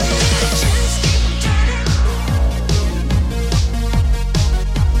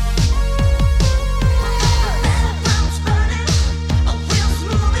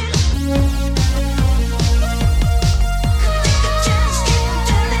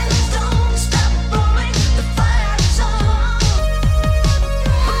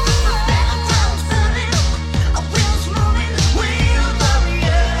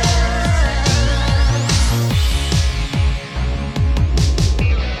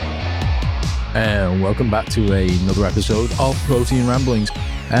And welcome back to another episode of Protein Ramblings.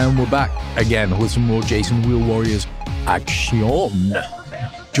 And we're back again with some more Jason Wheel Warriors action.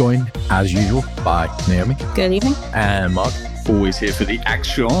 Joined, as usual, by Naomi. Good evening. And Mark. Always here for the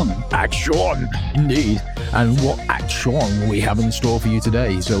action. Action, indeed. And what action we have in store for you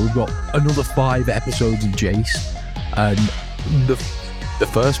today. So we've got another 5 episodes of Jace. And the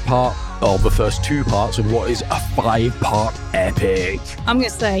first part, or the first 2 parts of what is a 5-part epic. I'm going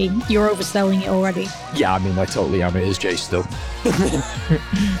to say you're overselling it already. Yeah, I mean, I totally am. It is Jace still.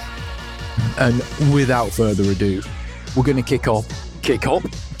 And without further ado, we're going to kick off.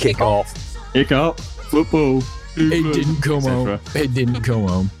 Football. It didn't come home. It didn't come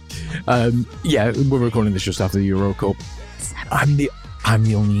home. Yeah, we're recording this just after the Euro Cup. I'm the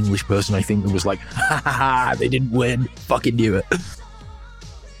only English person I think that was like, ha ha ha, they didn't win. Fucking knew it.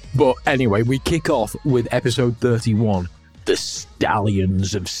 But anyway, we kick off with episode 31, The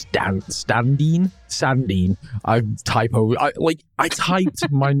Stallions of Sandine. I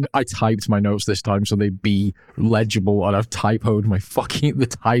typed my notes this time so they'd be legible, and I've typoed the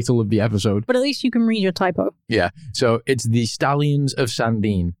title of the episode. But at least you can read your typo. Yeah, so it's The Stallions of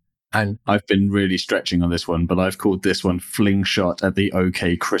Sandine. And I've been really stretching on this one, but I've called this one Fling Shot at the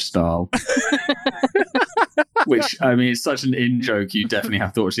OK Crystal. Which, I mean, it's such an in-joke, you definitely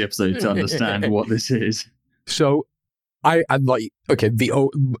have to watch the episode to understand what this is. So, I'm like, okay,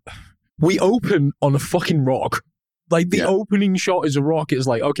 we open on a fucking rock. Like, the opening shot is a rock. It's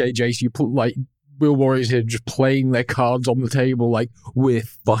like, okay, Jace, you put, like, Wheel Warriors here just playing their cards on the table, like, we're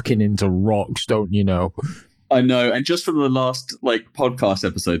fucking into rocks, don't you know? I know, and just from the last podcast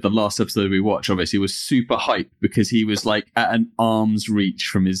episode, the last episode we watched, obviously, was super hyped because he was like at an arm's reach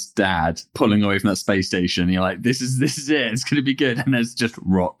from his dad, pulling away from that space station. And you're like, this is it. It's going to be good, and it's just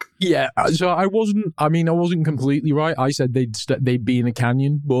rock. Yeah, so I wasn't completely right. I said they'd be in a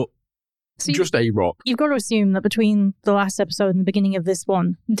canyon, but so just a rock. You've got to assume that between the last episode and the beginning of this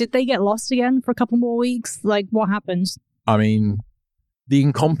one, did they get lost again for a couple more weeks? Like, what happened? I mean, the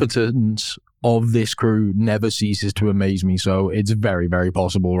incompetence of this crew never ceases to amaze me, so it's very, very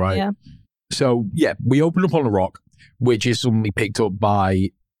possible, right? Yeah. So, yeah, we open up on a rock, which is suddenly picked up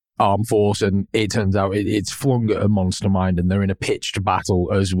by Armed Force, and it turns out it's flung at a monster mind, and they're in a pitched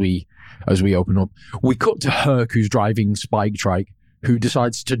battle as we open up. We cut to Herc, who's driving Spike Trike, who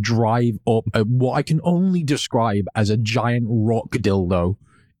decides to drive up what I can only describe as a giant rock dildo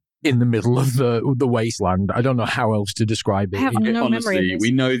in the middle of the wasteland. I don't know how else to describe it. I have no Honestly, memory of this.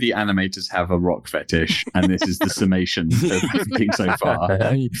 we know the animators have a rock fetish, and this is the summation of everything so far.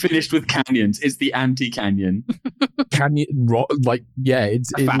 Finished with canyons. It's the anti-canyon. Canyon rock, like, yeah,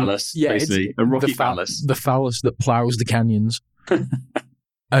 it's a phallus, basically. A rocky phallus. The phallus that plows the canyons.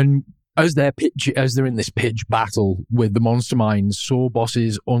 And as they're in this pitch battle with the monster minds, Saw Boss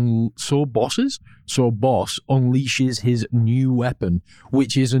unleashes his new weapon,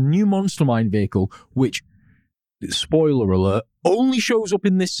 which is a new monster mind vehicle, which, spoiler alert, only shows up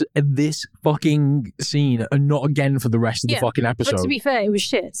in this fucking scene and not again for the rest of the fucking episode. But to be fair, it was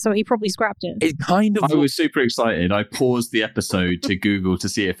shit, so he probably scrapped it. It kind of... I was super excited. I paused the episode to Google to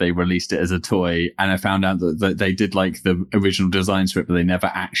see if they released it as a toy, and I found out that they did like the original design script, but they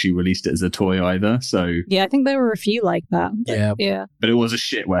never actually released it as a toy either. So yeah, I think there were a few like that. Yeah. But it was a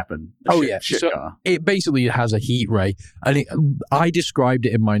shit weapon. Shit car. It basically has a heat ray, and I described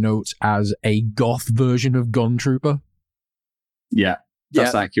it in my notes as a goth version of Gun Trooper. Yeah,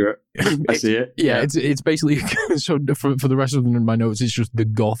 that's accurate. I see it. Yeah, it's basically, so for the rest of them in my notes, it's just the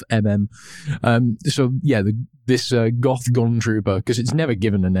goth MM. So yeah, this goth gun trooper, because it's never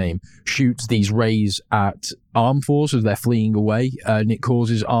given a name, shoots these rays at Armed Force as they're fleeing away, and it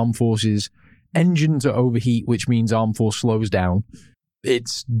causes Armed Force's engine to overheat, which means Armed Force slows down.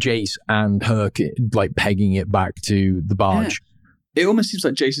 It's Jace and Herc like pegging it back to the barge. Yeah. It almost seems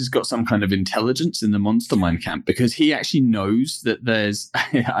like Jace has got some kind of intelligence in the monster mind camp, because he actually knows that there's...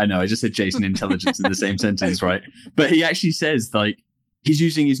 I know, I just said Jason intelligence in the same sentence, right? But he actually says, like, he's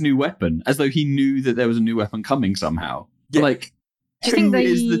using his new weapon as though he knew that there was a new weapon coming somehow. Yeah. Like,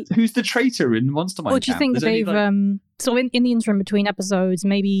 who's the traitor in Monster Mind Or do you think that they've... So in the interim between episodes,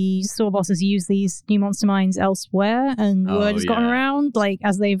 maybe Sawboss has used these new monster minds elsewhere, and word has gotten around, like,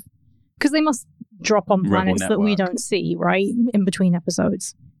 as they've... Because they must drop on planets that we don't see, right? In between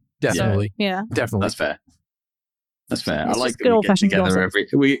episodes. Definitely. So, yeah. Definitely. That's fair. That's fair. It's I like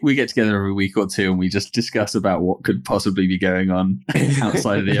that we get together every week or two and we just discuss about what could possibly be going on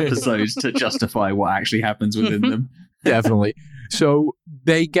outside of the episodes to justify what actually happens within them. Definitely. So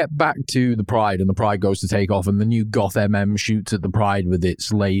they get back to the Pride, and the Pride goes to take off, and the new Goth MM shoots at the Pride with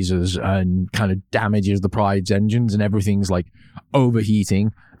its lasers and kind of damages the Pride's engines, and everything's like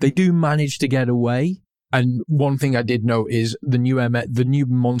overheating. They do manage to get away, and one thing I did note is the new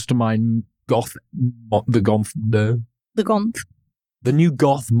Monster Mine Goth, the new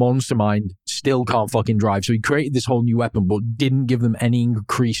Goth Monster Mind still can't fucking drive. So he created this whole new weapon, but didn't give them any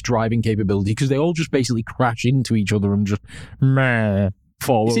increased driving capability because they all just basically crash into each other and just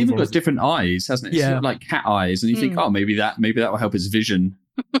fall. It's even got different eyes, hasn't it? It's got, like cat eyes, and you think, oh, maybe that will help his vision.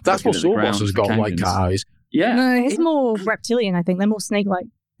 That's what Sawboss has got, like cat eyes. Yeah, no, it's more reptilian. I think they're more snake-like.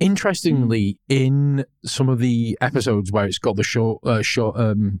 Interestingly, in some of the episodes where it's got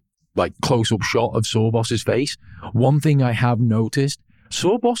the like close-up shot of Sawboss's face, one thing I have noticed: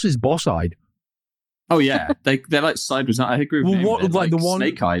 Sawboss is boss-eyed. Oh yeah, they're like sideways. I agree with you. Like the one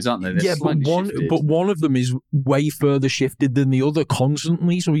snake eyes, aren't they? They're but one of them is way further shifted than the other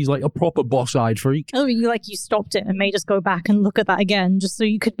constantly. So he's like a proper boss-eyed freak. Oh, you stopped it and made us go back and look at that again, just so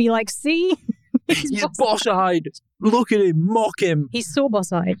you could be like, see, he's boss-eyed. Look at him, mock him. He's so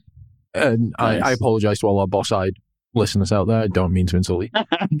boss-eyed. And nice. I apologize to all our boss-eyed listeners out there. I don't mean to insult you.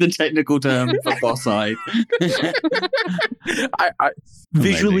 The technical term for boss-eyed. I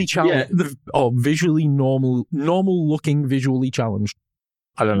visually challenged, visually normal looking, visually challenged.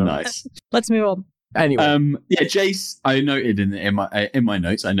 I don't know. Nice. Let's move on. Anyway, Jace. I noted in my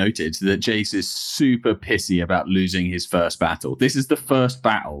notes. I noted that Jace is super pissy about losing his first battle. This is the first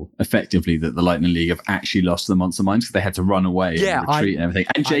battle, effectively, that the Lightning League have actually lost to the Monster Mines because they had to run away and retreat and everything.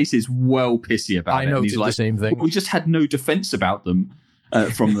 And Jace is well pissy about it. I noticed he's like, the same thing. We just had no defense about them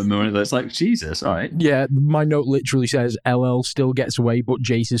from them. It's like, Jesus, all right. Yeah, my note literally says LL still gets away, but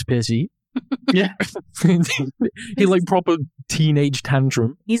Jace is pissy. Yeah. He like proper teenage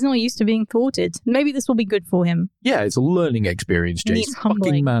tantrum. He's not used to being thwarted. Maybe this will be good for him. Yeah, it's a learning experience, Jace. He's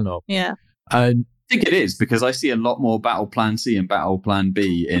humbling. Fucking man up. Yeah. And I think it is, because I see a lot more Battle Plan C and Battle Plan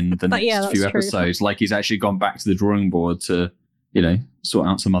B in the next few episodes. Like he's actually gone back to the drawing board to, sort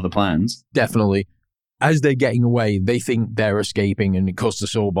out some other plans. Definitely. As they're getting away, they think they're escaping, and it cuts to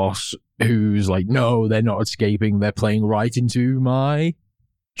Sawboss, who's like, no, they're not escaping. They're playing right into my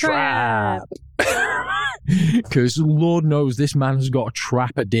trap. Because Lord knows this man has got a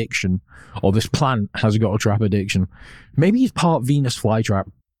trap addiction, or this plant has got a trap addiction. Maybe he's part Venus flytrap.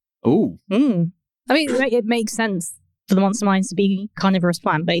 Oh. I mean, it makes sense for the Monster Mines to be carnivorous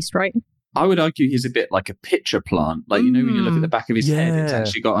plant-based, right? I would argue he's a bit like a pitcher plant. Like, when you look at the back of his head, it's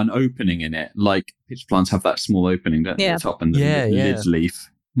actually got an opening in it. Like, pitcher plants have that small opening, don't they, at the top and the lid's leaf.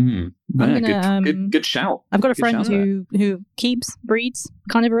 Good shout. I've got a friend who breeds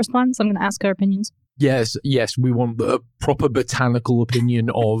carnivorous plants. I'm going to ask her opinions. Yes, we want the proper botanical opinion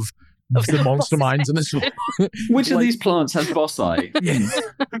of the Monster Mines and this. Which of these plants has boss eye?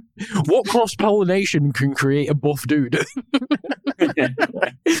 What cross pollination can create a buff dude?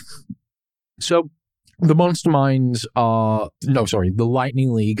 So the Monster Mines the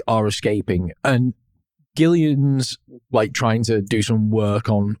Lightning League are escaping, and Gillian's like trying to do some work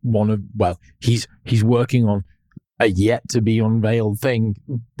on he's working on a yet to be unveiled thing.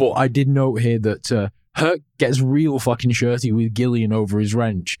 But I did note here that Herc gets real fucking shirty with Gillian over his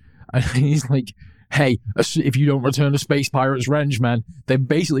wrench, and he's like, hey, if you don't return a Space Pirate's wrench, man, they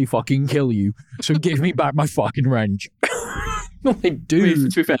basically fucking kill you. So give me back my fucking wrench. Like,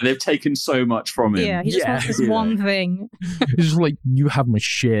 dude. To be fair, they've taken so much from him. Yeah, he just wants this one thing. It's just like, you have my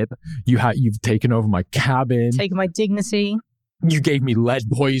ship, you've taken over my cabin, taken my dignity. You gave me lead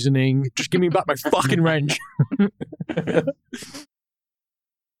poisoning. Just give me back my fucking wrench.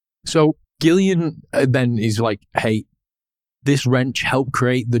 So Gillian then is like, hey, this wrench helped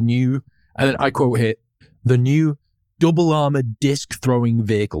create the new, and then I quote here, the new double armored disc throwing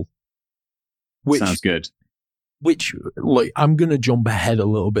vehicle. Sounds good. Which, like, I'm going to jump ahead a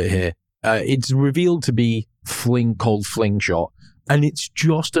little bit here. It's revealed to be called Slingshot, and it's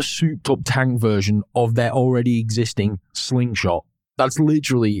just a souped-up tank version of their already existing Slingshot.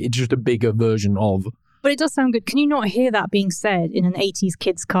 It's just a bigger version of... But it does sound good. Can you not hear that being said in an 80s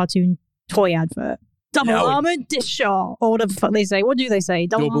kids cartoon toy advert? Double armored disc shot, or whatever the fuck they say. What do they say?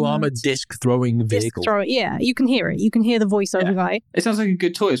 Double armored disc throwing vehicle. Yeah, you can hear it. You can hear the voiceover guy. It sounds like a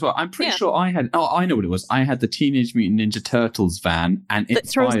good toy as well. I'm pretty sure I had. Oh, I know what it was. I had the Teenage Mutant Ninja Turtles van, and it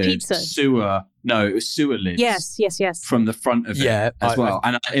fired sewer. No, it was sewer lids. Yes. From the front of it as well.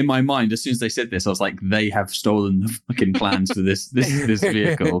 And in my mind, as soon as they said this, I was like, they have stolen the fucking plans for this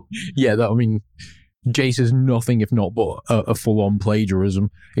vehicle. Yeah, Jace is nothing if not but a full-on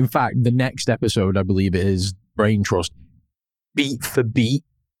plagiarism. In fact, the next episode, I believe it is Brain Trust, beat for beat,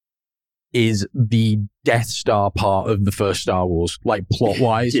 is the Death Star part of the first Star Wars, like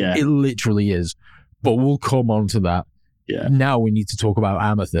plot-wise. Yeah. It literally is. But we'll come on to that. Yeah. Now we need to talk about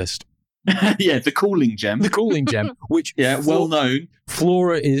Amethyst. Yeah, the cooling gem. The cooling gem, which well known.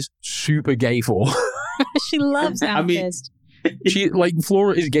 Flora is super gay for. She loves Amethyst.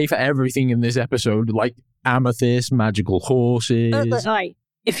 Flora is gay for everything in this episode, like Amethyst, magical horses. Right.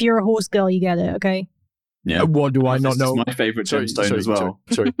 If you're a horse girl, you get it, okay? Yeah. What do I not know? Is my favorite gemstone as well.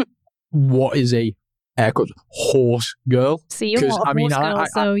 Sorry. What is a air quotes horse girl? See, you're not a horse girl,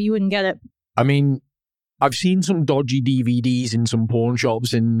 so you wouldn't get it. I mean, I've seen some dodgy DVDs in some pawn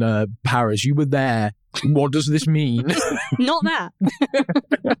shops in Paris. You were there. What does this mean? Not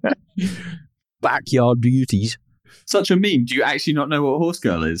that. Backyard beauties. Such a meme. Do you actually not know what a horse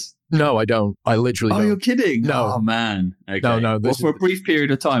girl is? No, I don't. I literally don't. You're kidding? No. Oh, man. Okay. No. Well, for a brief period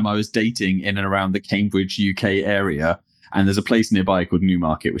of time, I was dating in and around the Cambridge, UK area, and there's a place nearby called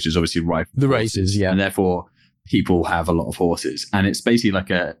Newmarket, which is obviously rife for the horses, races, yeah. And therefore, people have a lot of horses. And it's basically like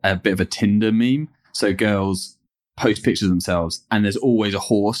a bit of a Tinder meme. So girls post pictures of themselves, and there's always a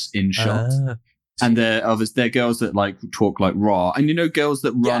horse in shot. And they're girls that like talk like raw, and girls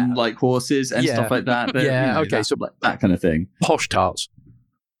that run like horses and stuff like that. Okay, so like that kind of thing. Posh tarts.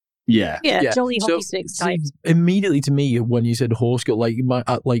 Yeah, jolly hockey sticks types. Immediately to me, when you said horse girl, I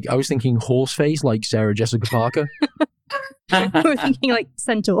was thinking horse face, like Sarah Jessica Parker. We're thinking like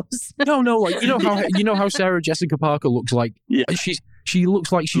centaurs. No, like you know how Sarah Jessica Parker looks like. Yeah, she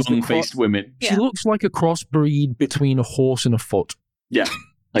looks like she's long-faced women. She looks like a crossbreed between a horse and a foot. Yeah.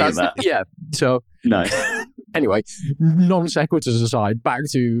 Like that. Yeah. So nice. Anyway, non sequiturs aside, back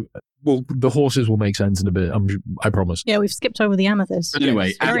to the horses will make sense in a bit. I promise. Yeah, we've skipped over the amethyst. But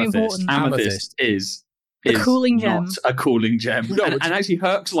anyway, very important. Amethyst is a cooling gem. Not a cooling gem. No, and actually,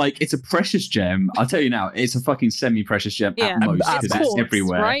 Herc's like it's a precious gem. I'll tell you now, it's a fucking semi-precious gem at most because it's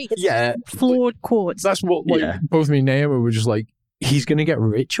everywhere. Right? It's flawed quartz. That's what both me and Naomi were just like. He's going to get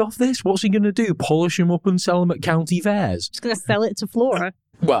rich off this? What's he going to do? Polish him up and sell him at county fairs? He's going to sell it to Flora.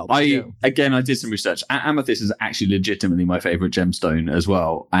 Well, I did some research. Amethyst is actually legitimately my favorite gemstone as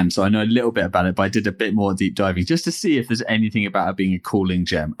well. And so I know a little bit about it, but I did a bit more deep diving just to see if there's anything about it being a cooling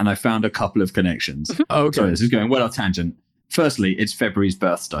gem. And I found a couple of connections. Okay. Sorry, this is going well off tangent. Firstly, it's February's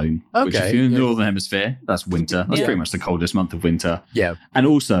birthstone, which if you're in the Northern Hemisphere, that's winter. That's pretty much the coldest month of winter. Yeah. And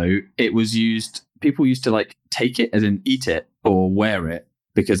also, it was used, people used to like take it, as in eat it or wear it,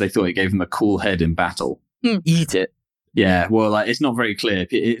 because they thought it gave them a cool head in battle. Eat it. Yeah, well, like it's not very clear.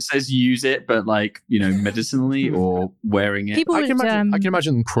 It says use it, but like, medicinally or wearing it. People I can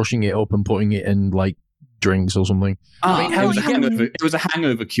imagine them crushing it up and putting it in like drinks or something. It was a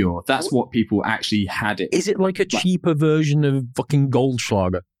hangover cure. That's what people actually had it. Is it like a cheaper version of fucking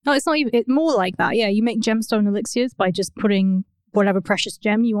Goldschlager? No, it's not even. It's more like that. Yeah, you make gemstone elixirs by just putting whatever precious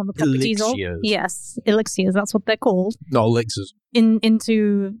gem you want the properties of. Yes, elixirs. That's what they're called. No, elixirs.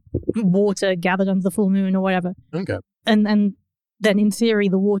 Into water gathered under the full moon or whatever. Okay. And then in theory,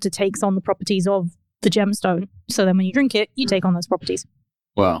 the water takes on the properties of the gemstone. So then when you drink it, you take on those properties.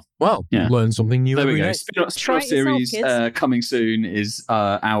 Well, yeah. Learn something new. There we every go. day. Spin-off series coming soon is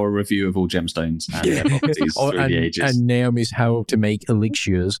our review of all gemstones and their properties through the ages. And Naomi's how to make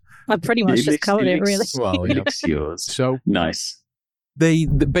elixirs. I pretty much just covered it, really. Well, elixirs. So nice.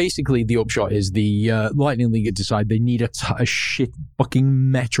 Basically the upshot is the Lightning League decide they need a shit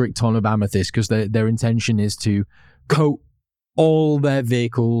fucking metric ton of amethyst because their intention is to coat all their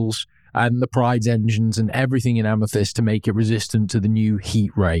vehicles and the Pride's engines and everything in amethyst to make it resistant to the new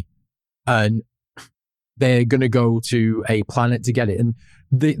heat ray. And they're going to go to a planet to get it. And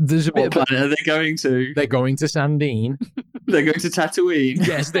there's a bit of... What planet are they going to? They're going to Sandine. They're going to Tatooine.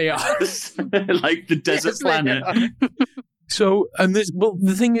 Yes, they are. Like the desert planet. So, and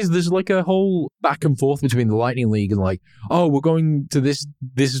the thing is, there's like a whole back and forth between the Lightning League and like, oh, we're going to this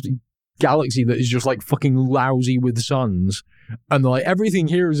galaxy that is just like fucking lousy with suns. And they're like, everything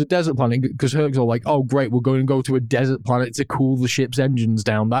here is a desert planet because Herc's all like, oh, great, we're going to go to a desert planet to cool the ship's engines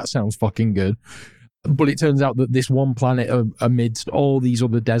down. That sounds fucking good. But it turns out that this one planet amidst all these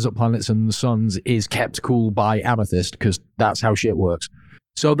other desert planets and the suns is kept cool by amethyst because that's how shit works.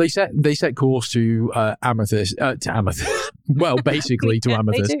 So they set course to Amethyst. Well, basically to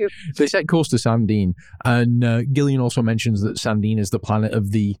Amethyst. They set course to Sandine, and Gillian also mentions that Sandine is the planet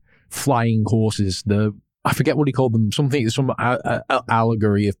of the flying horses. I forget what he called them. Some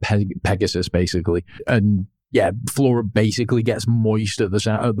allegory of Pegasus, basically. And yeah, Flora basically gets moist at the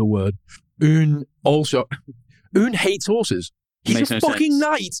sound of the word. Oon hates horses. He's a fucking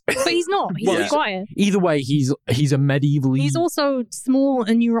knight. But he's not. He's a squire. Either way, he's a medieval. He's also small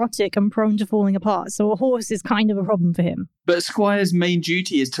and neurotic and prone to falling apart, so a horse is kind of a problem for him. But squire's main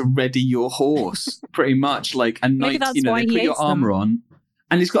duty is to ready your horse, pretty much. Like a knight, they put your armor on,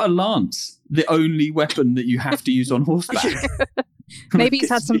 and he's got a lance, the only weapon that you have to use on horseback. Maybe he's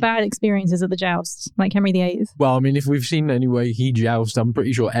had some bad experiences at the jousts, like Henry VIII. Well, I mean, if we've seen any way he jousts, I'm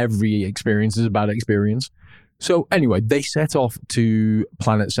pretty sure every experience is a bad experience. So anyway, they set off to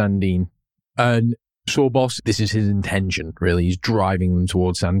Planet Sandine, and Sorbos, this is his intention, really. He's driving them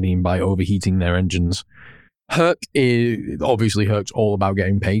towards Sandine by overheating their engines. Herc's all about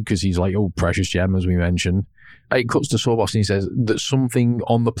getting paid because he's like, oh, precious gem, as we mentioned. It cuts to Sorbos and he says that something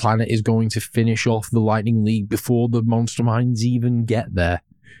on the planet is going to finish off the Lightning League before the monster mines even get there.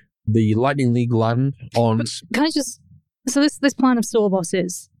 The Lightning League land on... But can I just... So this plan of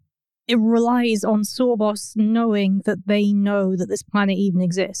Sorbos's, it relies on Sorbos knowing that they know that this planet even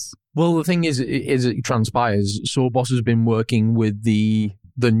exists. Well, the thing is it transpires, Sorbos has been working with the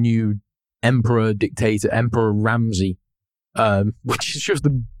new Emperor Ramsey, which is just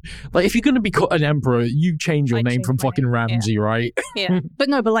if you're going to be an emperor, you change your name from fucking Ramsey, right? Yeah, but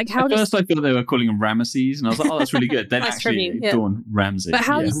like how At first I thought they were calling him Ramesses, and I was like, oh, that's really good. Then actually Dawn Ramsey. But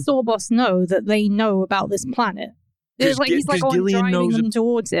how does Sorbos know that they know about this planet? He's driving them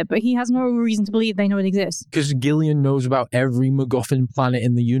towards it, but he has no reason to believe they know it exists. Because Gillian knows about every MacGuffin planet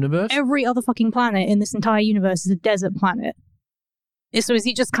in the universe? Every other fucking planet in this entire universe is a desert planet. So is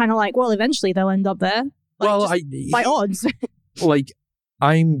he just kind of like, well, eventually they'll end up there? By odds.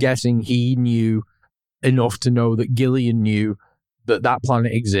 I'm guessing he knew enough to know that Gillian knew that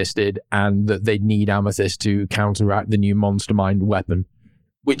planet existed and that they'd need Amethyst to counteract the new Monster Mind weapon,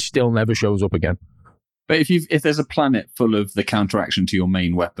 which still never shows up again. But if there's a planet full of the counteraction to your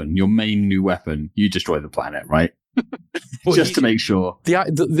main weapon, your main new weapon, you destroy the planet, right? Just to make sure.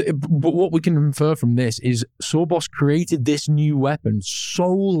 But what we can infer from this is Sorbos created this new weapon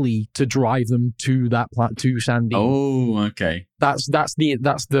solely to drive them to to Sandine. Oh, okay. That's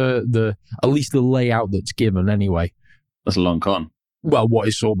the at least the layout that's given anyway. That's a long con. Well, what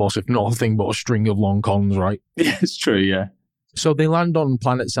is Sorbos if not a thing but a string of long cons, right? Yeah, it's true. Yeah. So they land on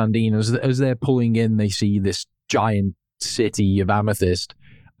Planet Sandine. As they're pulling in, they see this giant city of Amethyst.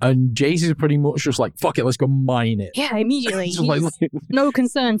 And Jace is pretty much just like, fuck it, let's go mine it. Yeah, immediately. No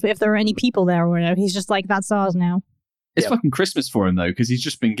concern for if there are any people there or whatever. He's just like, that's ours now. It's fucking Christmas for him, though, because he's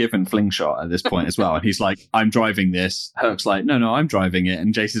just been given Flingshot at this point as well. And he's like, I'm driving this. Herc's like, no, I'm driving it.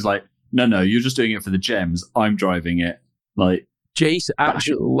 And Jace is like, no, you're just doing it for the gems. I'm driving it. Like, Jace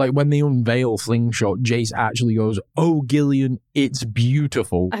actually, when they unveil Flingshot, Jace actually goes, oh, Gillian, it's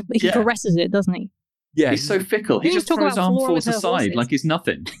beautiful. He caresses it, doesn't he? Yeah, he's so fickle. He just throws arm force aside like it's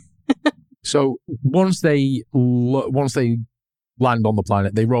nothing. So once they land on the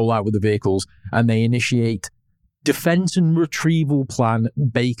planet, they roll out with the vehicles and they initiate Defense and Retrieval Plan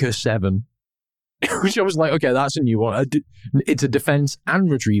Baker 7, which I was like, okay, that's a new one. It's a defense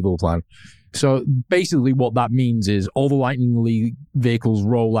and retrieval plan. So basically what that means is all the Lightning League vehicles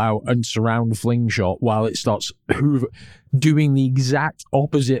roll out and surround Flingshot while it starts doing the exact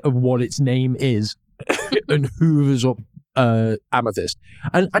opposite of what its name is and hoovers up Amethyst.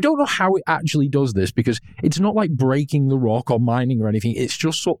 And I don't know how it actually does this because it's not like breaking the rock or mining or anything. It's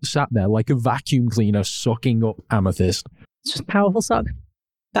just sort of sat there like a vacuum cleaner sucking up Amethyst. It's just powerful suck.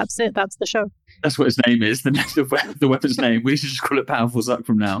 That's it. That's the show. That's what its name is. The weapon's name. We should just call it Powerful Suck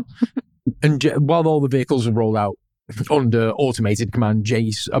from now. And while all the vehicles are rolled out under automated command,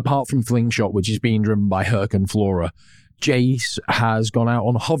 Jace, apart from Flingshot, which is being driven by Herc and Flora, Jace has gone out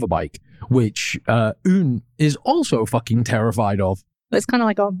on a hoverbike, which Un is also fucking terrified of. It's kind of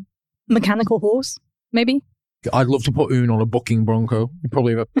like a mechanical horse, maybe? I'd love to put Un on a bucking bronco. He'd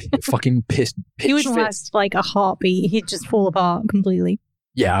probably have a fucking pitch He wouldn't last like a heartbeat. He'd just fall apart completely.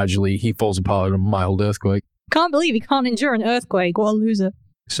 Yeah, actually, he falls apart in a mild earthquake. Can't believe he can't endure an earthquake. What a loser.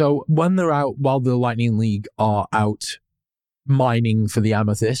 So when they're out, while the Lightning League are out mining for the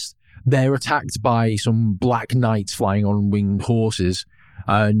Amethyst, they're attacked by some black knights flying on winged horses.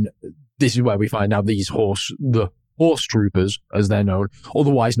 And this is where we find out the horse troopers, as they're known,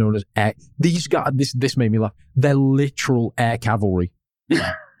 otherwise known as air. These guys, this made me laugh. They're literal air cavalry.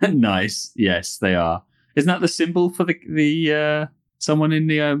 Nice. Yes, they are. Isn't that the symbol for the someone in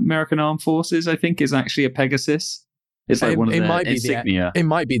the American Armed Forces? I think is actually a Pegasus. It's like one of their insignia. It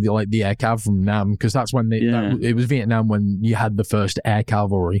might be the air cav from Nam because that's when it was Vietnam when you had the first air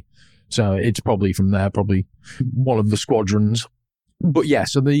cavalry. So it's probably from there, probably one of the squadrons. But yeah,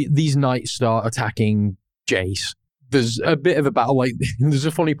 so these knights start attacking Jace. There's a bit of a battle. Like there's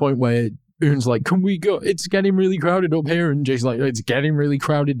a funny point where Un's like, can we go? It's getting really crowded up here. And Jace's like, it's getting really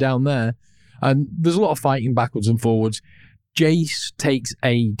crowded down there. And there's a lot of fighting backwards and forwards. Jace takes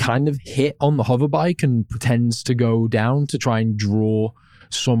a kind of hit on the hoverbike and pretends to go down to try and draw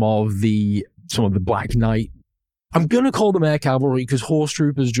some of the Black Knight. I'm going to call them air cavalry because horse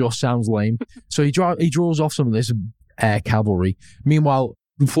troopers just sounds lame. So he draws off some of this air cavalry. Meanwhile,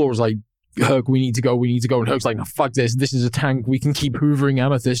 Flora's like, Herc, we need to go. And Herc's like, no, fuck this. This is a tank. We can keep hoovering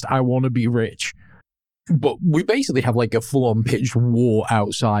Amethyst. I want to be rich. But we basically have like a full-on pitched war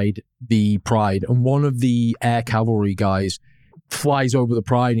outside the Pride. And one of the air cavalry guys flies over the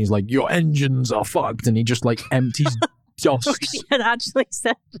Pride and he's like, your engines are fucked. And he just like empties dust. He had actually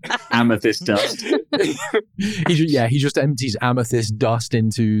said that. Amethyst dust. he just empties amethyst dust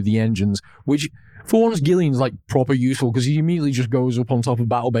into the engines, which for once Gillian's like proper useful because he immediately just goes up on top of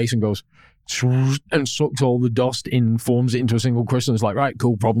Battle Base and goes and sucks all the dust in, forms it into a single crystal. And it's like, right,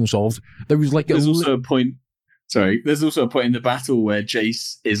 cool, problem solved. There's also a point in the battle where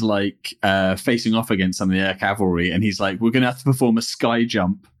Jace is like facing off against some of the air cavalry, and he's like, we're going to have to perform a sky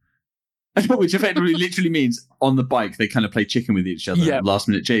jump. Which effectively literally means on the bike they kind of play chicken with each other. Yep. Last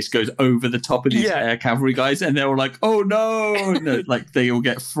minute Jace goes over the top of these air cavalry guys, and they're all like, "Oh no!" No, like they all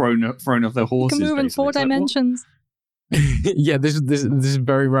get thrown off their horses. You can move in 4 dimensions. Yeah, this is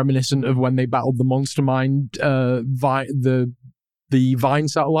very reminiscent of when they battled the Monster Mind, the Vine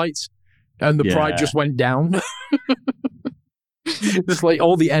satellites, and the Pride just went down. It's like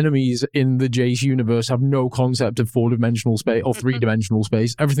all the enemies in the Jace universe have no concept of 4-dimensional space or 3-dimensional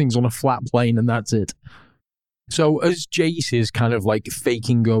space. Everything's on a flat plane and that's it. So as Jace is kind of like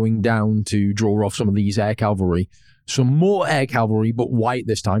faking going down to draw off some of these air cavalry, some more air cavalry, but white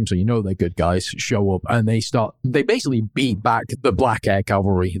this time, so you know they're good guys, show up and they basically beat back the black air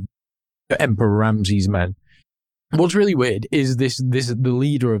cavalry, Emperor Ramses' men. What's really weird is the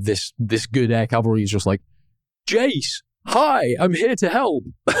leader of this good air cavalry is just like, Jace, hi, I'm here to help.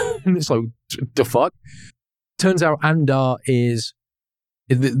 And it's like, the fuck? Turns out Andar is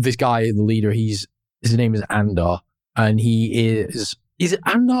this guy, the leader. His name is Andar, and he is it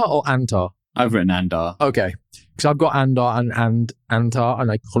Andar or Antar? I've written Andar. Okay, because I've got Andar and Antar, and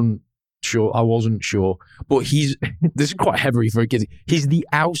I wasn't sure. But this is quite heavy for a kid. He's the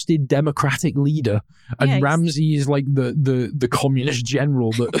ousted democratic leader, and Ramsey is like the communist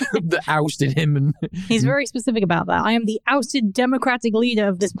general that ousted him. And he's very specific about that. I am the ousted democratic leader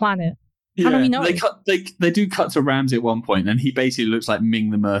of this planet. How do we know? They do cut to Ramsey at one point, and he basically looks like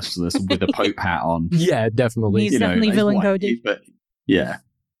Ming the Merciless with a Pope hat on. Yeah, definitely. He's definitely villain coded. But yeah.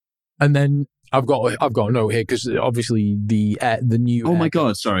 And then I've got a note here because obviously the new. Oh my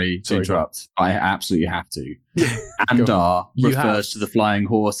god! Sorry to interrupt. I absolutely have to. Andar refers to the flying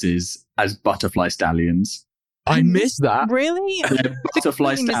horses as butterfly stallions. I missed that. Really? They're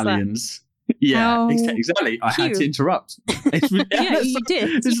butterfly stallions. Yeah, exactly. I had to interrupt. You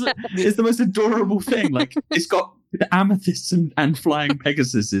did. It's the most adorable thing. Like it's got the amethysts and flying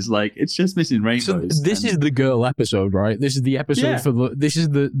Pegasuses. Like it's just missing rainbows. So this is the girl episode, right? This is the episode for this is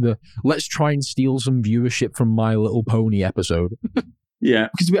the let's try and steal some viewership from My Little Pony episode. Yeah,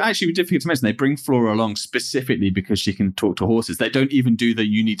 because we did forget to mention they bring Flora along specifically because she can talk to horses. They don't even do the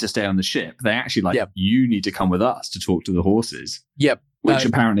you need to stay on the ship. They actually you need to come with us to talk to the horses. Yep. Which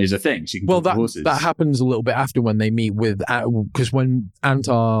apparently is a thing. She can talk to horses. That happens a little bit after when they meet with, because when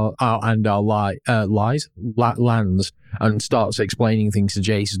Andar lands and starts explaining things to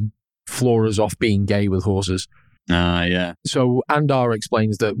Jace, Flora's off being gay with horses. Yeah. So Andar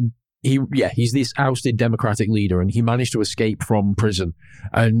explains that he's this ousted democratic leader and he managed to escape from prison.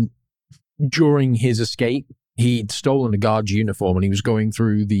 And during his escape, he'd stolen a guard's uniform and he was going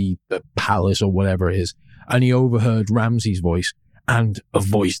through the palace or whatever it is. And he overheard Ramsey's voice. And a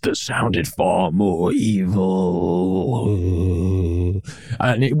voice that sounded far more evil.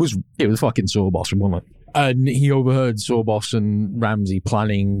 And it was fucking Sawboss, wasn't it? And he overheard Sawboss and Ramsey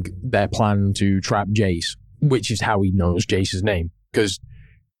planning their plan to trap Jace, which is how he knows Jace's name. Because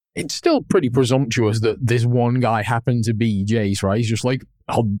it's still pretty presumptuous that this one guy happened to be Jace, right? He's just like,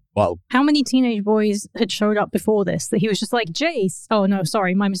 oh, well. How many teenage boys had showed up before this that he was just like, Jace? Oh, no,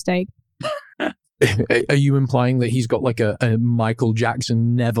 sorry, my mistake. Are you implying that he's got like a Michael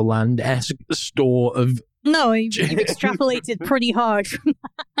Jackson Neverland-esque store of... No, you've extrapolated pretty hard from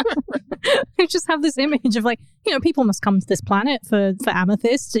that. You just have this image of like, people must come to this planet for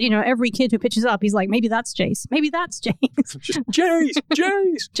Amethyst. Every kid who pitches up, he's like, maybe that's Jace. Maybe that's Jace.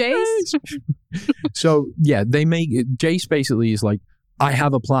 Jace. So, yeah, they make it... Jace basically is like, I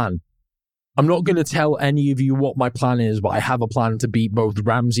have a plan. I'm not going to tell any of you what my plan is, but I have a plan to beat both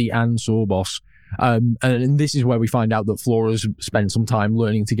Ramsey and Sawboss. And this is where we find out that Flora's spent some time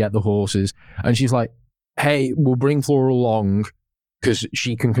learning to get the horses. And she's like, hey, we'll bring Flora along because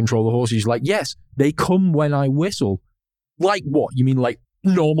she can control the horses. She's like, yes, they come when I whistle. Like what? You mean like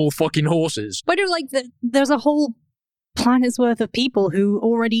normal fucking horses? But there's a whole planet's worth of people who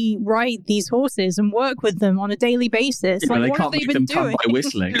already ride these horses and work with them on a daily basis. Yeah, like, they what can't have they make been them come doing? by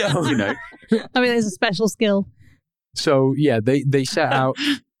whistling. No. You know. I mean, there's a special skill. So yeah, they set out.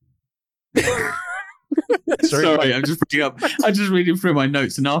 Sorry, I'm just reading through my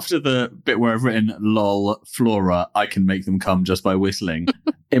notes, and after the bit where I've written "lol Flora, I can make them come just by whistling."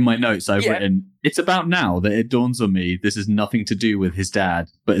 In my notes, I've written, "It's about now that it dawns on me this is nothing to do with his dad,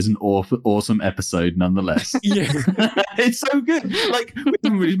 but is an awesome episode nonetheless." Yeah, it's so good. Like we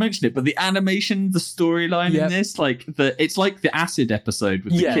haven't really mentioned it, but the animation, the storyline in this, it's like the Acid episode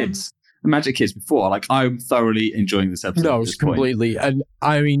with the kids. The Magic Kids before. Like, I'm thoroughly enjoying this episode. No, completely. And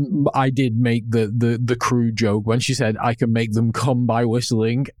I mean, I did make the crew joke when she said, I can make them come by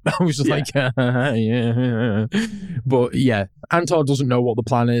whistling. I was like, yeah. But yeah, Antar doesn't know what the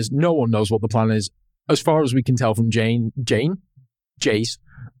plan is. No one knows what the plan is. As far as we can tell from Jace,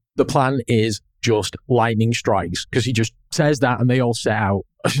 the plan is just lightning strikes, because he just says that and they all set out.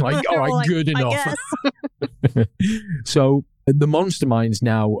 Like, all right, good enough. So the monster minds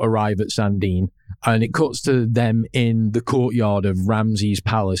now arrive at Sandine, and it cuts to them in the courtyard of Ramsay's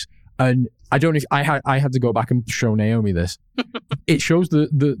palace. And I don't know if I had to go back and show Naomi this. It shows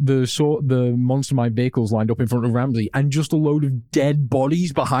the monster mind vehicles lined up in front of Ramsay, and just a load of dead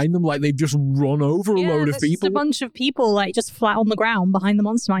bodies behind them, like they've just run over a load of people. Just a bunch of people like just flat on the ground behind the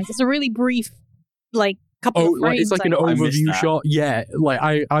monster minds. It's a really brief, like, couple of frames. It's like an overview shot. Yeah, like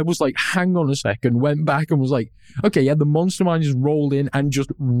I was like, hang on a second, went back and was like, okay, yeah, the monster mind just rolled in and just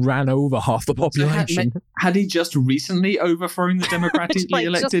ran over half the population. So had he just recently overthrown the democratically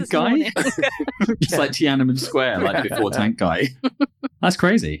elected guy? It's like Tiananmen Square, like before Tank Guy. That's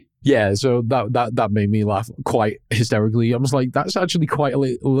crazy. Yeah, so that made me laugh quite hysterically. I was like, that's actually quite a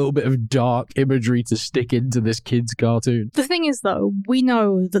little bit of dark imagery to stick into this kid's cartoon. The thing is, though, we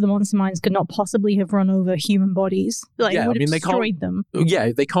know that the monster minds could not possibly have run over human bodies. Like, it would have destroyed them.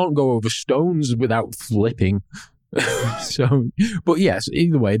 Yeah, they can't go over stones without flipping. So, but yes,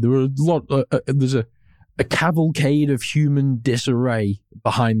 either way, there are there's a cavalcade of human disarray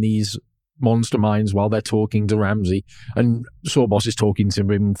behind these monster minds while they're talking to Ramsay, and Sawboss is talking to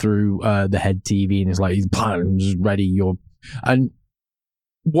him through the head TV, and he's like, his plan's ready. And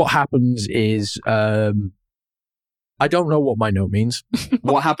what happens is, I don't know what my note means.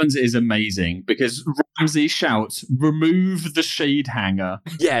 What happens is amazing, because Ramsay shouts, "Remove the shade hanger."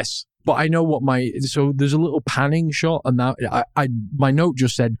 Yes. But I know what so there's a little panning shot, and that my note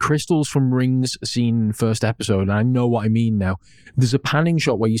just said crystals from rings seen first episode, and I know what I mean now. There's a panning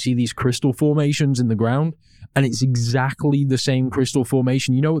shot where you see these crystal formations in the ground, and it's exactly the same crystal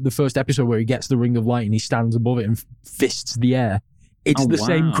formation. You know, the first episode where he gets the ring of light and he stands above it and fists the air. It's the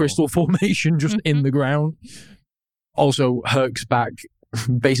same crystal formation, just in the ground. Also, Herc's back.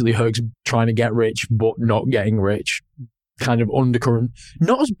 Basically, Herc's trying to get rich, but not getting rich. Kind of undercurrent.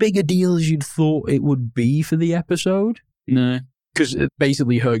 Not as big a deal as you'd thought it would be for the episode. No. Because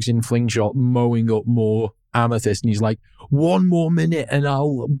basically Herc's in Flingshot mowing up more amethyst, and he's like, 1 more minute and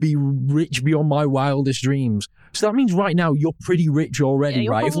I'll be rich beyond my wildest dreams. So that means right now you're pretty rich already,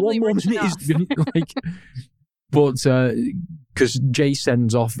 right? If 1 more minute is like... But because Jay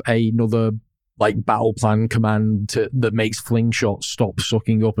sends off another like battle plan command that makes Flingshot stop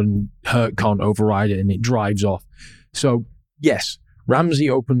sucking up, and Herc can't override it, and it drives off. So, yes, Ramsay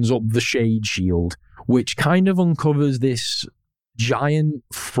opens up the Shade Shield, which kind of uncovers this giant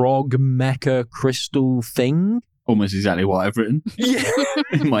frog mecha crystal thing. Almost exactly what I've written. Yeah.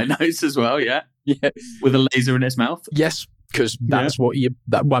 In my notes as well, yeah. Yeah. With a laser in its mouth. Yes, because that's what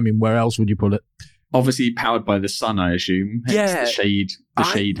where else would you put it? Obviously powered by the sun, I assume. Yeah. The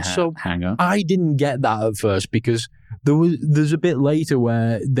shade hanger. I didn't get that at first, because there's a bit later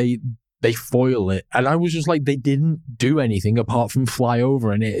where they foil it, and I was just like, they didn't do anything apart from fly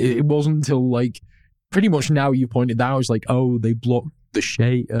over, and it wasn't until like pretty much now you pointed that, I was like, oh, they blocked the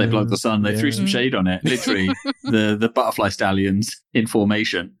shade. They blocked the sun. They threw some shade on it. Literally, the butterfly stallions in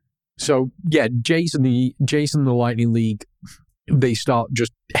formation. So yeah, Jason the Lightning League, they start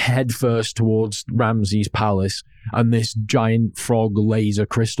just head first towards Ramsay's palace, and this giant frog laser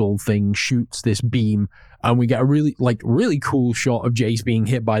crystal thing shoots this beam, and we get a really cool shot of Jace being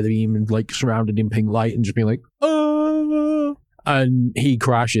hit by the beam and like surrounded in pink light and just being like, ah! And he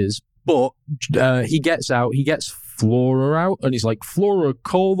crashes. But he gets out, he gets Flora out, and he's like, Flora,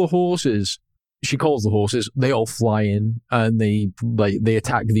 call the horses. she calls the horses. They all fly in and they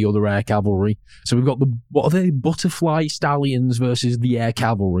attack the other air cavalry. So we've got what are they? Butterfly stallions versus the air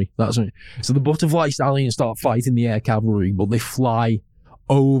cavalry. That's it. So the butterfly stallions start fighting the air cavalry, but they fly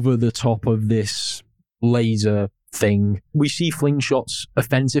over the top of this laser thing. We see Flingshot's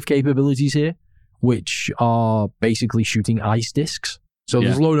offensive capabilities here, which are basically shooting ice discs. So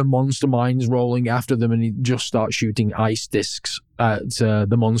there's a load of monster mines rolling after them, and he just starts shooting ice discs at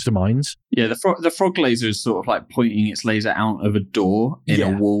the monster mines. Yeah, the frog laser is sort of like pointing its laser out of a door in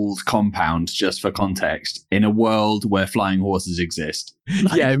a walled compound, just for context, in a world where flying horses exist.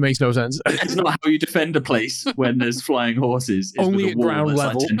 Like, yeah, it makes no sense. It's not how you defend a place when there's flying horses. It's only with a at wall ground that's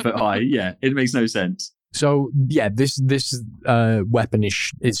level. Like 10 foot high. Yeah, it makes no sense. So yeah, this weapon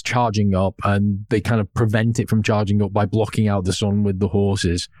is charging up, and they kind of prevent it from charging up by blocking out the sun with the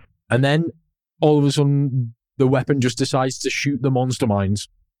horses. And then all of a sudden, the weapon just decides to shoot the monster mines,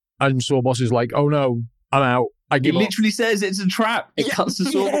 and Sawboss is like, "Oh no, I'm out. I give up." He literally says it's a trap. It cuts to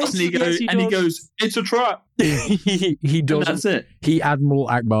Sawboss, and he goes, "It's a trap." he does. And that's it. He Admiral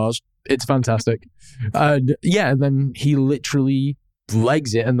Akbars. It's fantastic. And then he literally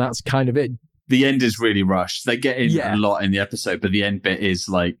legs it, and that's kind of it. The end is really rushed. They get in a lot in the episode, but the end bit is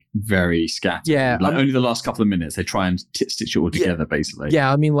like very scattered. Yeah, like only the last couple of minutes they try and stitch it all together, basically.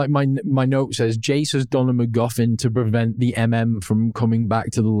 Yeah, I mean, like my note says, Jace has done a MacGuffin to prevent the MM from coming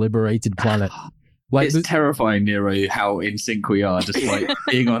back to the liberated planet. Like it's terrifying, Nero, how in sync we are, despite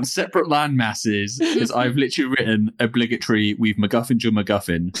being on separate land masses. Because I've literally written obligatory, we've MacGuffined your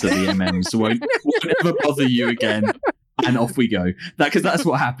MacGuffin, so the MMs won't ever bother you again. And off we go. Because that's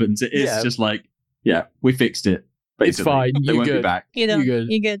what happens. It is just like, we fixed it. Basically. It's fine. They won't be back. You're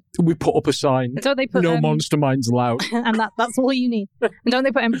good. We put up a sign. So they put no monster mines allowed. And that's all you need. And don't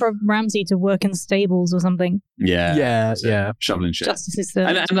they put Emperor Ramsey to work in stables or something? Yeah. Shoveling shit. Justice system.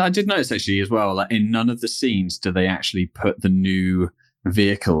 And I did notice actually as well, like in none of the scenes do they actually put the new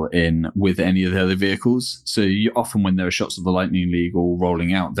vehicle in with any of the other vehicles. So often when there are shots of the Lightning League all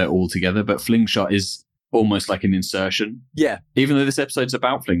rolling out, they're all together. But Flingshot is almost like an insertion. Yeah. Even though this episode's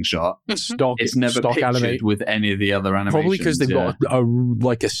about Flingshot, it's never pictured with any of the other animations. Probably because they've got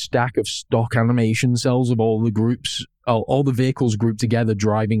a stack of stock animation cells of all the groups, all the vehicles grouped together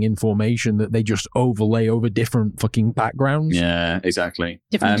driving in formation that they just overlay over different fucking backgrounds. Yeah, exactly.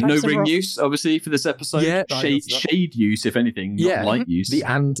 No ring use, obviously, for this episode. Yeah, shade use, if anything, not light use. The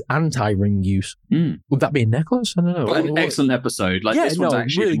anti-ring use. Would that be a necklace? I don't know. But an excellent episode. Like this one's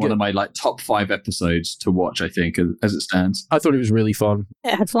actually really one of my top 5 episodes to watch, I think, as it stands. I thought it was really fun.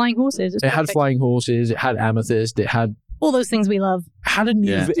 It had flying horses. It had flying horses. It had amethyst. It had all those things we love. Had a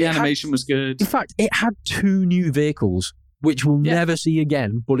new. The animation was good. In fact, it had 2 new vehicles, which we'll never see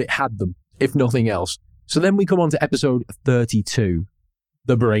again, but it had them, if nothing else. So then we come on to episode 32,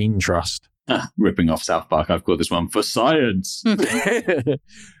 The Brain Trust. Ripping off South Park. I've called this one For Science.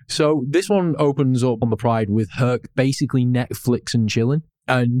 So this one opens up on the Pride with Herc basically Netflix and chilling.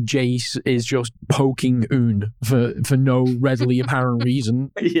 And Jace is just poking Un for no readily apparent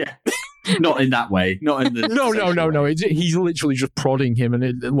reason. Yeah. Not in that way. Not in the No. He's literally just prodding him, and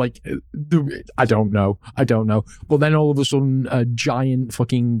I don't know. But then all of a sudden, a giant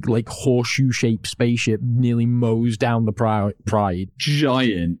fucking like horseshoe-shaped spaceship nearly mows down the Pride.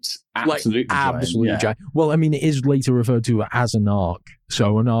 Giant, absolutely giant. Well, I mean, it is later referred to as an arc,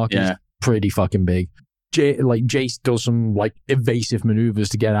 so an arc is pretty fucking big. Jace does some like evasive maneuvers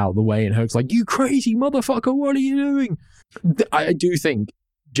to get out of the way, and Herc's like, "You crazy motherfucker! What are you doing?" I do think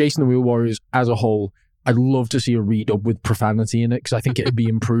Jason the Wheel Warriors as a whole, I'd love to see a redub with profanity in it because I think it'd be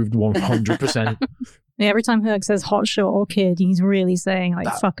improved 100%. Yeah, every time Herc says hot shot or kid, he's really saying like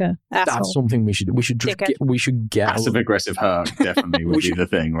fucker, asshole. That's something we should get passive aggressive Herc definitely would be the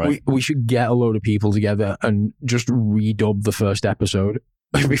thing, right? We should get a load of people together and just redub the first episode.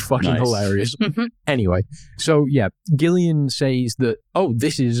 It'd be fucking hilarious. Anyway, so yeah, Gillian says that,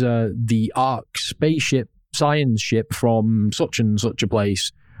 this is the Ark spaceship, science ship from such and such a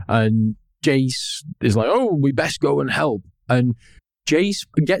place. And Jace is like, we best go and help. And Jace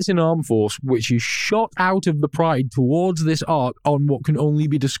gets in Arm Force, which is shot out of the Pride towards this Ark on what can only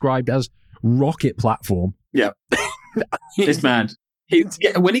be described as rocket platform. Yeah. This man.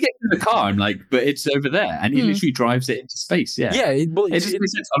 When he gets in the car, I'm like, but it's over there, and he literally drives it into space. Yeah, it just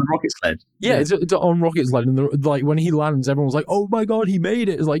makes sense on a rocket sled. Yeah, it's on rocket sled, and like when he lands, everyone's like, "Oh my god, he made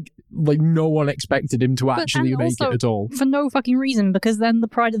it!" It's like no one expected him to actually make it at all for no fucking reason. Because then the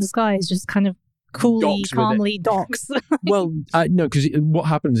Pride of the Sky is just kind of calmly docks. Well, no, because what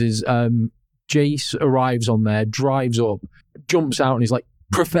happens is Jace arrives on there, drives up, jumps out, and he's like,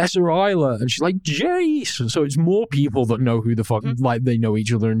 Professor Isla, and she's like, Jace. So it's more people that know who the fuck, like they know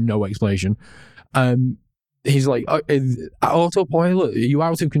each other and no explanation. He's like, autopilot, are you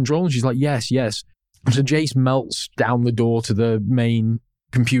out of control? And she's like, yes. So Jace melts down the door to the main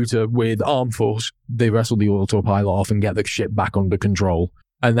computer with Arm Force. They wrestle the autopilot off and get the ship back under control.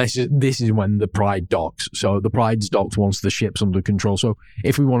 And this is when the Pride docks. So the Pride's docked once the ship's under control. So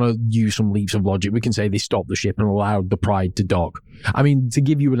if we want to use some leaps of logic, we can say they stopped the ship and allowed the Pride to dock. I mean, to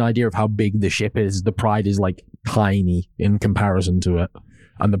give you an idea of how big the ship is, the Pride is like tiny in comparison to it.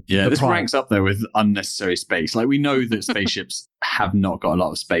 And this Pride ranks up there with unnecessary space. Like, we know that spaceships have not got a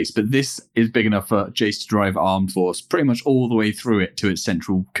lot of space, but this is big enough for Jace to drive Arm Force pretty much all the way through it to its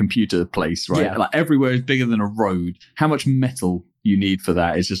central computer place, right? Yeah. Like, everywhere is bigger than a road. How much metal you need for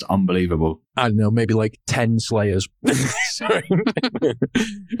that is just unbelievable. I don't know, maybe like 10 Slayers. They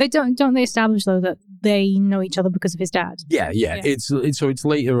don't they establish though that they know each other because of his dad? Yeah. It's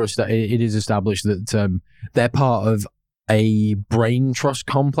later it is established that they're part of a brain trust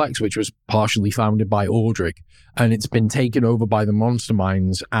complex, which was partially founded by Audric, and it's been taken over by the Monster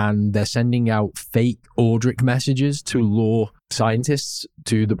Minds, and they're sending out fake Audric messages to lure scientists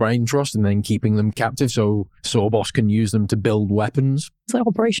to the brain trust and then keeping them captive so Sorbos can use them to build weapons. It's like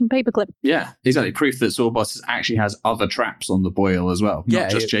Operation Paperclip. Yeah, exactly. Proof that Sorbos actually has other traps on the boil as well, not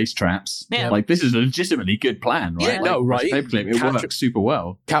just Jace traps. Yeah. Like, this is a legitimately good plan, right? Yeah, like, no, right? Paperclip, it works super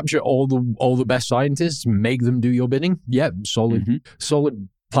well. Capture all the best scientists, make them do your bidding. Yeah, solid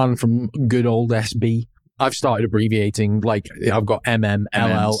plan from good old SB. I've started abbreviating, like, I've got MM,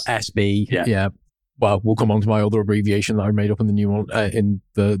 LL, SB. Yeah. Well, we'll come on to my other abbreviation that I made up in the new one, in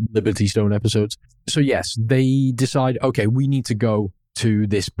the Liberty Stone episodes. So yes, they decide, okay, we need to go to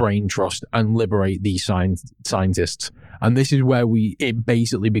this brain trust and liberate these scientists. And this is where it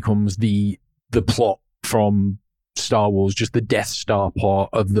basically becomes the plot from Star Wars, just the Death Star part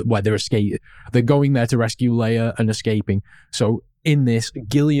of where they're escaping. They're going there to rescue Leia and escaping. So in this,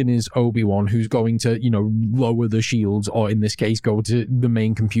 Gillian is Obi-Wan, who's going to, lower the shields, or in this case, go to the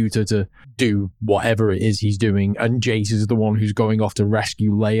main computer to do whatever it is he's doing. And Jace is the one who's going off to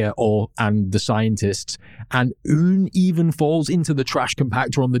rescue Leia and the scientists. And Un even falls into the trash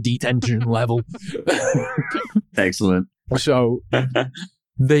compactor on the detention level. Excellent. So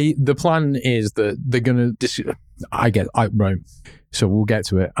the plan is that they're going to... right. So we'll get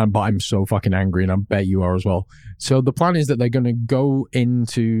to it, but I'm so fucking angry, and I bet you are as well. So the plan is that they're going to go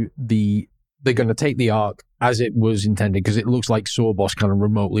into they're going to take the Ark as it was intended, because it looks like Sorbos kind of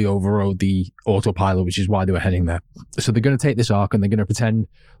remotely overrode the autopilot, which is why they were heading there. So they're going to take this Ark and they're going to pretend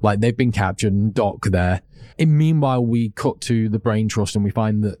like they've been captured and dock there. And meanwhile, we cut to the brain trust and we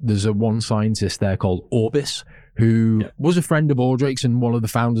find that there's one scientist there called Orbis, who was a friend of Audric's and one of the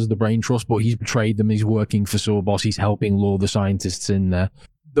founders of the brain trust, but he's betrayed them. He's working for Sorbos. He's helping lure the scientists in there.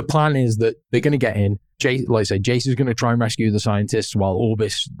 The plan is that they're going to get in. Jace is going to try and rescue the scientists while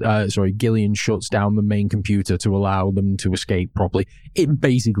Gillian shuts down the main computer to allow them to escape properly. It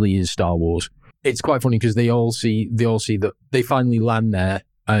basically is Star Wars. It's quite funny because they all see that they finally land there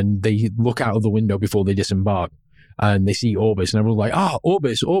and they look out of the window before they disembark and they see Orbis and everyone's like,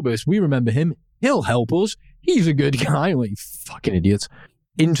 Orbis, we remember him. He'll help us. He's a good guy. I'm like, fucking idiots.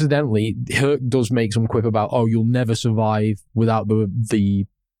 Incidentally, Herc does make some quip about, you'll never survive without the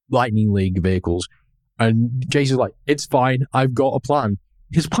Lightning League vehicles. And Jace is like, it's fine. I've got a plan.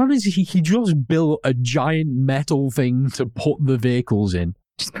 His plan is he just built a giant metal thing to put the vehicles in.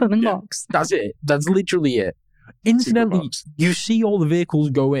 Just put them in box. That's it. That's literally it. Incidentally, you see all the vehicles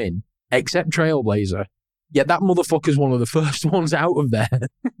go in, except Trailblazer. Yeah, that motherfucker's one of the first ones out of there.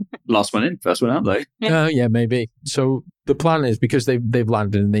 Last one in, first one out, though. Yeah, maybe. So the plan is, because they've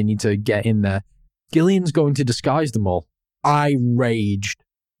landed and they need to get in there, Gillian's going to disguise them all. I raged.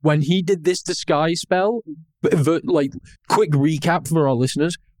 When he did this disguise spell, quick recap for our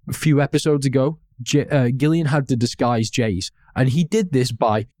listeners, a few episodes ago, Gillian had to disguise Jace, and he did this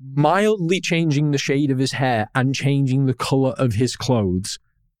by mildly changing the shade of his hair and changing the colour of his clothes.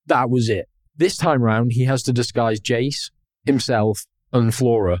 That was it. This time round, he has to disguise Jace, himself, and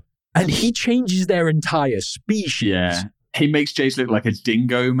Flora, and he changes their entire species. Yeah. He makes Jace look like a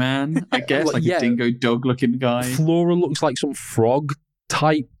dingo man, I guess, a dingo dog-looking guy. Flora looks like some frog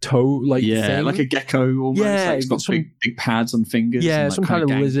type toe thing. Like a gecko almost. Yeah, he's got some big pads on fingers. Yeah, some kind of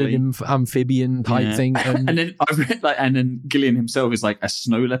lizard amphibian type thing. And then I've read and then Gillian himself is like a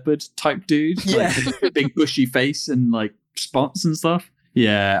snow leopard type dude. Yeah, big bushy face and like spots and stuff.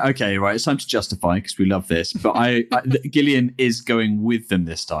 Yeah, okay, right. It's time to justify because we love this. But Gillian is going with them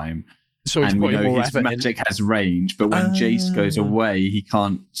this time. So and we know his magic has range, but when Jace goes away, he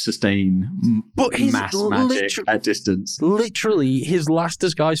can't sustain mass magic at distance. Literally, his last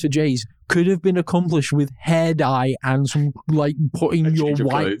disguise for Jace could have been accomplished with hair dye and some like putting your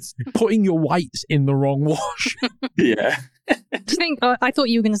whites in the wrong wash. Yeah. Do you think? I thought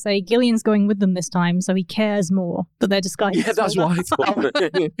you were going to say Gillian's going with them this time, so he cares more that they're disguised. Yeah, that's what I thought.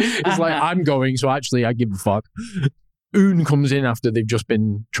 It's like, I'm going, so actually I give a fuck. Oon comes in after they've just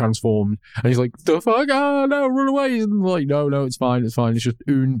been transformed, and he's like, "The fuck? Oh no, run away!" And I'm like, no, it's fine. It's just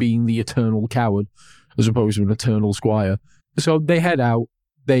Oon being the eternal coward, as opposed to an eternal squire. So they head out.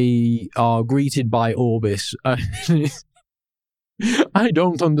 They are greeted by Orbis. I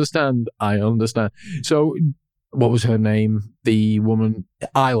don't understand. I understand. So, what was her name? The woman,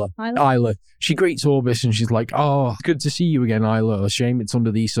 Isla. She greets Orbis and she's like, "Oh, good to see you again, Isla. A shame it's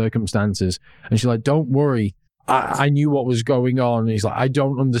under these circumstances." And she's like, "Don't worry. I knew what was going on." And he's like, "I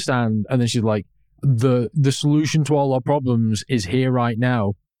don't understand." And then she's like, the solution to all our problems is here right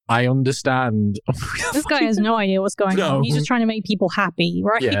now. I understand. This guy has no idea what's going on. He's just trying to make people happy,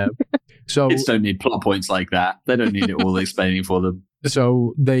 right? Yeah. So kids don't need plot points like that. They don't need it all explaining for them.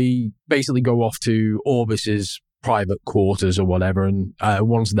 So they basically go off to Orbis's private quarters or whatever, and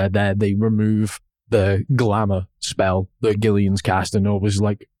once they're there, they remove the glamour spell that Gillian's cast, and Orbis is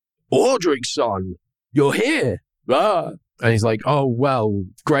like, "Audric's son, you're here." And he's like, "Oh, well,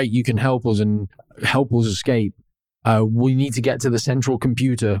 great, you can help us and help us escape. We need to get to the central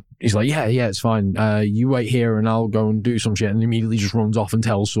computer." He's like, yeah, it's fine. You wait here and I'll go and do some shit. And immediately just runs off and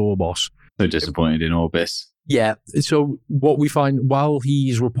tells Sawboss. So disappointed in Orbis. Yeah. So what we find while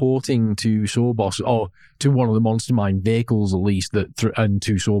he's reporting to Sawboss, or to one of the Monster Mind vehicles at least, and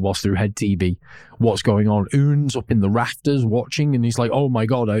to Sawboss through Head TV, what's going on? Oon's up in the rafters watching, and he's like, "Oh my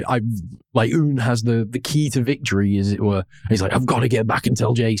god, I like Oon has the key to victory, as it were." And he's like, "I've got to get back and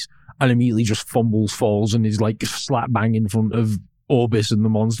tell Jace." And immediately just fumbles, falls, and is like slap bang in front of Orbis and the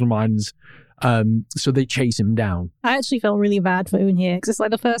Monster Minds. So they chase him down. I actually felt really bad for Oon here, because it's like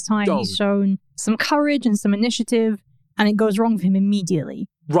the first time he's shown some courage and some initiative, and it goes wrong for him immediately.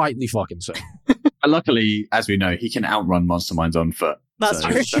 Rightly fucking so. Luckily, as we know, he can outrun Monster Minds on foot. That's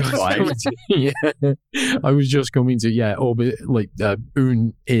true. That's why. Yeah, I was just coming to Orbis. Like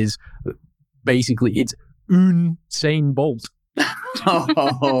Oon is basically, it's Usain Bolt.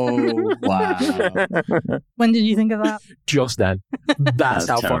 Oh, wow. When did you think of that? Just then. That's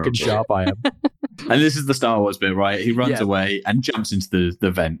how terrible. Fucking sharp I am. And this is the Star Wars bit, right? He runs away and jumps into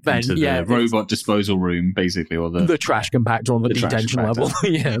the vent into the robot disposal room, basically, or the trash compactor on the detention level.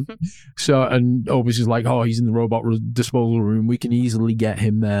 Yeah. So, and Orbis is like, "Oh, he's in the robot disposal room. We can easily get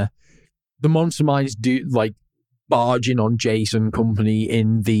him there." The Monster Minds do like barge in on Jace and company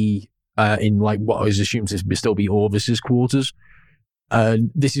in the in like what is assumed to still be Orbis's quarters.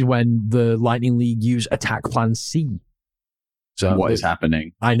 This is when the Lightning League use Attack Plan C. So what is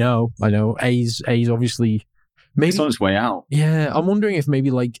happening? I know. A's obviously maybe it's on its way out. Yeah, I'm wondering if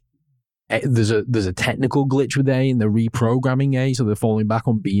maybe like there's a technical glitch with A and they're reprogramming A, so they're falling back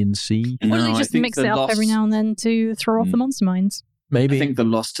on B and C. Or they just mix it up every now and then to throw off the Monster Minds. Maybe. I think the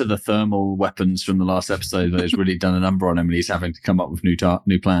loss to the thermal weapons from the last episode has really done a number on him, and he's having to come up with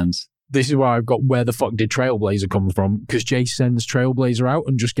new plans. This is where I've got where the fuck did Trailblazer come from? Because Jace sends Trailblazer out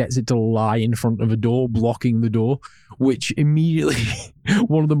and just gets it to lie in front of a door, blocking the door, which immediately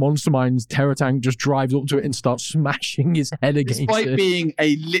one of the Monster Minds, Terror Tank, just drives up to it and starts smashing his head against it. Despite being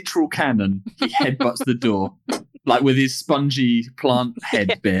a literal cannon, he headbutts the door, like with his spongy plant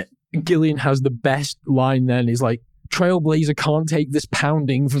head bit. Gillian has the best line then. He's like, "Trailblazer can't take this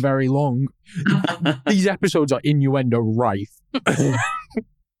pounding for very long." These episodes are innuendo rife.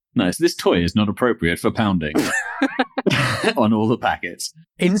 Nice. This toy is not appropriate for pounding on all the packets.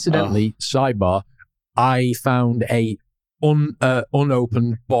 Incidentally, sidebar, I found a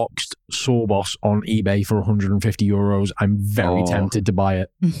unopened boxed Sawboss on eBay for €150. I'm very tempted to buy it.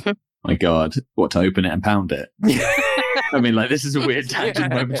 My God. What, to open it and pound it? I mean, like, this is a weird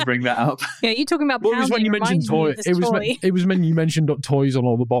tangent moment to bring that up. Yeah, you're talking about pounding. It was when you mentioned toy. It was when you mentioned toys on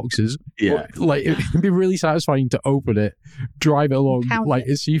all the boxes. Yeah. Like, it'd be really satisfying to open it, drive it along, like,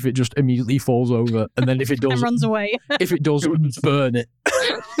 see if it just immediately falls over, and then if it does, and runs away. If it does, burn it.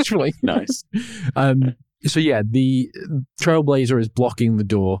 It's really nice. So yeah, the Trailblazer is blocking the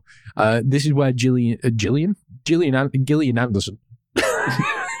door. This is where Gillian Anderson.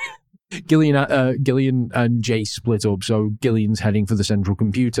 Gillian and Jace split up, so Gillian's heading for the central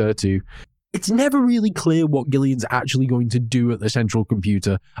computer to... It's never really clear what Gillian's actually going to do at the central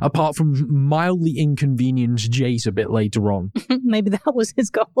computer, apart from mildly inconvenience Jace a bit later on. Maybe that was his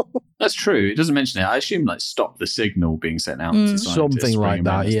goal. That's true. It doesn't mention it. I assume, like, stop the signal being sent out to scientists. Something like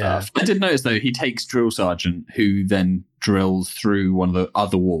that, yeah. Stuff. I did notice, though, he takes Drill Sergeant, who then drills through one of the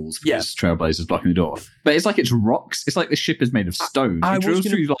other walls because Trailblazer's blocking the door. But it's like it's rocks. It's like the ship is made of stone. It drills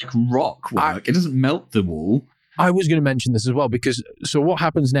through like rock work. It doesn't melt the wall. I was going to mention this as well because so what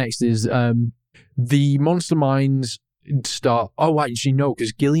happens next is the monster mines start. Oh, actually no,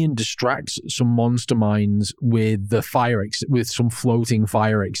 because Gillian distracts some monster mines with with some floating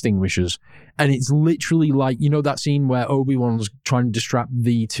fire extinguishers, and it's literally like that scene where Obi-Wan's trying to distract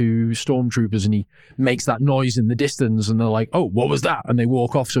the two stormtroopers, and he makes that noise in the distance, and they're like, "Oh, what was that?" And they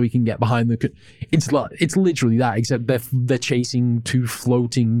walk off so he can get behind the. It's literally that, except they're chasing two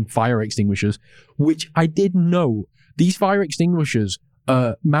floating fire extinguishers, which I didn't know. These fire extinguishers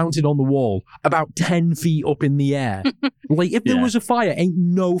mounted on the wall about 10 feet up in the air. Like, if there was a fire, ain't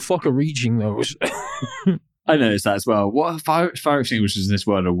no fucker reaching those. I noticed that as well. What fire extinguishers in this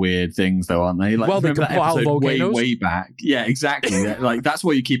world are weird things, though, aren't they? Like, well, they can put out volcanoes. Way back. Yeah, exactly. Like, that's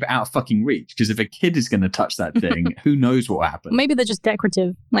why you keep it out of fucking reach, because if a kid is going to touch that thing, who knows what will happen? Maybe they're just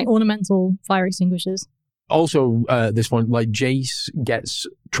decorative, like ornamental fire extinguishers. Also, at this point, like, Jace gets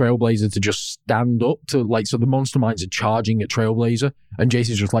Trailblazer to just stand up to, like, so the monster mines are charging at Trailblazer, and Jace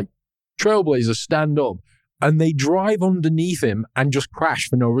is just like, Trailblazer, stand up. And they drive underneath him and just crash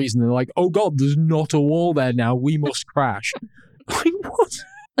for no reason. They're like, oh God, there's not a wall there now. We must crash. Like, what?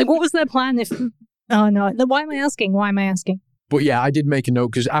 Like, what was their plan if... Oh, no. Why am I asking? But yeah, I did make a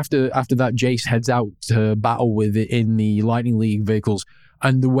note, because after that, Jace heads out to battle with it in the Lightning League vehicles.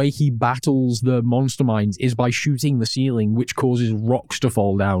 And the way he battles the monster mines is by shooting the ceiling, which causes rocks to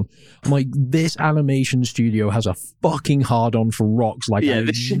fall down. I'm like, this animation studio has a fucking hard-on for rocks. Like,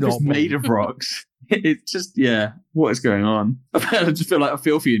 this ship is made of rocks. It's just, what is going on? I just feel like I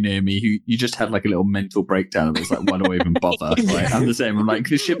feel for you, Naomi, who you just had like a little mental breakdown and was like, why do I even bother? Like, I'm the same. I'm like,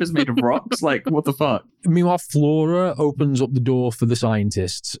 this ship is made of rocks? Like, what the fuck? Meanwhile, Flora opens up the door for the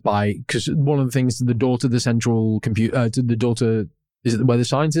scientists because one of the things, the door to the central computer, is it where the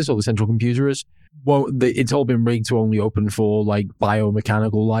scientists or the central computer is? Well, it's all been rigged to only open for like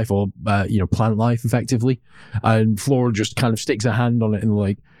biomechanical life or, plant life effectively. And Flora just kind of sticks her hand on it and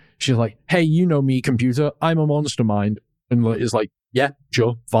like, she's like, hey, you know me, computer. I'm a monster mind. And it's like, yeah,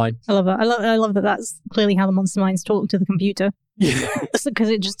 sure, fine. I love that. I love that that's clearly how the monster minds talk to the computer. Yeah. Because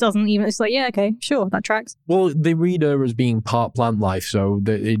it just doesn't even... It's like, yeah, okay, sure, that tracks. Well, they read her as being part plant life, so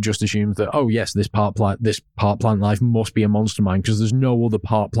it just assumes that, oh, yes, this part plant life must be a monster mind, because there's no other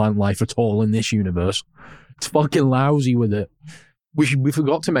part plant life at all in this universe. It's fucking lousy with it. We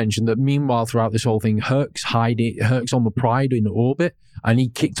forgot to mention that meanwhile, throughout this whole thing, Herc's on the Pride in orbit, and he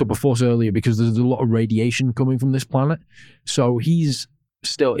kicked up a fuss earlier because there's a lot of radiation coming from this planet. So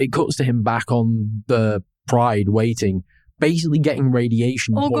it cuts to him back on the Pride waiting, basically getting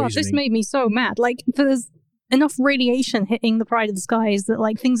radiation poisoning. God, this made me so mad. Like, there's enough radiation hitting the Pride of the Skies that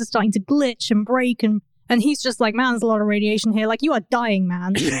like things are starting to glitch and break, and he's just like, man, there's a lot of radiation here. Like, you are dying,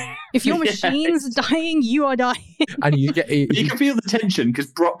 man. If your machine's dying, you are dying. And you can feel the tension because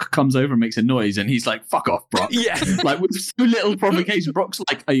Brock comes over and makes a noise, and he's like, "Fuck off, Brock!" Yeah, like with so little provocation. Brock's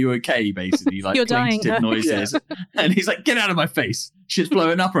like, "Are you okay?" Basically, like, you're dying. Noises, and he's like, "Get out of my face! Shit's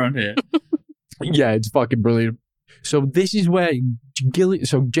blowing up around here." Yeah, it's fucking brilliant. So this is where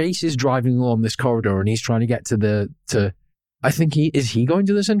Jace is driving along this corridor, and he's trying to get to. I think is he going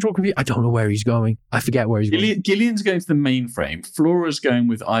to the central computer? I don't know where he's going. I forget where he's going. Gillian's going to the mainframe. Flora's going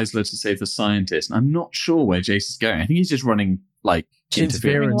with Isla to save the scientist. And I'm not sure where Jace is going. I think he's just running like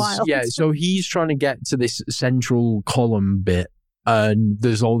interference. Yeah, so he's trying to get to this central column bit, and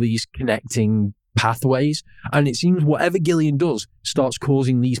there's all these connecting pathways. And it seems whatever Gillian does starts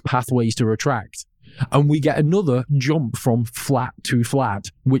causing these pathways to retract. And we get another jump from flat to flat,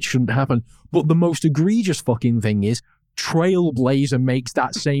 which shouldn't happen. But the most egregious fucking thing is Trailblazer makes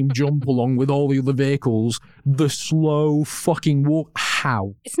that same jump along with all the other vehicles. The slow fucking walk.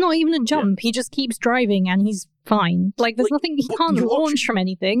 How? It's not even a jump. Yeah. He just keeps driving and he's fine. Like, there's nothing. He can't launch from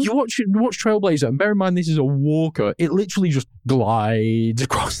anything. You watch Trailblazer, and bear in mind this is a walker. It literally just glides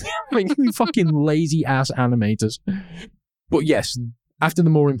across the thing. Fucking lazy ass animators. But yes, after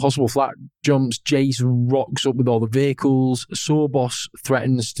the more impossible flat jumps, Jace rocks up with all the vehicles. Sawboss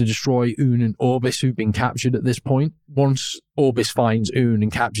threatens to destroy Oon and Orbis, who've been captured at this point. Once Orbis finds Oon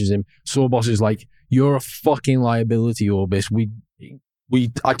and captures him, Sawboss is like, "You're a fucking liability, Orbis.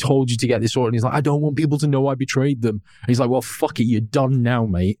 I told you to get this sorted." And he's like, "I don't want people to know I betrayed them." And he's like, "Well, fuck it, you're done now,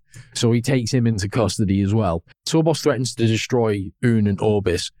 mate." So he takes him into custody as well. Sawboss threatens to destroy Oon and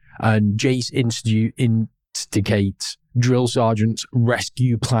Orbis, and Jace instigates Drill Sergeant's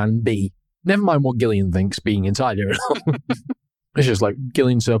rescue plan B. Never mind what Gillian thinks being inside here. It's just like,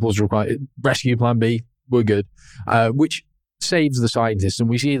 Gillian surplus required, rescue plan B, we're good. Which saves the scientists, and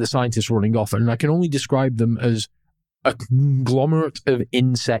we see the scientists running off, and I can only describe them as a conglomerate of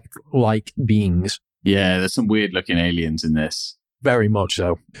insect-like beings. Yeah, there's some weird-looking aliens in this. Very much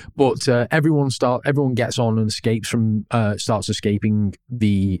so. But everyone gets on and starts escaping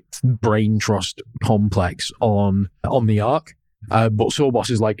the Brain Trust complex on the Ark. But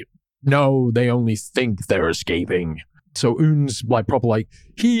Sawboss is like, no, they only think they're escaping. So Un's like proper like,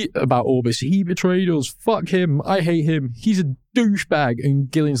 about Orbis, he betrayed us, fuck him, I hate him, he's a douchebag. And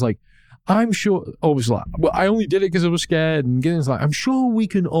Gillian's like, I'm sure, Orbis is like, well, I only did it because I was scared. And Gillian's like, I'm sure we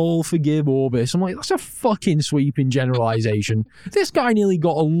can all forgive Orbis. I'm like, that's a fucking sweeping generalization. This guy nearly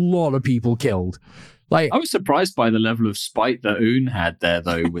got a lot of people killed. Like, I was surprised by the level of spite that Un had there,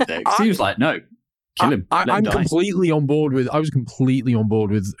 though, with it. He was like, no, kill him. I was completely on board with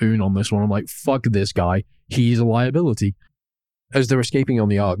Un on this one. I'm like, fuck this guy. He's a liability. As they're escaping on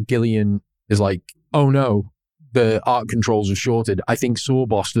the Ark, Gillian is like, oh no, the Ark controls are shorted. I think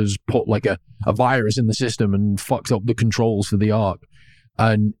Sawboss has put like a virus in the system and fucked up the controls for the Ark.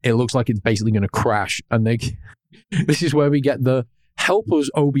 And it looks like it's basically going to crash. And this is where we get the help us,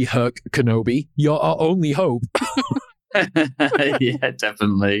 Obi-Herc Kenobi. You're our only hope. Yeah,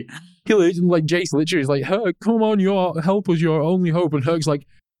 definitely. Like Jace literally is like, Herc, come on, help us, you're our only hope. And Herc's like,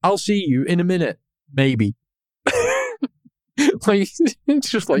 I'll see you in a minute. Maybe. Like, it's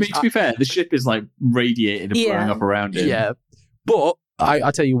just like, I mean, to be fair, the ship is like radiated and blowing up around it. Yeah, but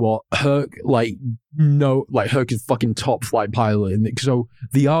I tell you what, Herc Herc is fucking top flight pilot, and so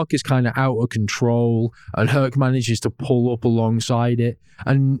the Ark is kind of out of control, and Herc manages to pull up alongside it,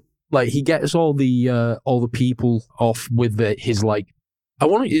 and like he gets all the people off with his like,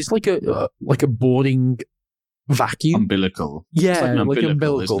 it's like a boarding vacuum umbilical. Yeah, like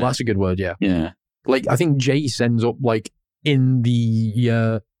umbilical. That's a good word. Yeah, yeah. Like I think Jace ends up like in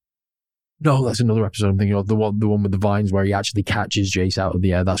the no, that's another episode I'm thinking of, the one with the vines where he actually catches Jace out of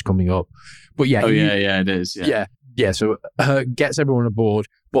the air. That's coming up. But yeah, it is. Yeah. So gets everyone aboard,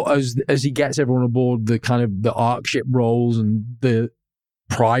 but as he gets everyone aboard, the kind of the Ark ship rolls and the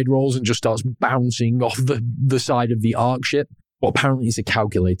Pride rolls and just starts bouncing off the side of the Ark ship. Well, apparently it's a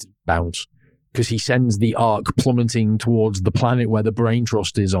calculated bounce because he sends the Ark plummeting towards the planet where the Brain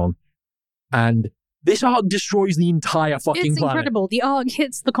Trust is on, and this Ark destroys the entire fucking planet. It's incredible. The Ark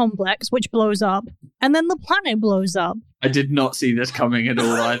hits the complex, which blows up, and then the planet blows up. I did not see this coming at all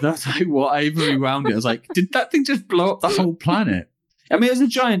either. I was like, what? I rewound it. I was like, did that thing just blow up the whole planet? I mean, it was a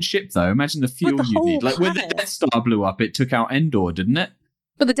giant ship, though. Imagine the fuel you need. Like, when the Death Star blew up, it took out Endor, didn't it?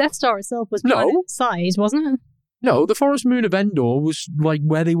 But the Death Star itself was planet-sized, wasn't it? No, the forest moon of Endor was like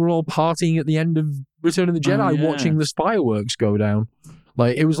where they were all partying at the end of Return of the Jedi, watching the fireworks go down.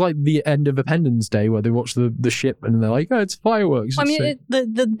 Like, it was like the end of Independence Day where they watch the ship and they're like, oh, it's fireworks. I mean,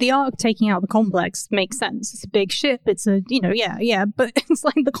 the Ark taking out the complex makes sense. It's a big ship. It's a, but it's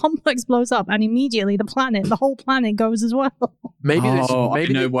like the complex blows up and immediately the whole planet goes as well. I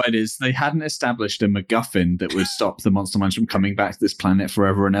know what it is. They hadn't established a MacGuffin that would stop the monster minds from coming back to this planet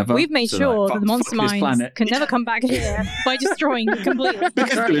forever and ever. We've made sure that the monster minds can never come back here by destroying it completely.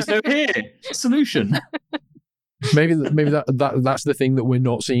 Because there is no solution. Maybe that's the thing that we're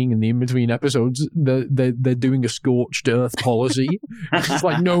not seeing in the in-between episodes. They're doing a scorched earth policy. It's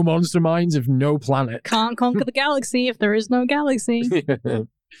like no monster minds if no planet. Can't conquer the galaxy if there is no galaxy.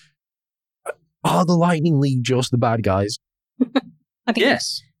 Are the Lightning League just the bad guys? I think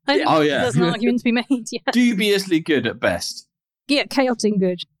yes. There's an argument to be made. Yeah. Dubiously good at best. Yeah, chaotic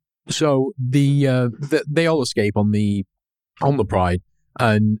good. So they all escape on the Pride,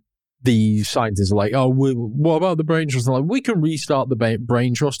 and the scientists are like, oh, what about the Brain Trust? And like, we can restart the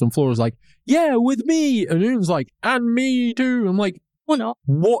Brain Trust. And Flora's like, yeah, with me. And Un's like, and me too. I'm like, or not.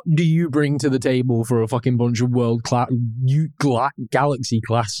 What do you bring to the table for a fucking bunch of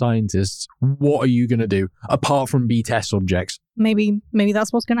galaxy-class scientists? What are you going to do, apart from be test subjects? Maybe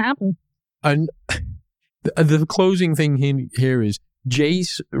that's what's going to happen. And the closing thing here is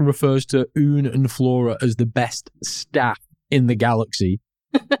Jace refers to Un and Flora as the best staff in the galaxy.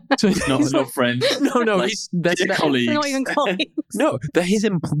 So not friends. No, they're colleagues. They're not even colleagues. No, they're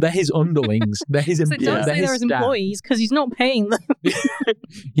his underlings. They're his. So don't say they're his employees because he's not paying them.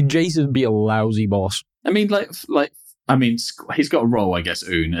 Jason would be a lousy boss. I mean, he's got a role, I guess,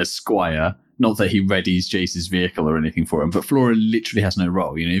 Un, as Squire. Not that he readies Jace's vehicle or anything for him, but Flora literally has no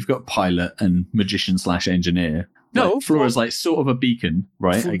role. You know, you've got pilot and magician/engineer. No, Flora's like sort of a beacon,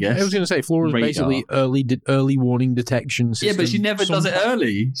 right? I guess. I was going to say Flora's basically early warning detection system. Yeah, but she never does it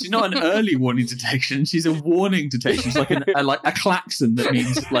early. She's not an early warning detection. She's a warning detection. She's like a klaxon that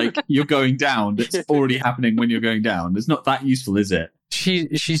means like you're going down. That's already happening when you're going down. It's not that useful, is it?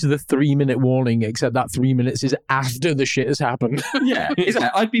 She's the 3-minute warning, except that 3 minutes is after the shit has happened. Yeah, exactly.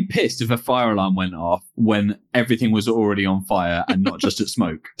 I'd be pissed if a fire alarm went off when everything was already on fire and not just at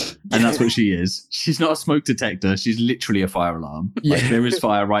smoke. And that's what she is. She's not a smoke detector. She's literally a fire alarm. Like, there is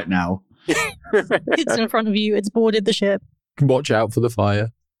fire right now. It's in front of you. It's boarded the ship. Watch out for the fire.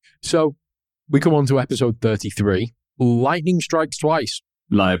 So we come on to episode 33. Lightning strikes twice.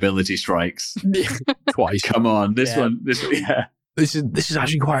 Liability strikes. Twice. Come on. This one, yeah. This is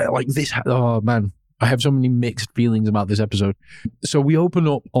actually quite like this. Oh man, I have so many mixed feelings about this episode. So we open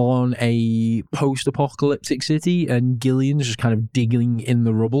up on a post-apocalyptic city, and Gillian's just kind of digging in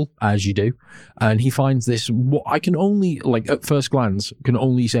the rubble, as you do, and he finds this. What I can only, like at first glance, can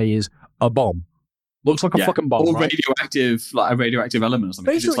only say is a bomb. Looks like a fucking bomb, or right? radioactive, like a radioactive element or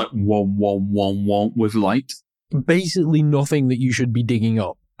something. It's like one with light. Basically, nothing that you should be digging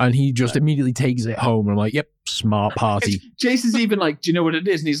up. And he just immediately takes it home. And I'm like, yep, smart party. Jason's even like, do you know what it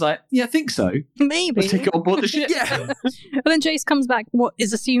is? And he's like, yeah, I think so. Maybe. Let's take it on board the ship. Yeah. And then Jace comes back, what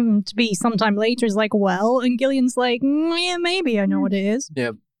is assumed to be sometime later, is like, well, and Gillian's like, yeah, maybe I know what it is.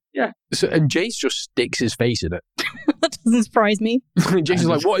 Yeah. Yeah. So, and Jace just sticks his face in it. That doesn't surprise me. Jace is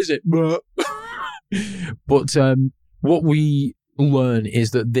like, what is it? But what we learn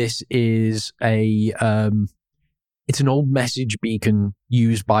is that this is it's an old message beacon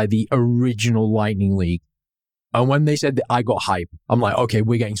used by the original Lightning League. And when they said that, I got hype. I'm like, okay,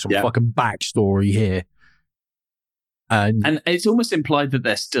 we're getting some fucking backstory here. And it's almost implied that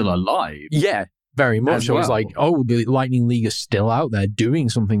they're still alive. Yeah, very much. So it's like, oh, the Lightning League is still out there doing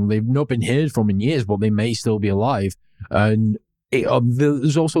something they've not been heard from in years, but they may still be alive. And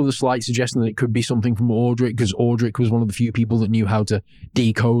there's also the slight suggestion that it could be something from Audric, because Audric was one of the few people that knew how to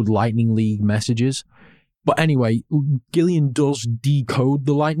decode Lightning League messages. But anyway, Gillian does decode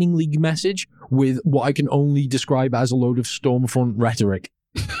the Lightning League message with what I can only describe as a load of Stormfront rhetoric.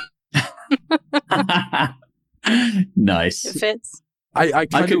 Nice. It fits. I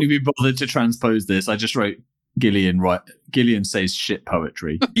couldn't be bothered to transpose this. I just wrote Gillian says shit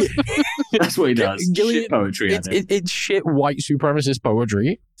poetry. That's what he does. Gillian, shit poetry. It's shit white supremacist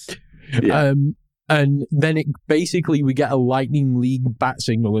poetry. Yeah. And then we get a Lightning League bat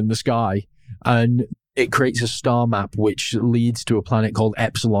signal in the sky, and it creates a star map which leads to a planet called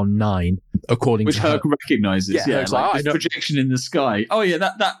Epsilon 9, which Herc recognizes. Yeah, like this projection in the sky. Oh yeah,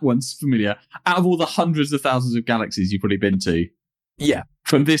 that one's familiar. Out of all the hundreds of thousands of galaxies you've probably been to, yeah,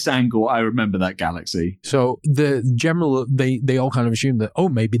 from this angle, I remember that galaxy. So the general, they all kind of assume that, oh,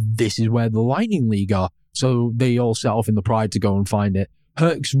 maybe this is where the Lightning League are. So they all set off in the pride to go and find it.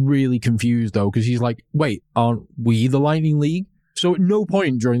 Herc's really confused though, because he's like, wait, aren't we the Lightning League? So at no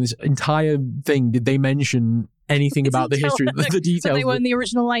point during this entire thing did they mention anything about the history, the details. They weren't the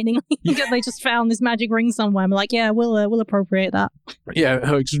original Lightning League. They just found this magic ring somewhere. I'm like, yeah, we'll appropriate that. Yeah,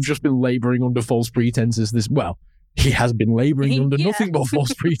 Herc's just been labouring under false pretenses. He has been labouring under nothing but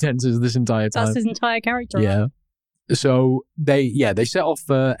false pretenses this entire time. That's his entire character. Yeah. So they set off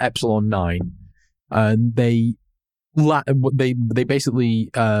for Epsilon 9, and they basically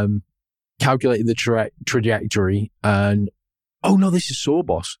calculated the trajectory, and oh no, this is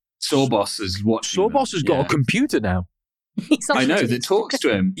Sawboss. Sawboss is watching. Sawboss has got a computer now. I know that talks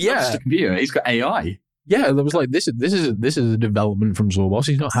to him. Yeah, just a computer. He's got AI. Yeah, there was like this is a development from Sawboss.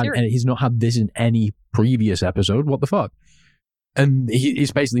 He's not had this in any previous episode. What the fuck? And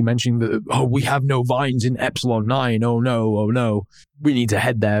he's basically mentioning that, we have no vines in Epsilon 9. Oh no, we need to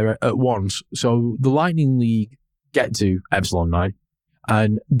head there at once. So the Lightning League get to Epsilon 9,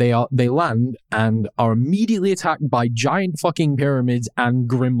 and they land and are immediately attacked by giant fucking pyramids and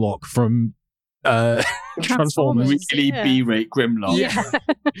Grimlock from Transformers. Really B-rate Grimlock. Yeah.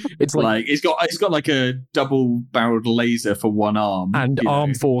 It's like he's got like a double-barreled laser for one arm and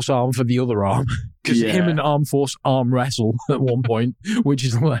Arm Force arm for the other arm, because him and Arm Force arm wrestle at one point, which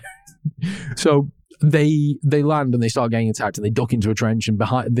is hilarious. So they land and they start getting attacked, and they duck into a trench, and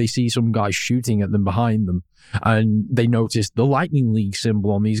they see some guy shooting at them behind them, and they notice the Lightning League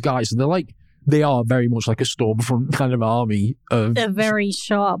symbol on these guys. So they are very much like a Stormfront kind of army. They're very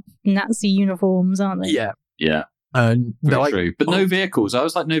sharp Nazi uniforms, aren't they? Yeah. Yeah. And they're like, true. But no vehicles. I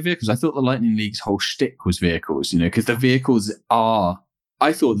was like, no vehicles. I thought the Lightning League's whole shtick was vehicles, because the vehicles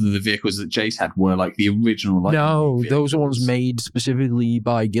I thought that the vehicles that Jace had were like the original Lightning League vehicles. Those are ones made specifically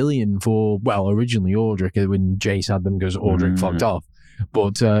by Gillian for, originally Audric, when Jace had them because Audric fucked off.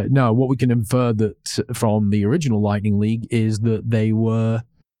 But no, what we can infer that from the original Lightning League is that they were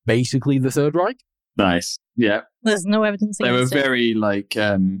basically the Third Reich. Nice. Yeah. There's no evidence. They were very like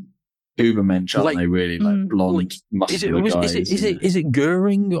Ubermensch, aren't they? Really like blonde, muscular guys. Is it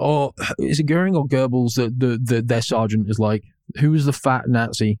Goering or Goebbels that their sergeant is like Who was the fat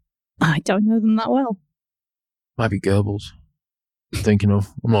Nazi? I don't know them that well. Might be Goebbels. I'm thinking of.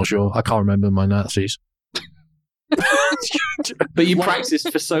 I'm not sure. I can't remember my Nazis. But you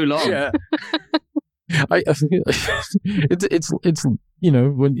practiced for so long. Yeah. It's when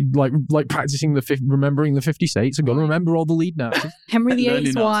you, like practicing remembering the 50 states. I'm gonna remember all the lead Nazis. Henry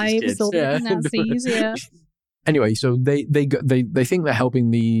VIII's wives, all the Nazis. Yeah. Anyway, so they think they're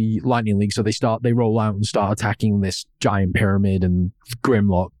helping the Lightning League, so they roll out and start attacking this giant pyramid and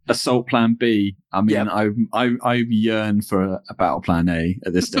Grimlock. Assault Plan B. I mean, I yearn for a Battle Plan A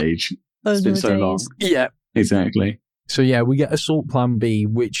at this stage. It's been so long. Yeah, exactly. So yeah, we get Assault Plan B,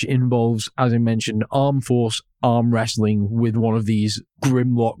 which involves, as I mentioned, arm force arm wrestling with one of these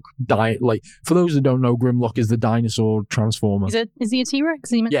Grimlock. For those that don't know, Grimlock is the dinosaur transformer. Is he a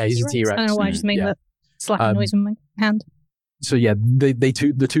T-Rex? Yeah, he's a T-Rex. I don't know why I just made that slapping noise with my hand. So yeah,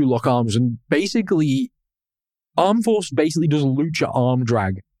 the two lock arms, and basically, Arm Force basically does a lucha arm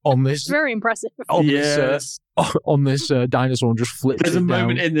drag on this. Very impressive. On this dinosaur and just flips. There's a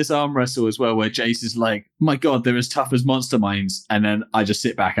moment down. in this arm wrestle as well where Jace is like, "My God, they're as tough as monster minds," and then I just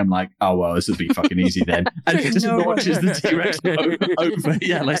sit back. I'm like, "Oh well, this will be fucking easy then." And it just launches the T-Rex over.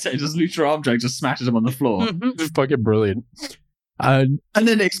 Yeah, like I said, just lucha arm drag just smashes him on the floor. It's fucking brilliant. And then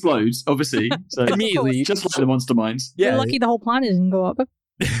it explodes, obviously. So immediately, just like the monster minds. Yeah, lucky the whole planet didn't go up.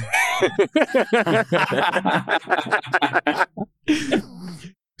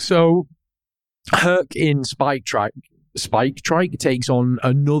 So Herc in Spike Trike takes on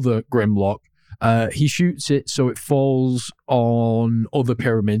another Grimlock. He shoots it so it falls on other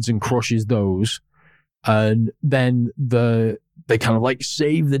pyramids and crushes those. And then they kind of like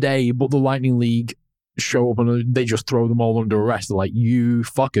save the day, but the Lightning League show up and they just throw them all under arrest. They're like, "You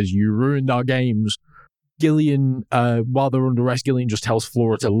fuckers, you ruined our games." Gillian, while they're under arrest, Gillian just tells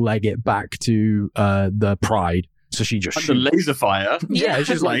Flora to leg it back to the Pride. So she just the laser fire. Yeah,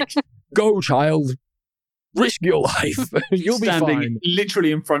 she's like, "Go, child. Risk your life. You'll be fine."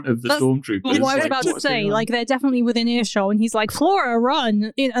 Literally in front of the stormtroopers. What I was about to say. Like, they're definitely within earshot, and he's like, "Flora,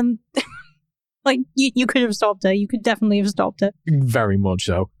 run!" And like, you could have stopped her. You could definitely have stopped her. Very much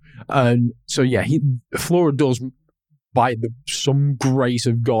so. And so yeah, Flora does, by some grace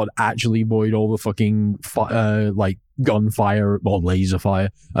of God, actually avoid all the fucking gunfire or laser fire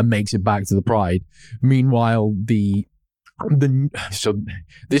and makes it back to the Pride. Meanwhile, so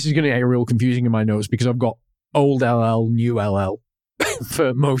this is going to get real confusing in my notes because I've got old LL, new LL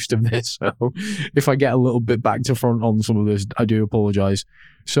for most of this. So if I get a little bit back to front on some of this, I do apologize.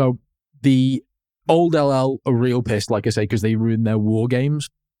 So the old LL are real pissed, like I say, because they ruined their war games.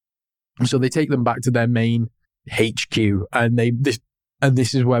 So they take them back to their main HQ, and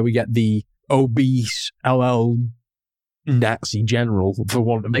this is where we get the obese LL Nazi general, for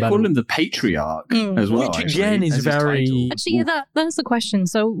want of they call him the Patriarch as well, which again is very actually that's the question.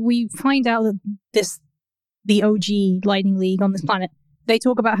 So we find out that the OG Lightning League on this planet, they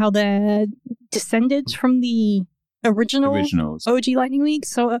talk about how they're descended from the originals OG Lightning League.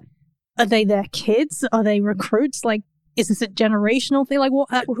 So are they their kids? Are they recruits? Like, is this a generational thing? Like,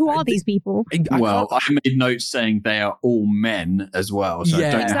 who are these people? Well, I made notes saying they are all men as well, so I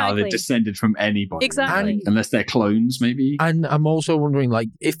don't know how they're descended from anybody. Exactly. Unless they're clones, maybe. And I'm also wondering, like,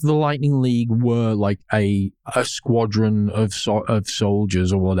 if the Lightning League were like a squadron of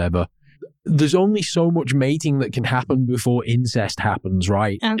soldiers or whatever, there's only so much mating that can happen before incest happens,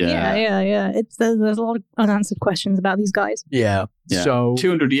 right? Yeah. There's a lot of unanswered questions about these guys. Yeah. So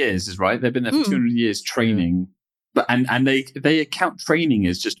 200 years is right. They've been there for 200 years training. But and they account training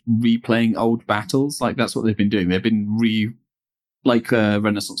as just replaying old battles. Like, that's what they've been doing. They've been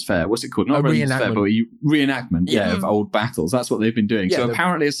Renaissance Fair. What's it called? Not Renaissance Fair, but reenactment. Of old battles. That's what they've been doing. So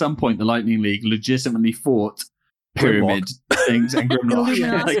apparently, at some point, the Lightning League legitimately fought pyramid things and Grimlock.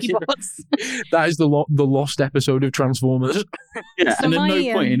 That is the lost episode of Transformers. Yeah, so and at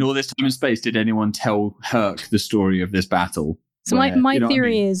no point in all this time and space did anyone tell Herc the story of this battle. So my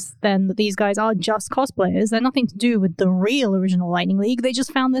theory is then that these guys are just cosplayers. They're nothing to do with the real original Lightning League. They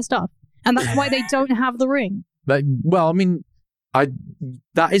just found their stuff. And that's why they don't have the ring. That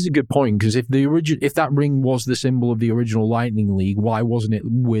is a good point, because if that ring was the symbol of the original Lightning League, why wasn't it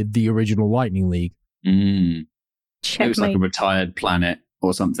with the original Lightning League? It was like a retired planet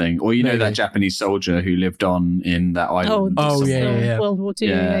or something. Or that Japanese soldier who lived on in that island. Yeah. World War II.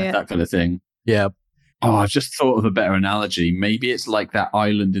 Yeah, that kind of thing. Yeah. Oh, I've just thought of a better analogy. Maybe it's like that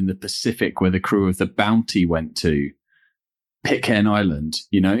island in the Pacific where the crew of the Bounty went to, Pitcairn Island.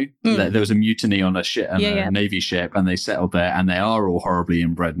 There was a mutiny on a ship, a Navy ship, and they settled there, and they are all horribly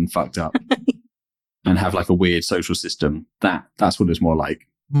inbred and fucked up, and have like a weird social system. That's what it's more like.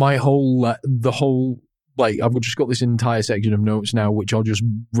 My whole the whole like, I've just got this entire section of notes now, which are just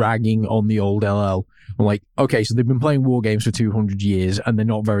ragging on the old LL. I'm like, okay, so they've been playing war games for 200 years and they're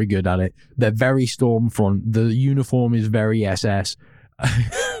not very good at it. They're very Stormfront. The uniform is very SS.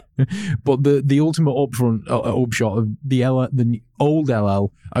 But the ultimate upshot of the old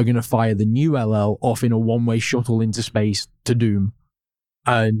LL are going to fire the new LL off in a one-way shuttle into space to doom.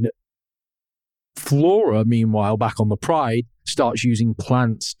 And Flora, meanwhile, back on the Pride, starts using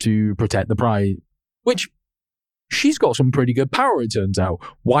plants to protect the Pride, which she's got some pretty good power, it turns out.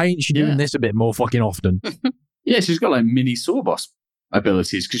 Why ain't she doing this a bit more fucking often? Yeah, she's got like mini Sawboss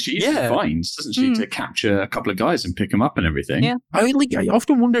abilities because she uses vines, doesn't she, to capture a couple of guys and pick them up and everything. Yeah, I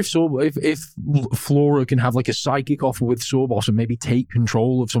often wonder if Flora can have like a psychic offer with Sawboss and maybe take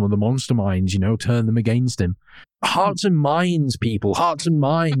control of some of the monster minds, turn them against him. Hearts and minds, people, hearts and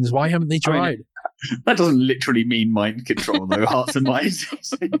minds. Why haven't they tried? That doesn't literally mean mind control, though. Hearts and minds.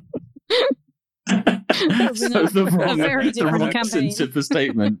 The wrong sense of the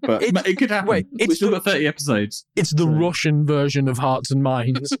statement, but it could happen. Wait, we've still got 30 episodes. It's the Russian version of Hearts and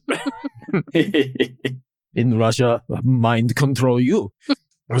Minds. In Russia, mind control you.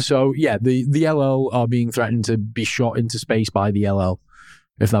 So yeah, the LL are being threatened to be shot into space by the LL,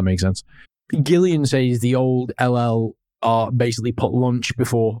 if that makes sense. Gillian says the old LL are basically put lunch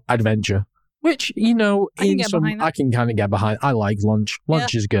before adventure, which I can kind of get behind. I like lunch.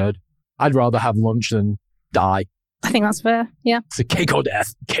 Lunch is good. I'd rather have lunch than die. I think that's fair, yeah. It's a cake or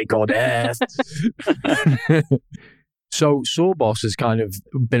death. Cake or death. So Sawboss has kind of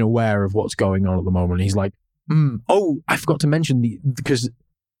been aware of what's going on at the moment. He's like, I forgot to mention because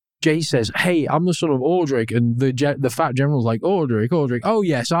Jay says, hey, I'm the son of Ordric. And the fat general's like, Ordric. Oh,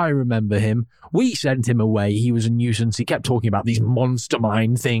 yes, I remember him. We sent him away. He was a nuisance. He kept talking about these monster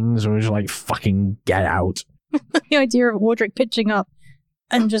mind things. And we're just like, fucking get out. The idea of Ordric pitching up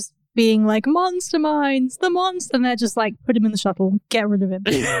and just being like, monster minds, the monster, and they're just like, put him in the shuttle, get rid of him.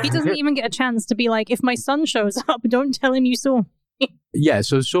 He doesn't even get a chance to be like, if my son shows up, don't tell him you saw me. Yeah,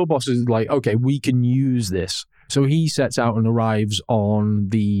 so Sawboss is like, okay, we can use this. So he sets out and arrives on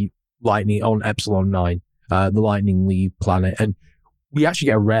on Epsilon 9, the Lightning League planet, and we actually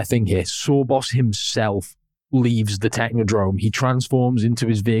get a rare thing here. Sawboss himself leaves the Technodrome. He transforms into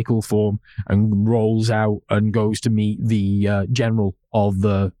his vehicle form and rolls out and goes to meet the general of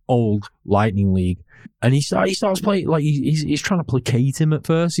the old Lightning League. And he starts playing, like, he's trying to placate him at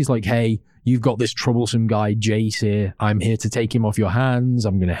first. He's like, hey, you've got this troublesome guy, Jace, here. I'm here to take him off your hands.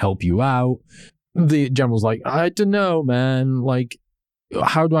 I'm going to help you out. The general's like, I don't know, man. Like,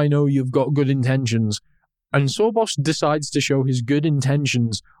 how do I know you've got good intentions? And Sawboss decides to show his good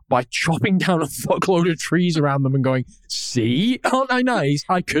intentions by chopping down a fuckload of trees around them and going, see? Aren't I nice?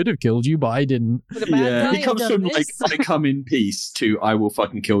 I could have killed you, but I didn't. Yeah, he comes from like, I come in peace to I will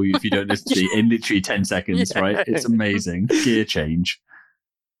fucking kill you if you don't listen to me in literally 10 seconds, right? It's amazing. Gear change.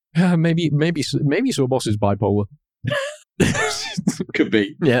 Maybe Sawboss is bipolar. Could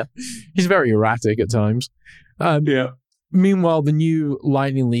be. Yeah. He's very erratic at times. Yeah. Meanwhile, the new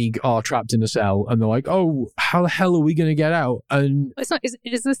Lightning League are trapped in a cell, and they're like, "Oh, how the hell are we going to get out?" And it's not.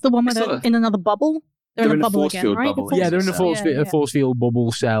 Is this the one where they're in another bubble? They're in a bubble again, right? They're in a force field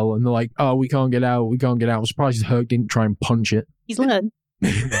bubble cell, and they're like, "Oh, we can't get out. We can't get out." I'm surprised Herc didn't try and punch it. He's learned.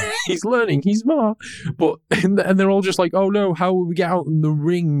 He's learning. He's smart. But and they're all just like, "Oh no, how will we get out?" And the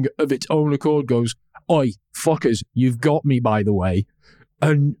ring of its own accord goes, "Oi, fuckers, you've got me, by the way."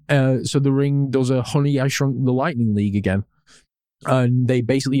 And so the ring does a Honey, I Shrunk the Lightning League again. And they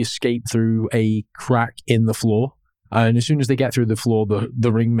basically escape through a crack in the floor. And as soon as they get through the floor,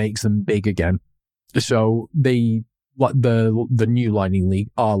 the ring makes them big again. So the new Lightning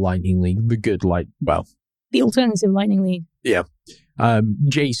League, our Lightning League, the good the alternative Lightning League. Yeah.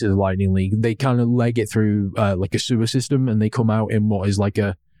 Jace's Lightning League, they kind of leg it through like a sewer system, and they come out in what is like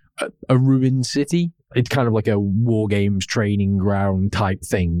a ruined city. It's kind of like a war games training ground type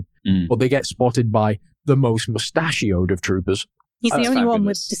thing. But they get spotted by the most mustachioed of troopers. He's the only one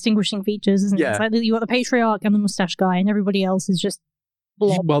with distinguishing features, isn't he? It's like you got the Patriarch and the mustache guy, and everybody else is just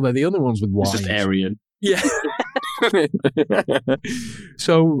blob. Well, they're the other ones with lines. It's just Aryan. Yeah.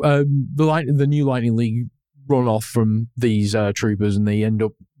 So the new Lightning League run off from these troopers, and they end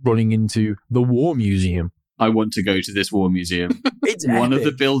up running into the War Museum. I want to go to this war museum. It's one epic.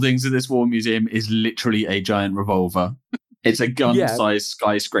 of the buildings of this war museum is literally a giant revolver. It's a gun-sized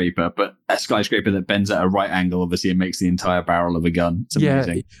skyscraper, but a skyscraper that bends at a right angle, obviously, and makes the entire barrel of a gun. It's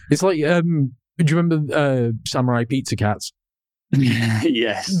amazing. Yeah, it's like, do you remember Samurai Pizza Cats?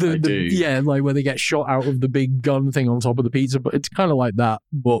 Yes, I do. Yeah, like where they get shot out of the big gun thing on top of the pizza, but it's kind of like that,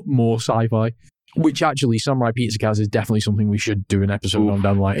 but more sci-fi. Which actually, Samurai Pizza Cats is definitely something we should do an episode on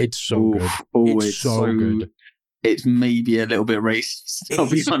down the line. It's so good. It's so good. It's maybe a little bit racist, I'll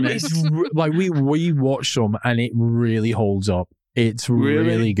be honest. Like, we watched some and it really holds up. It's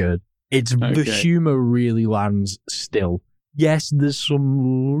really good. The humor really lands still. Yes, there's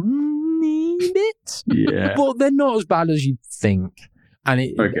some bits, but they're not as bad as you'd think. And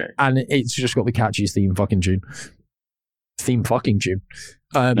it's just got the catchiest theme fucking tune.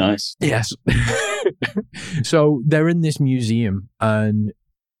 Nice. Yes. So they're in this museum, and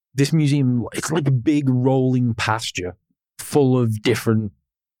this museum, it's like a big rolling pasture full of different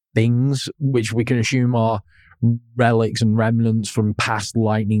things, which we can assume are relics and remnants from past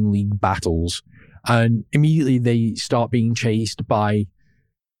Lightning League battles. And immediately they start being chased by,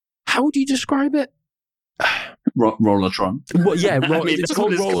 how would you describe it? Rollertron. Well, yeah, it's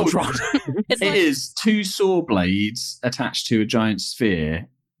called Rollertron. It is two saw blades attached to a giant sphere,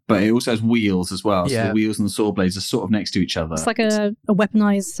 but it also has wheels as well. So the wheels and the saw blades are sort of next to each other. It's like a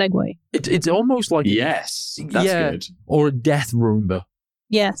weaponized Segway. It's almost like that's good. Or a death Roomba.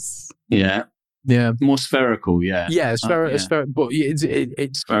 Yes. Yeah. Yeah. More spherical. Yeah. Yeah, but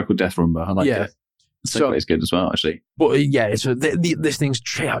it's spherical death Roomba. I like it. Segway is good as well, actually. But so this thing's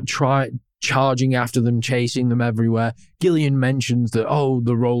charging after them, chasing them everywhere. Gillian mentions that,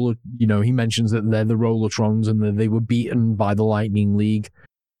 the roller, he mentions that they're the Rollertrons and that they were beaten by the Lightning League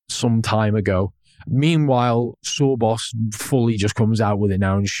some time ago. Meanwhile, Sawboss fully just comes out with it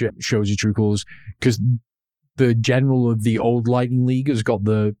now and shows you true colours, because the general of the old Lightning League has got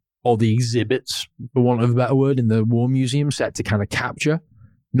all the exhibits, for want of a better word, in the War Museum set to kind of capture,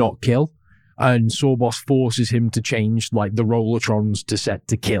 not kill. And Sawboss forces him to change like the Rollertrons to set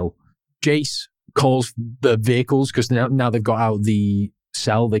to kill. Jace calls the vehicles, because now they've got out the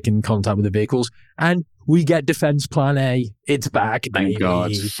cell, they can contact with the vehicles, and we get Defense Plan A. It's back, baby. Thank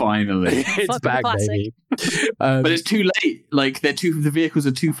God, finally. It's back, baby. But it's too late. Like, the vehicles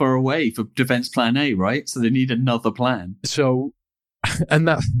are too far away for Defense Plan A, right? So they need another plan. So as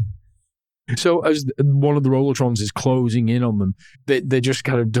one of the Rollertrons is closing in on them, they're just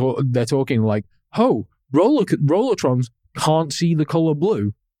kind of they're talking like, Rollertrons can't see the color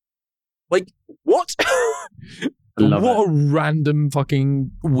blue. Like, what? What a random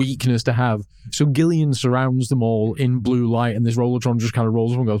fucking weakness to have. So Gillian surrounds them all in blue light, and this Rollertron just kind of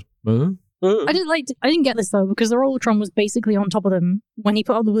rolls up and goes, I didn't get this though, because the Rollertron was basically on top of them when he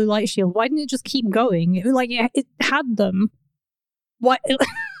put up the blue light shield. Why didn't it just keep going? It had them. Why? I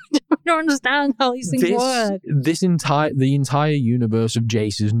don't understand how these things work. The entire universe of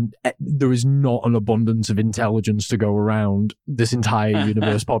Jace there is not an abundance of intelligence to go around this entire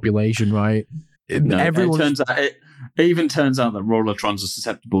universe population, right? No, it even turns out that Rollertrons are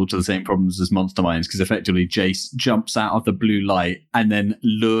susceptible to the same problems as Monster Minds, because effectively Jace jumps out of the blue light and then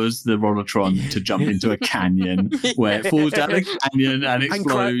lures the Rollertron to jump into a canyon where it falls down the canyon and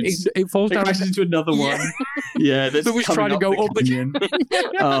explodes. It falls down. It crashes into another one. Yeah, that's was trying to go up the canyon.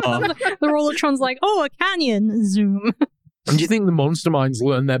 The Rollertron's like, a canyon. Zoom. And do you think the Monster Minds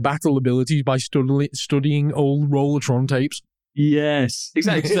learn their battle abilities by studying old Rollertron tapes? Yes,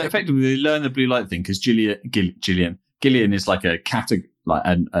 exactly. So effectively, they learn the blue light thing because Gillian is like a catalog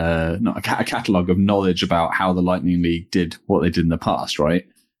of knowledge about how the Lightning League did what they did in the past, right?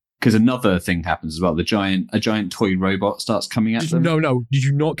 Because another thing happens as well. A giant toy robot starts coming at them. No. Did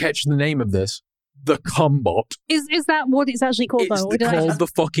you not catch the name of this? The Cumbot. Is that what it's actually called, though? It's called the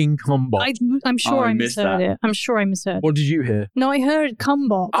fucking Cumbot. I'm sure I misheard it. I'm sure I misheard. What did you hear? No, I heard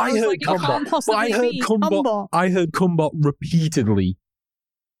Cumbot. I heard Cumbot. I heard Cumbot repeatedly.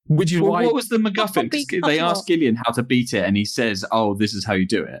 Which is why... What was the MacGuffin? They asked Gillian how to beat it, and he says, this is how you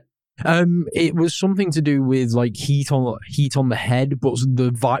do it. It was something to do with like heat on the head, but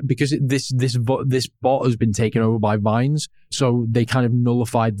because this bot has been taken over by vines, so they kind of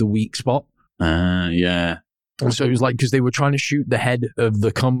nullified the weak spot. Yeah. And so it was like, because they were trying to shoot the head of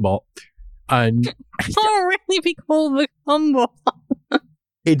the Cumbot, and really be called the Cumbot.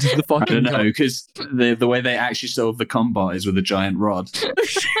 It's the fucking. I don't know, because the way they actually solve the Cumbot is with a giant rod.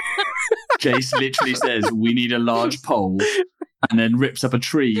 Jace literally says, "We need a large pole." And then rips up a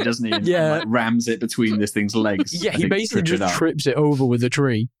tree, doesn't he? And rams it between this thing's legs. Yeah, he basically just trips it over with a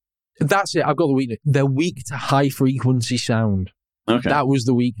tree. That's it. I've got the weakness. They're weak to high frequency sound. Okay. That was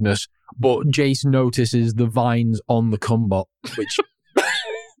the weakness. But Jace notices the vines on the Cumbot, which...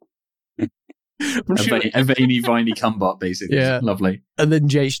 a veiny, viney Cumbot, basically. Yeah. Lovely. And then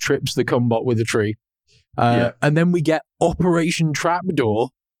Jace trips the Cumbot with a tree. And then we get Operation Trapdoor.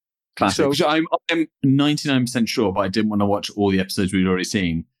 Classic. So I'm 99% sure, but I didn't want to watch all the episodes we'd already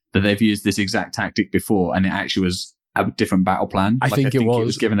seen, that they've used this exact tactic before, and it actually was a different battle plan. I think it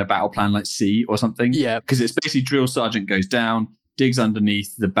was given a battle plan like C or something. Yeah. Because it's basically drill sergeant goes down, digs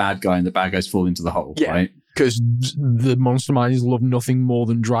underneath the bad guy, and the bad guys fall into the hole, right? Because the monster mines love nothing more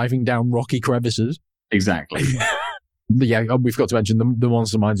than driving down rocky crevices. Exactly. Yeah, we've got to mention the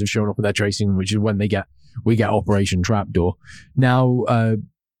monster mines have shown up in their tracing, which is when we get Operation Trapdoor. Now,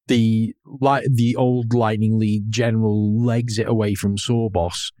 the old Lightning League general legs it away from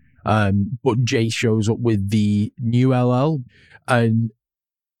Sawboss, but Jace shows up with the new LL, and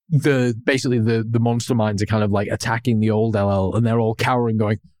the monster mines are kind of like attacking the old LL, and they're all cowering,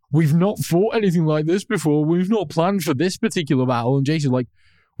 going, "We've not fought anything like this before. We've not planned for this particular battle." And Jace is like,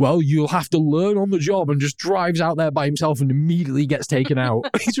 "Well, you'll have to learn on the job," and just drives out there by himself and immediately gets taken out.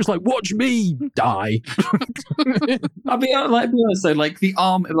 He's just like, "Watch me die." I'll be honest though, like the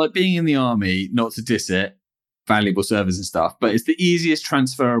like being in the army, not to diss it, valuable service and stuff, but it's the easiest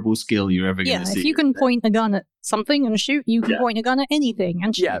transferable skill you're ever going to see. Yeah, if you can point a gun at something and shoot, you can point a gun at anything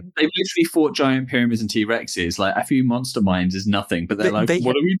and shoot. Yeah, they've literally fought giant pyramids and T-Rexes. Like a few monster mines is nothing, but they're what do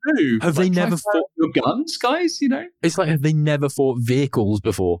we do? Have they never fought your guns, guys? You know, it's like, have they never fought vehicles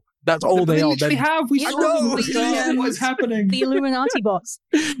before? That's all they are. Literally have. We saw what's happening. The Illuminati bots.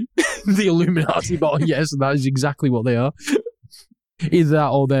 The Illuminati bot. Yes, that is exactly what they are. Either that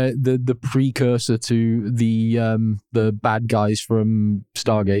or they're the precursor to the bad guys from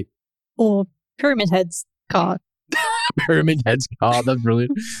Stargate. Or Pyramid Head's car. Pyramid Head's car, that's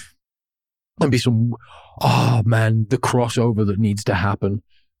brilliant. There'd be some... Oh, man, the crossover that needs to happen.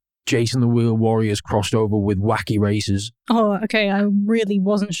 Jason the Wheel Warriors crossed over with Wacky Racers. Oh, okay. I really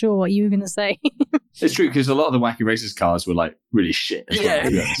wasn't sure what you were going to say. It's true, because a lot of the Wacky Racers cars were like really shit.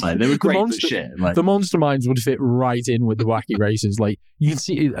 Well. They were great, but shit. Like, the monster mines would fit right in with the Wacky Racers. Like, you can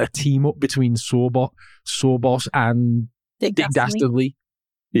see a team up between Sawboss and Dick Dastardly.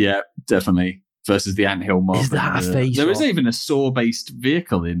 Yeah, definitely. Versus the Anthill Mob. Is that a face? There is even a saw-based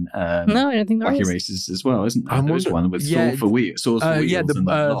vehicle in no, I don't think there Wacky is. Races as well, isn't there? There is one with saws for wheels and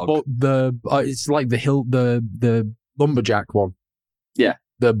log. It's like the lumberjack one. Yeah,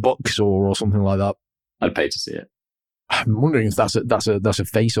 the bucksaw or something like that. I'd pay to see it. I'm wondering if that's a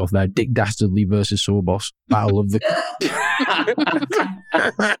face-off there. Dick Dastardly versus Sawboss. Battle of the...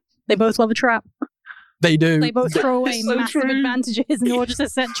 They both love a trap. They do. They both throw away massive advantages in order to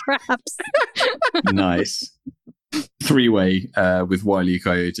set traps. Nice. Three-way with Wile E.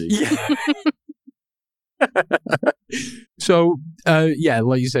 Coyote. Yeah. So, like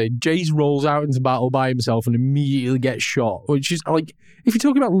you say, Jace rolls out into battle by himself and immediately gets shot, which is like, if you're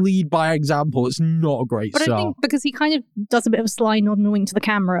talking about lead by example, it's not a great start. But I think because he kind of does a bit of a sly nod and a wink to the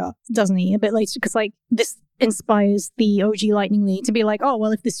camera, doesn't he, a bit later, because like this inspires the OG Lightning League to be like, oh,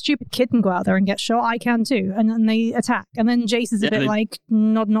 well, if this stupid kid can go out there and get shot, I can too. And then they attack. And then Jace is a bit like,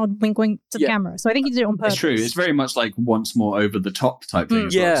 nod, wink, wink to the camera. So I think he did it on purpose. It's true. It's very much like once more over the top type thing.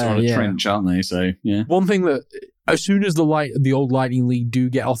 Yeah. On a trench, aren't they? So, yeah. One thing that, as soon as the old Lightning League do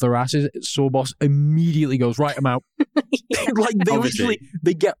get off their asses, Sawboss immediately goes, right, I'm out. Like,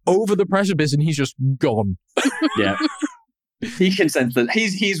 they get over the precipice and he's just gone. Yeah. He can sense that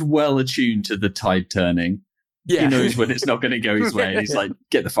he's well attuned to the tide turning. Yeah. He knows when it's not going to go his way. He's like,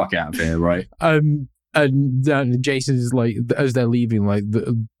 get the fuck out of here, right? And Jason is like, as they're leaving, like,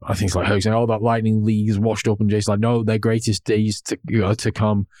 I think it's like Hope saying, oh, that Lightning League is washed up, and Jason's like, no, their greatest days to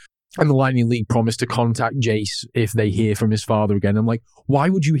come. And the Lightning League promised to contact Jace if they hear from his father again. I'm like, why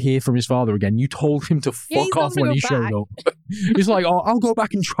would you hear from his father again? You told him to fuck off when he showed up. He's like, oh, I'll go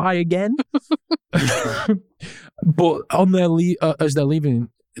back and try again. But on their as they're leaving,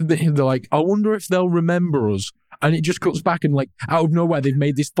 they're like, I wonder if they'll remember us. And it just cuts back and, like, out of nowhere, they've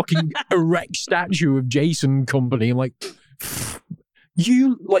made this fucking erect statue of Jason Company. I'm like,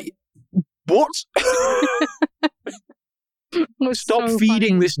 you, like, what? Stop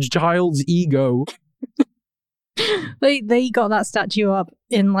feeding this child's ego. They got that statue up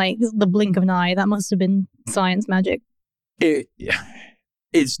in, like, the blink of an eye. That must have been science magic.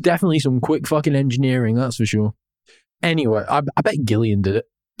 It's definitely some quick fucking engineering, that's for sure. Anyway, I bet Gillian did it.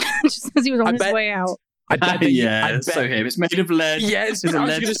 Just because he was on his way out. So him. It's made of lead. Yes, I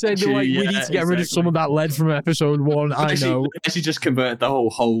was going to say, we need to get rid of some of that lead from episode 1. I know. Actually, just converted the whole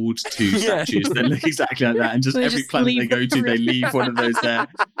hold to statues that look exactly like that, and just every planet they go to, they leave one of those there.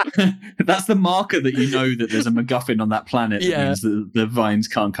 That's the marker that you know that there's a MacGuffin on that planet. That means that the vines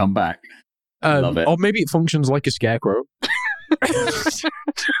can't come back. Love it. Or maybe it functions like a scarecrow.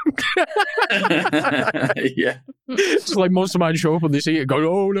 Yeah. It's like most of mine show up and they see it and go,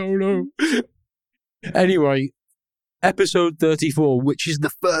 oh, no. Anyway, Episode 34, which is the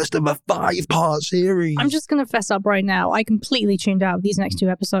first of a 5-part series. I'm just going to fess up right now. I completely tuned out of these next 2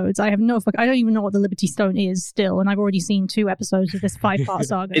 episodes. I don't even know what the Liberty Stone is still, and I've already seen 2 episodes of this 5-part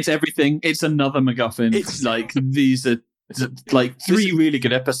saga. It's everything. It's another MacGuffin. It's like, these are like 3 really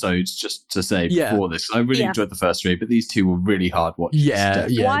good episodes, just to say, before this. I really enjoyed the first 3, but these 2 were really hard watches. Yeah, Why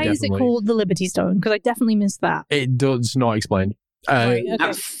definitely. is it called the Liberty Stone? Because I definitely missed that. It does not explain. Right, okay.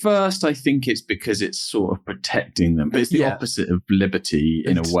 At first, I think it's because it's sort of protecting them, but it's the opposite of liberty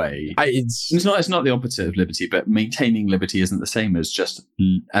in a way. It's not the opposite of liberty, but maintaining liberty isn't the same as just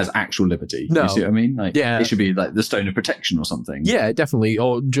as actual liberty. No. You see what I mean? Like, Yeah. it should be like the Stone of Protection or something. Yeah, definitely.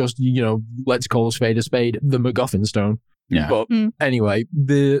 Or just, let's call a spade, the MacGuffin Stone. Yeah. But anyway,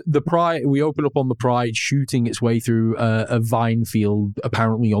 the Pride, we open up on the Pride shooting its way through a vine field,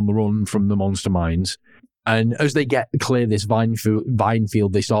 apparently on the run from the monster mines. And as they get clear this vine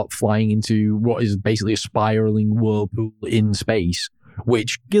field, they start flying into what is basically a spiraling whirlpool in space,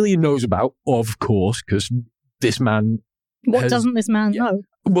 which Gillian knows about, of course, because this man... What doesn't this man know?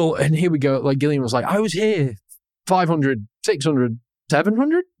 Well, and here we go. Like, Gillian was like, I was here 500, 600,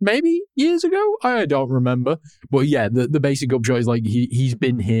 700 maybe years ago. I don't remember. But yeah, the basic upshot is like he's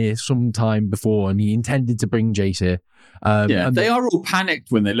been here sometime before and he intended to bring Jace here. And they are all panicked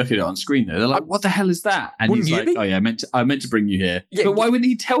when they look at it on screen though. They're like, what the hell is that? And he's like, oh yeah, I meant to bring you here. Yeah, but why wouldn't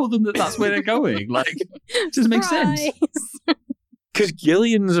he tell them that that's where they're going? Like, it doesn't make sense. Because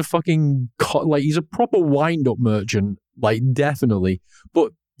Gillian's a fucking he's a proper wind-up merchant, like, definitely.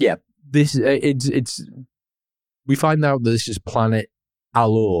 But yeah, this it's we find out that this is planet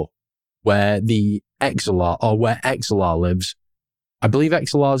Alor, where the Exilar, or where Exilar lives. I believe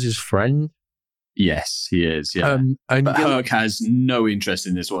Exilar's his friend. Yes, he is. Yeah, but Herc has no interest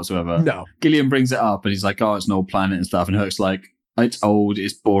in this whatsoever. No, Gillian brings it up, and he's like, "Oh, it's an old planet and stuff." And Herc's like, "It's old.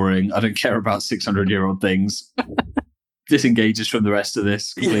 It's boring. I don't care about 600-year-old things." Disengages from the rest of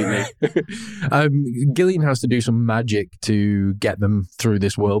this completely. Gillian has to do some magic to get them through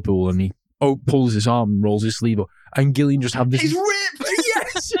this whirlpool, and he pulls his arm and rolls his sleeve up, and Gillian just have this. He's ripped.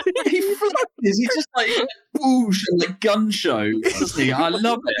 Yes, he flies. He's just like whoosh, like gun show. Doesn't he? I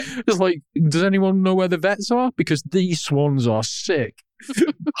love it. Just like, does anyone know where the vets are? Because these swans are sick.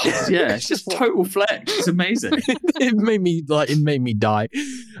 Yeah, it's just total flex. It's amazing. It made me die.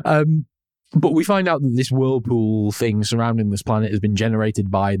 But we find out that this whirlpool thing surrounding this planet has been generated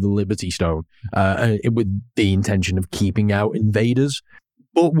by the Liberty Stone, with the intention of keeping out invaders.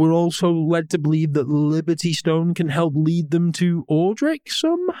 But we're also led to believe that the Liberty Stone can help lead them to Ordric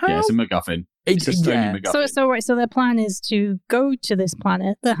somehow. Yeah, it's a MacGuffin. It's a stony MacGuffin. So their plan is to go to this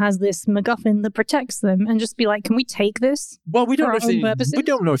planet that has this MacGuffin that protects them, and just be like, "Can we take this?" Well, we don't know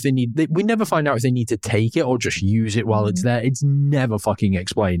if they need. We never find out if they need to take it or just use it while it's there. It's never fucking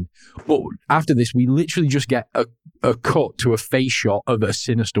explained. But after this, we literally just get a cut to a face shot of a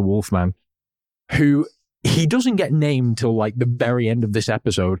sinister Wolfman, who. He doesn't get named till like the very end of this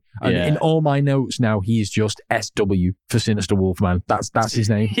episode. And in all my notes now, he's just SW for Sinister Wolfman. That's his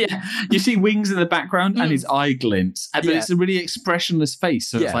name. Yeah. You see wings in the background and his eye glints. But it's a really expressionless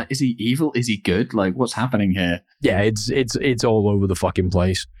face. So it's like, is he evil? Is he good? Like, what's happening here? Yeah, it's all over the fucking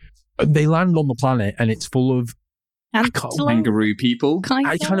place. They land on the planet and it's full of kangaroo people. Kind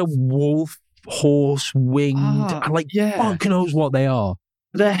of wolf, horse, winged. Fuck knows what they are.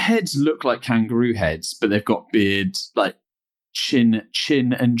 Their heads look like kangaroo heads, but they've got beards, like chin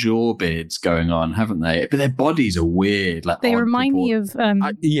and jaw beards going on, haven't they? But their bodies are weird. Like they remind me of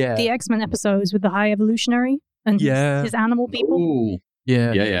the X-Men episodes with the High Evolutionary and his animal people. Ooh.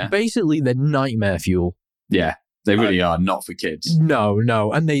 Yeah. Basically, they're nightmare fuel. Yeah. They really are not for kids. No.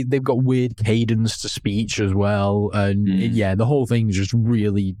 And they've got weird cadence to speech as well. And the whole thing's just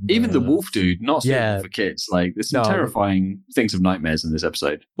really... Even the wolf dude, not suitable for kids. Like, there's some terrifying things of nightmares in this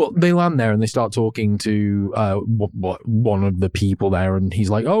episode. Well, they land there and they start talking to one of the people there. And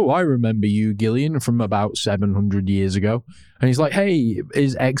he's like, "Oh, I remember you, Gillian, from about 700 years ago." And he's like, "Hey,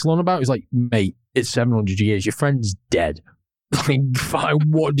 is Exelon about?" He's like, "Mate, it's 700 years. Your friend's dead." Like,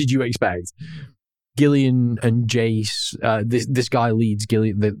 what did you expect? Gillian and Jace, this guy leads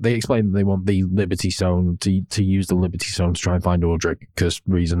Gillian. They explain that they want the Liberty Stone to use the Liberty Stone to try and find Ordric because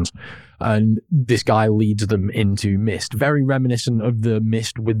reasons. And this guy leads them into Mist, very reminiscent of the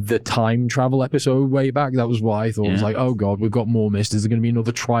Mist with the time travel episode way back. That was what I thought. I was like, oh god, we've got more Mist. Is there going to be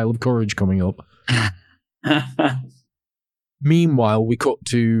another Trial of Courage coming up? Meanwhile, we cut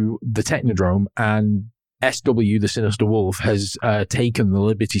to the Technodrome and SW, the Sinister Wolf, has taken the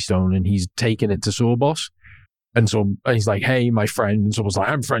Liberty Stone and he's taken it to Sorbos. And he's like, "Hey, my friend." And someone's like,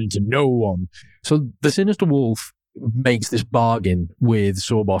 "I'm friend to no one." So the Sinister Wolf makes this bargain with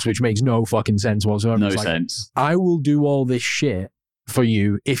Sawboss, which makes no fucking sense whatsoever. No sense. I will do all this shit for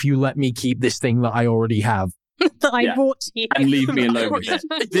you if you let me keep this thing that I already have. That I brought to you. And leave me alone with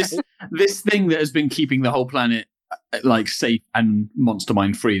it. This thing that has been keeping the whole planet like safe and monster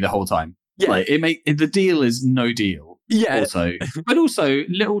mind free the whole time. Yeah. Like, the deal is no deal. Yeah. But also,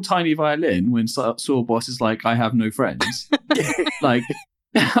 little tiny violin when Sawboss is like, I have no friends. Like,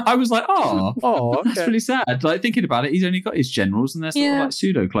 I was like, okay. That's really sad. Like, thinking about it, he's only got his generals, and they're sort of like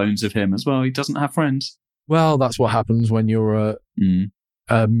pseudo clones of him as well. He doesn't have friends. Well, that's what happens when you're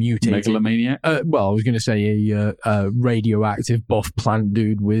a mutated megalomaniac. Well, I was going to say a radioactive buff plant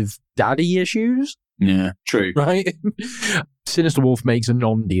dude with daddy issues. Yeah, true. Right? Sinister Wolf makes a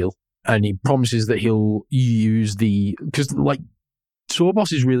non-deal, and he promises that he'll use because like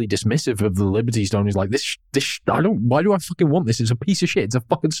Sawboss is really dismissive of the Liberty Stone. He's like, this why do I fucking want this? It's a piece of shit. It's a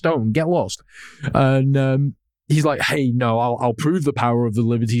fucking stone. Get lost. And he's like, hey, no, I'll prove the power of the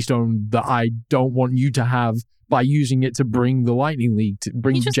Liberty Stone that I don't want you to have by using it to bring the Lightning League, to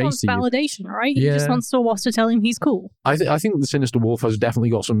bring Jace to you. He just wants validation, right? Yeah. He just wants Sawboss to tell him he's cool. I think the Sinister Wolf has definitely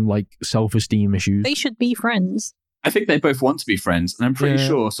got some like self-esteem issues. They should be friends. I think they both want to be friends, and I'm pretty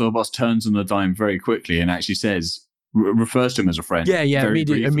sure Sawboss turns on a dime very quickly and actually says, refers to him as a friend. Yeah,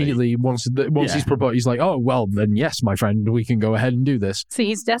 immediately once he's proposed, he's like, oh, well, then yes, my friend, we can go ahead and do this. See,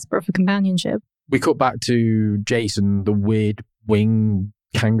 he's desperate for companionship. We cut back to Jason, the weird wing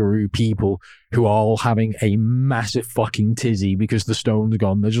kangaroo people who are all having a massive fucking tizzy because the stone's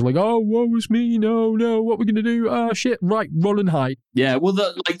gone. They're just like, oh, woe is me, no, what we're gonna do? Shit, right, run and hide. Yeah, well,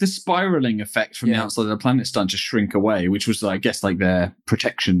 the spiraling effect from the outside of the planet starting to shrink away, which was, I guess, like their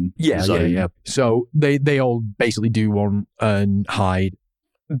protection zone. Yeah. So they all basically do run and hide.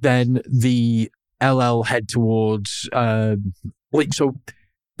 Then the LL head towards so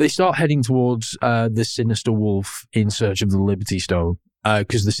they start heading towards the Sinister Wolf in search of the Liberty Stone.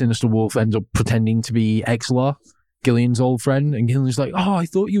 Because the Sinister Wolf ends up pretending to be Exlar, Gillian's old friend, and Gillian's like, oh, I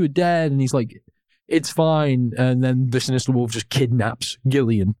thought you were dead, and he's like, it's fine, and then the Sinister Wolf just kidnaps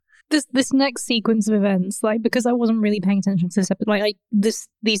Gillian. This next sequence of events, like, because I wasn't really paying attention to this episode,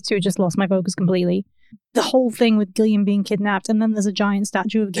 these two just lost my focus completely. The whole thing with Gillian being kidnapped, and then there's a giant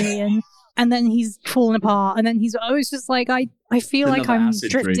statue of Gillian, and then he's fallen apart, and then I was just like, I feel like I'm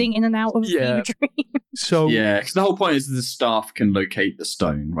drifting in and out of a fever dream. So because the whole point is the staff can locate the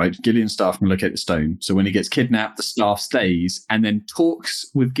stone, right? Gillian's staff can locate the stone. So when he gets kidnapped, the staff stays and then talks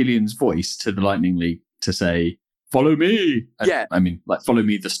with Gillian's voice to the Lightning League to say, follow me. Follow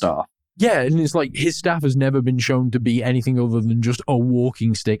me, the staff. Yeah, and it's like his staff has never been shown to be anything other than just a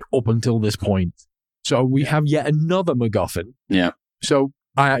walking stick up until this point. So we have yet another MacGuffin. Yeah. So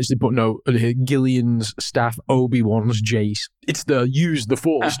I actually put Gillian's staff, Obi-Wan's Jace. It's the use the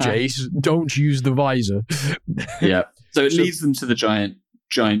Force, Jace. Don't use the visor. Yeah. So it leads them to the giant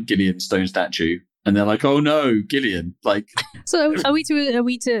Gillian stone statue, and they're like, "Oh no, Gillian!" Like, so am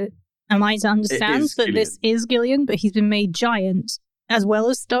I to understand that Gillian. This is Gillian, but he's been made giant as well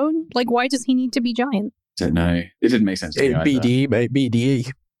as stone? Like, why does he need to be giant? Don't know. It didn't make sense to me. BDE, mate. BDE.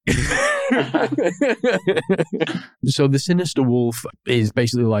 So the Sinister Wolf is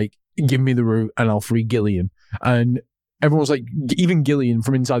basically like, give me the root and I'll free Gillian. And everyone's like, even Gillian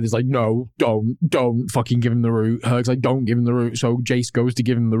from inside is like, no, don't fucking give him the root. Herc's like, don't give him the root. So Jace goes to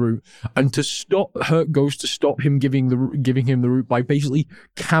give him the root, and Herc goes to stop him giving him the root by basically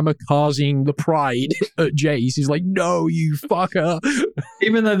kamikazing the pride at Jace. He's like, no, you fucker.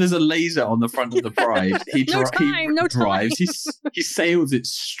 Even though there's a laser on the front of the pride, he drives. He sails it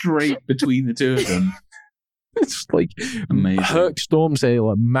straight between the two of them. It's like amazing. Herc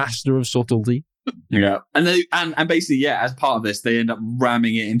Stormsailor, master of subtlety. Yeah, and basically, as part of this, they end up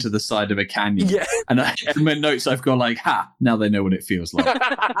ramming it into the side of a canyon. Yeah, and in my notes, I've got like, now they know what it feels like.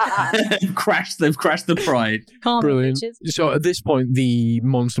 They've crashed the pride. Brilliant. So at this point, the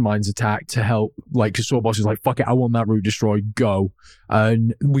Monster Minds attack to help. Like, because Sawboss is like, fuck it, I want that root destroyed. Go,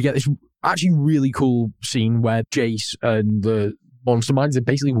 and we get this actually really cool scene where Jace and the Monster Minds are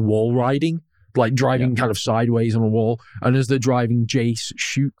basically wall riding. Like driving kind of sideways on a wall, and as they're driving, Jace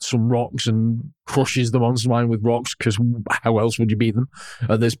shoots some rocks and crushes the Monster Mind with rocks, because how else would you beat them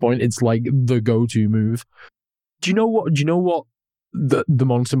at this point? It's like the go-to move. Do you know what the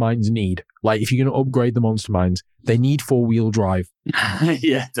Monster Minds need? Like, if you're going to upgrade the Monster Minds, they need 4-wheel drive.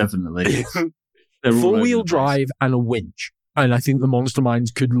 Yeah, definitely. 4-wheel drive and a winch, and I think the Monster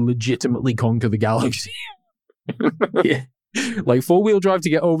Minds could legitimately conquer the galaxy. Yeah. Like 4-wheel drive to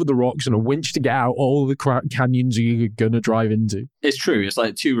get over the rocks and a winch to get out all the canyons you're going to drive into. It's true. It's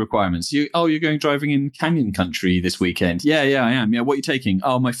like 2 requirements. You're going driving in canyon country this weekend. Yeah, I am. Yeah, what are you taking?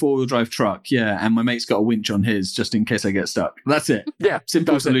 Oh, my 4-wheel drive truck. Yeah, and my mate's got a winch on his just in case I get stuck. That's it. Yeah.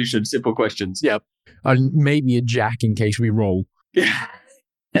 Simple solution, simple questions. Yeah. And maybe a jack in case we roll. Yeah.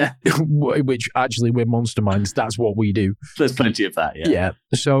 Which actually, we're monster minds. That's what we do. There's plenty of that, yeah.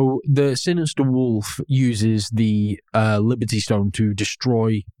 So the Sinister Wolf uses the Liberty Stone to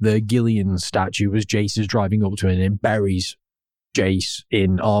destroy the Gillian statue as Jace is driving up to it, and it buries Jace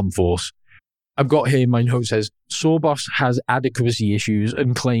in Arm Force. I've got here, my note says, Sawboss has adequacy issues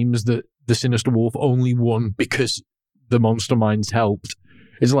and claims that the Sinister Wolf only won because the monster minds helped.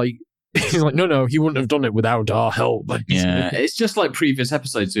 It's like, he's like, no, he wouldn't have done it without our help. Yeah, it's just like previous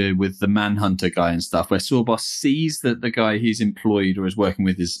episodes with the Manhunter guy and stuff, where Sawboss sees that the guy he's employed or is working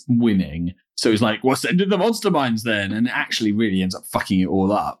with is winning. So he's like, well, send in the monster mines then. And actually really ends up fucking it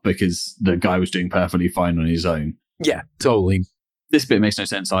all up because the guy was doing perfectly fine on his own. Yeah, totally. This bit makes no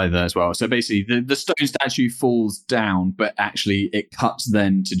sense either as well. So basically, the stone statue falls down, but actually it cuts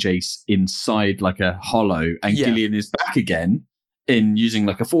then to Jace inside like a hollow, and Gillian is back again in using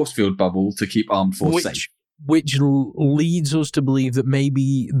like a force field bubble to keep Armed Force safe. Which leads us to believe that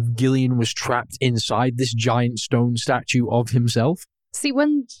maybe Gillian was trapped inside this giant stone statue of himself. See,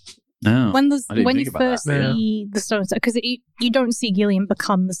 when you first see the stone statue, because you don't see Gillian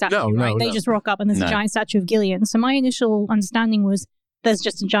become the statue, right? They just rock up and there's a giant statue of Gillian. So my initial understanding was there's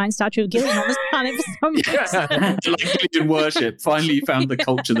just a giant statue of Gillian on this planet for some reason. Like Gillian worship. Finally found the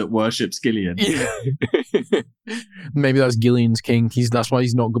culture that worships Gillian. Maybe that's Gillian's king. That's why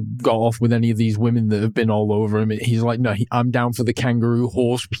he's not got off with any of these women that have been all over him. He's like, no, I'm down for the kangaroo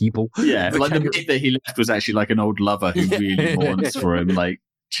horse people. Yeah, the bit that he left was actually like an old lover who really mourns for him. Like,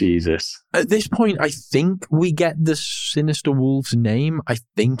 Jesus. At this point, I think we get the Sinister Wolf's name. I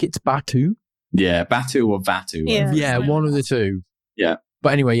think it's Batu. Yeah, Batu or Vatu. Yeah, one of the two. Yeah.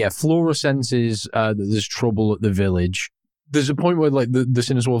 But anyway, Flora senses that there's trouble at the village. There's a point where like the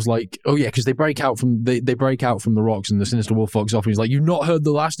Sinister Wolf's like, oh yeah, because they break out from the rocks, and the Sinister Wolf fucks off. And he's like, you've not heard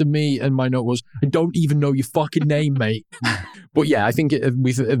the last of me. And my note was, I don't even know your fucking name, mate. But yeah, I think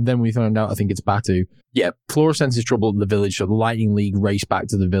we found out. I think it's Batu. Yeah, Flora senses trouble at the village, so the Lightning League race back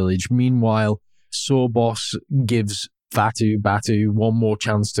to the village. Meanwhile, Sawboss gives Batu one more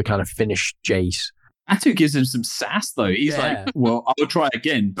chance to kind of finish Jace. Batu gives him some sass, though. He's like, well, I'll try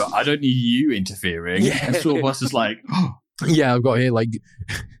again, but I don't need you interfering. Yeah. And Sawboss is like, oh. Yeah, I've got here, like,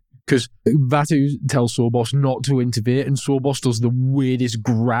 because Batu tells Sawboss not to interfere, and Sawboss does the weirdest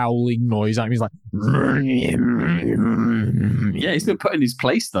growling noise. I mean, he's like, yeah, he's been put in his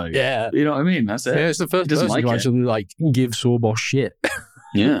place, though. Yeah. You know what I mean? That's it. Yeah, it's the first person to actually, like, give Sawboss shit.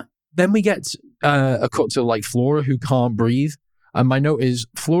 Yeah. Then we get a cut to, like, Flora, who can't breathe. And my note is,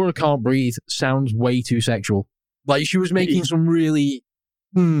 Flora can't breathe sounds way too sexual. Like, she was making some really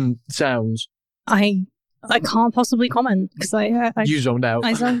sounds. I can't possibly comment because you zoned out.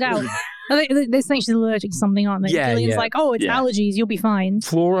 I zoned out. They think she's allergic to something, aren't they? Yeah, Gillian's like, oh, it's allergies. You'll be fine.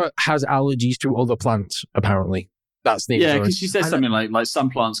 Flora has allergies to other plants, apparently. That's the because she says something like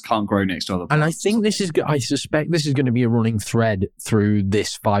some plants can't grow next to other plants. And I think I suspect this is going to be a running thread through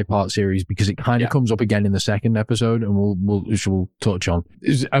this 5-part series because it kind of comes up again in the second episode, and we'll touch on.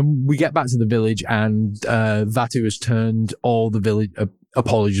 And we get back to the village, and Vatu has turned all the village.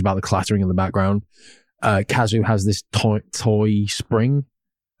 Apologies about the clattering in the background. Kazu has this toy spring,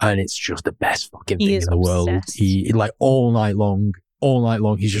 and it's just the best fucking thing in the world. He like all night long,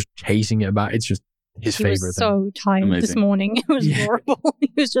 he's just chasing it about. It's just his favorite thing. So tired this morning. It was horrible.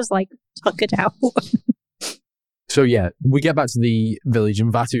 He was just like, tuck it out. So yeah, we get back to the village,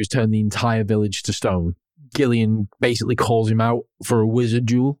 and Vatu has turned the entire village to stone. Gillian basically calls him out for a wizard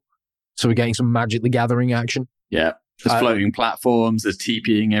duel. So we're getting some Magic the Gathering action. Yeah. There's floating platforms, there's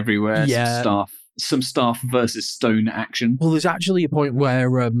TPing everywhere, some staff versus stone action. Well, there's actually a point where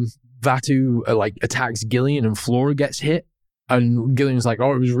Vatu attacks Gillian and Flora gets hit. And Gillian's like,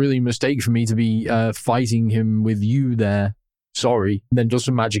 oh, it was really a mistake for me to be fighting him with you there. Sorry. And then does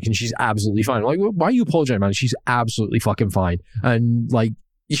some magic and she's absolutely fine. I'm like, why are you apologizing, man? She's absolutely fucking fine. And like,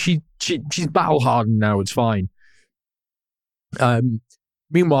 she's battle hardened now. It's fine.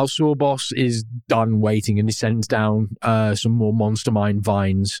 Meanwhile, Sawboss is done waiting and he sends down some more Monster Mine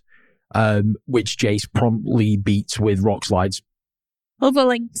vines, which Jace promptly beats with rock slides. Although,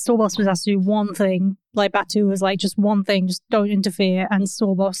 like, Sawboss was asked to do one thing. Like, Batu was like, just one thing, just don't interfere. And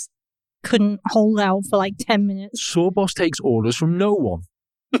Sawboss couldn't hold out for like 10 minutes. Sawboss takes orders from no one.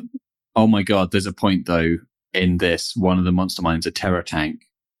 Oh my God, there's a point, though, in this. One of the Monster Mines, a Terror Tank.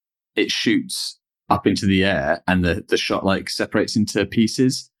 It shoots up into the air, and the shot like separates into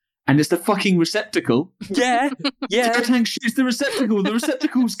pieces. And it's the fucking receptacle. Yeah. Tank shoots the receptacle. The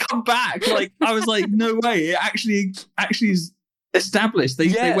receptacles come back. Like, I was like, no way. It actually is established.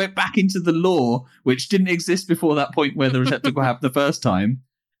 They went back into the lore, which didn't exist before that point where the receptacle happened the first time,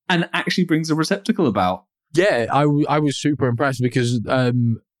 and actually brings a receptacle about. Yeah, I was super impressed because,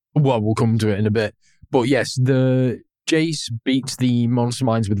 we'll come to it in a bit. But yes, the Jace beats the monster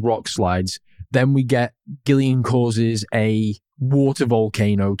mines with rock slides. Then we get Gillian causes a water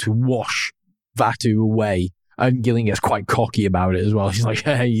volcano to wash Vaatu away. And Gillian gets quite cocky about it as well. She's like,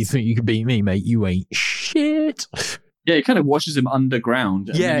 hey, you think you can beat me, mate? You ain't shit. Yeah, he kind of washes him underground.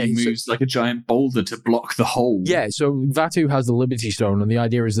 And then he moves like a giant boulder to block the hole. Yeah, so Vaatu has the Liberty Stone, and the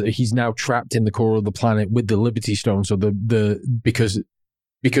idea is that he's now trapped in the core of the planet with the Liberty Stone. So because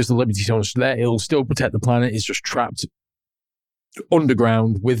the Liberty Stone's there, it'll still protect the planet. It's just trapped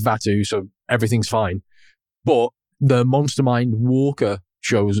underground with Vaatu, so everything's fine. But the Monster Mind Walker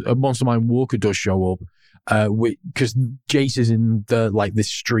does show up, because Jace is in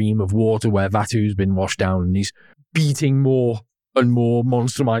this stream of water where Vatu's been washed down, and he's beating more and more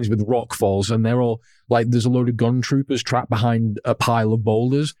monster mines with rock falls, and they're all like, there's a load of gun troopers trapped behind a pile of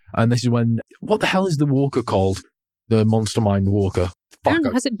boulders, and this is when, what the hell is the walker called? The Monster Mind Walker.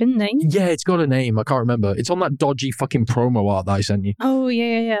 Has it been named? Yeah, it's got a name. I can't remember. It's on that dodgy fucking promo art that I sent you. Oh,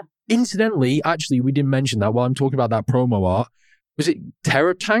 yeah. Incidentally, actually, we didn't mention that while I'm talking about that promo art. Was it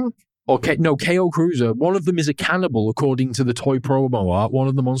Terra Tank? Or KO Cruiser. One of them is a cannibal, according to the toy promo art. One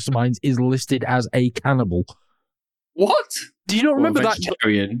of the monster mines is listed as a cannibal. What? Do you not remember that?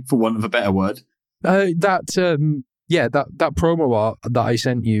 Vegetarian, for want of a better word. That promo art that I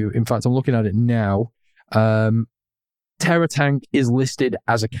sent you. In fact, I'm looking at it now. Terra Tank is listed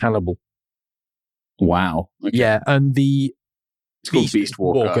as a cannibal. Wow. Okay. Yeah, and it's called Beast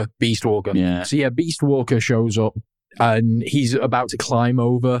Walker. Beast Walker. Yeah. So yeah, Beast Walker shows up, and he's about to climb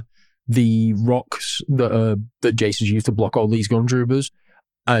over the rocks that Jace has used to block all these gun troopers.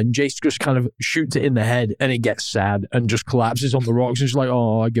 And Jace just kind of shoots it in the head, and it gets sad and just collapses on the rocks. And she's like,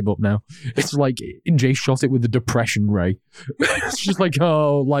 oh, I give up now. It's like Jace shot it with the depression ray. It's just like,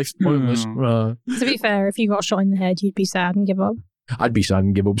 oh, life's pointless. To be fair, if you got shot in the head, you'd be sad and give up. I'd be sad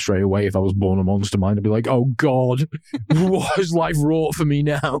and give up straight away if I was born a monster mind. I'd be like, oh God, what has life wrought for me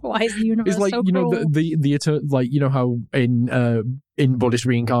now? Why is the universe so cruel? You know how in Buddhist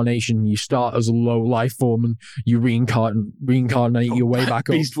reincarnation you start as a low life form and you reincarnate your way back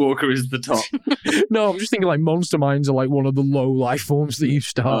up. Beast Walker is the top. No, I'm just thinking like monster minds are like one of the low life forms that you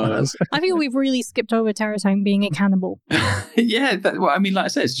start as. I think we've really skipped over Terra Tank being a cannibal. Yeah, like I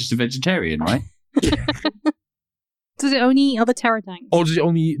said, it's just a vegetarian, right? Does it only eat other Terra Tanks? Or does it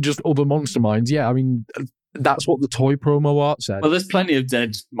only just other monster minds? Yeah, I mean, that's what the toy promo art said. Well, there's plenty of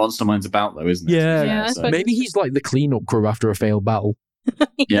dead monster minds about, though, isn't there? Yeah. So. Maybe he's like the cleanup crew after a failed battle.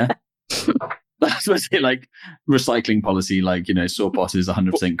 Yeah. That's what I say, like, recycling policy, like, Sawboss is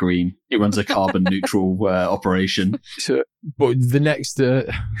 100% green. He runs a carbon neutral operation. So, but the next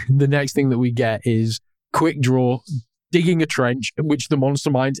thing that we get is quick draw, digging a trench, which the monster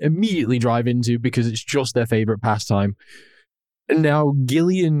minds immediately drive into because it's just their favorite pastime. And now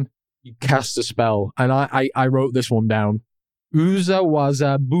Gillian casts a spell, and I wrote this one down.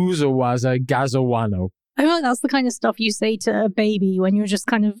 Uzawaza Buzawaza Gazawano. I feel like that's the kind of stuff you say to a baby when you're just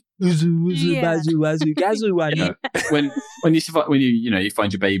kind of Gazawano. When you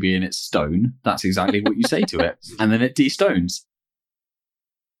find your baby and it's stone, that's exactly what you say to it, and then it de-stones.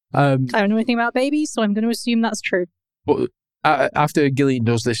 I don't know anything about babies, so I'm going to assume that's true. But after Gillian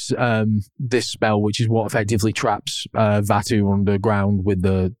does this spell, which is what effectively traps Vaatu underground with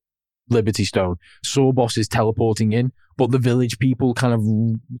the Liberty Stone, Sawboss is teleporting in, but the village people kind of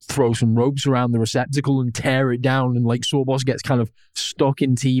throw some ropes around the receptacle and tear it down, and like Sawboss gets kind of stuck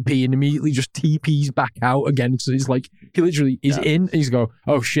in TP and immediately just TPs back out again. So it's like he literally is in, and he's go,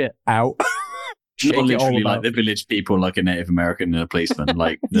 oh shit, out. Not literally like the village people, like a Native American and a policeman,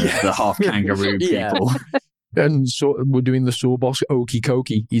 like the half kangaroo people. And so we're doing the Sawboss okey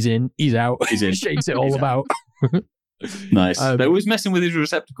cokey. He's in, he's out. He's in. Shakes it all about. Nice. They're always messing with his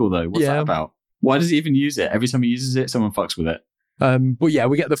receptacle, though. What's that about? Why does he even use it? Every time he uses it, someone fucks with it. But yeah,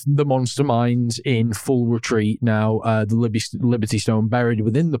 we get the monster mines in full retreat now. The Liberty Stone buried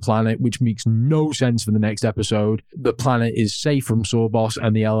within the planet, which makes no sense for the next episode. The planet is safe from Sawboss,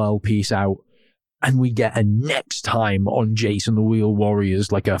 and the LL peace out. And we get a next time on Jace and the Wheel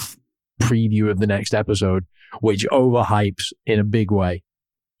Warriors, like a preview of the next episode, which overhypes in a big way.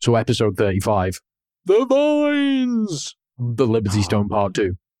 So episode 35, The Vines, the Liberty Stone Part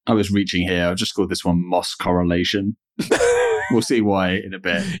 2. I was reaching here. I just called this one Moss Correlation. We'll see why in a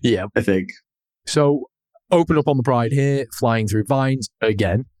bit. Yeah. I think. So open up on the Pride here, flying through vines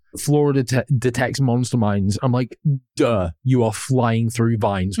again. Flora detects monster mines. I'm like, duh, you are flying through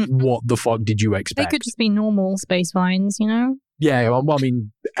vines. What the fuck did you expect? They could just be normal space vines, you know? Yeah, well, I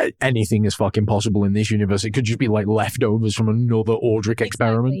mean, anything is fucking possible in this universe. It could just be like leftovers from another Audric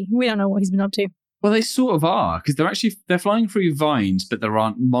experiment. Exactly. We don't know what he's been up to. Well, they sort of are, because they're flying through vines, but there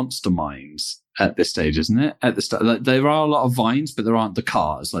aren't monster mines at this stage, isn't it? At the start, like, there are a lot of vines, but there aren't the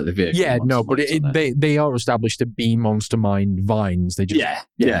cars, like the vehicle. Yeah, no, but they are established to be monster mine vines. They just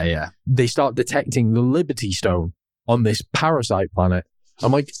yeah. They start detecting the Liberty Stone on this parasite planet.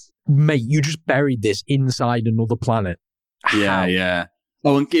 I'm like, mate, you just buried this inside another planet. How? Yeah.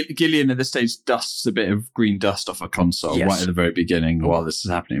 Oh, and Gillian at this stage dusts a bit of green dust off a console right at the very beginning while this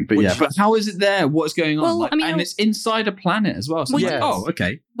is happening. But but how is it there? What's going on? Well, and it's inside a planet as well. So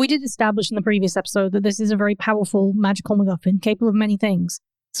okay. We did establish in the previous episode that this is a very powerful magical MacGuffin, capable of many things.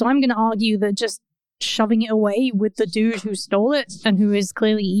 So I'm going to argue that just shoving it away with the dude who stole it and who is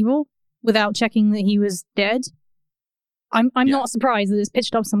clearly evil without checking that he was dead, I'm not surprised that it's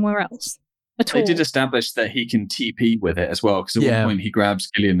pitched up somewhere else. They did establish that he can TP with it as well, because at one point he grabs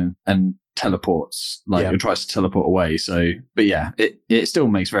Gillian and teleports, and tries to teleport away. So, but it still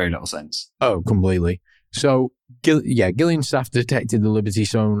makes very little sense. Oh, completely. So, Gillian's staff detected the Liberty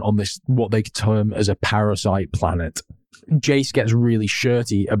Stone on this, what they could term as a parasite planet. Jace gets really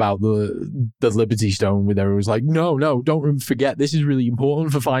shirty about the Liberty Stone with her. It was like, no, don't forget, this is really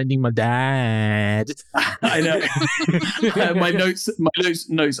important for finding my dad. I know. My notes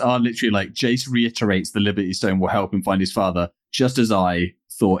are literally like, Jace reiterates the Liberty Stone will help him find his father, just as I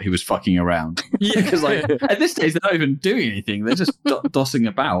thought he was fucking around. Yeah, because at this stage they're not even doing anything; they're just dossing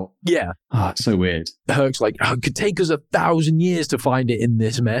about. Yeah, it's so weird. Herc's like, it could take us 1,000 years to find it in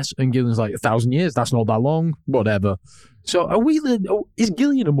this mess, and Gillian's like, 1,000 years? That's not that long. Whatever. So is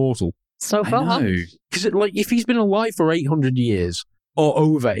Gillian immortal? So far, because if he's been alive for 800 years or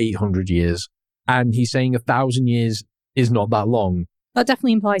over 800 years, and he's saying 1,000 years is not that long, that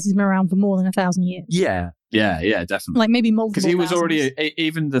definitely implies he's been around for more than 1,000 years. Yeah, definitely. Like maybe multiple. Because he was already,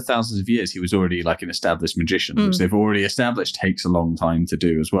 even the thousands of years, he was already like an established magician, which they've already established takes a long time to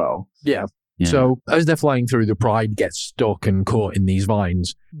do as well. Yeah. So as they're flying through, the Pride gets stuck and caught in these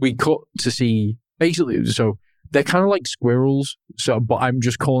vines. We cut to see, basically, so they're kind of like squirrels, but I'm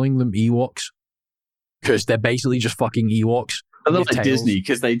just calling them Ewoks, because they're basically just fucking Ewoks. I love like Disney,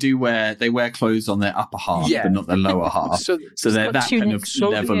 because they wear clothes on their upper half, but not their lower half. so they're that kind of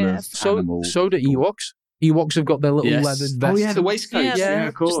level of animal. So do Ewoks. Ewoks have got their little leather vests. Oh yeah, the waistcoats. Yeah,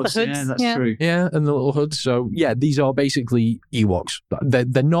 of course. Yeah, that's true. Yeah, and the little hoods. So yeah, these are basically Ewoks.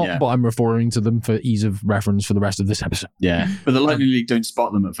 They're not, but I'm referring to them for ease of reference for the rest of this episode. Yeah, but the Lightning League don't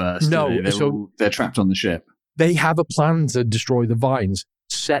spot them at first. No, they're trapped on the ship. They have a plan to destroy the vines.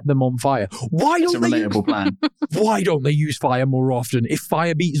 Set them on fire. It's a relatable plan. Why don't they use fire more often? If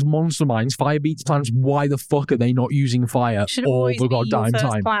fire beats monster mines, fire beats plants, why the fuck are they not using fire all the goddamn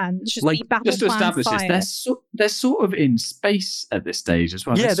time? Plan. Just to establish this, they're sort of in space at this stage as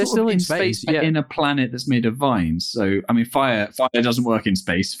well. Yeah, they're still in space. In a planet that's made of vines. So, I mean, fire doesn't work in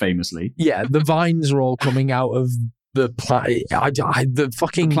space, famously. Yeah, the vines are all coming out of the planet.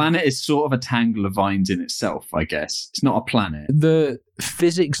 The planet is sort of a tangle of vines in itself, I guess. It's not a planet. The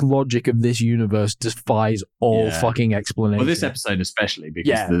physics logic of this universe defies all fucking explanation. Well, this episode especially,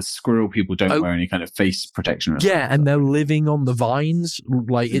 because the squirrel people don't wear any kind of face protection. And they're living on the vines.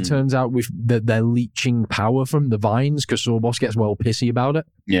 Like, it turns out that they're leeching power from the vines, because Sorbos gets well pissy about it.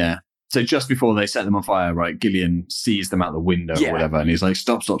 Yeah. So just before they set them on fire, right, Gillian sees them out the window or whatever, and he's like,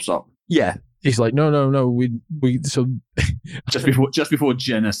 stop. Yeah. He's like, no, we so just before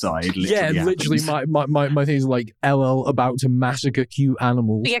genocide. Literally, my thing is like, LL about to massacre cute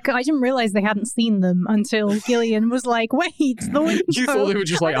animals. Yeah, I didn't realize they hadn't seen them until Gillian was like, wait, the window. You thought they were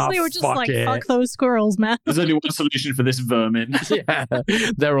just like, fuck those squirrels, man. There's only one solution for this vermin. Yeah,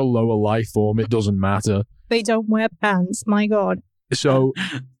 they're a lower life form. It doesn't matter. They don't wear pants. My God. So.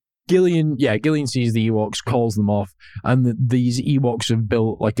 Gillian sees the Ewoks, calls them off, and these Ewoks have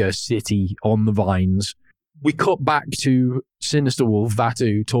built like a city on the vines. We cut back to Sinister Wolf,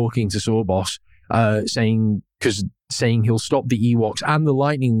 Vatu, talking to Sorbos, saying he'll stop the Ewoks and the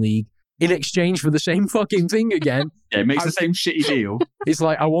Lightning League in exchange for the same fucking thing again. Yeah, it makes the same shitty deal. It's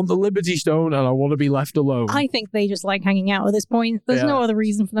like, I want the Liberty Stone and I want to be left alone. I think they just like hanging out at this point. There's no other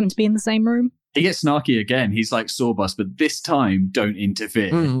reason for them to be in the same room. He gets snarky again. He's like Sorbus, but this time don't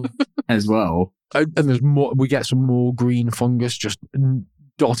interfere as well. And there's more. We get some more green fungus just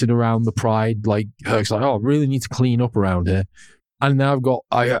dotted around the Pride. Like, Herc's like, I really need to clean up around here. And now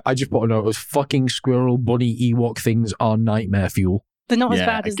I just put a note, those fucking squirrel bunny Ewok things are nightmare fuel. They're not as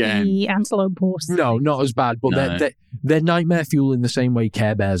bad as the antelope horse. No, not as bad, but they're nightmare fuel in the same way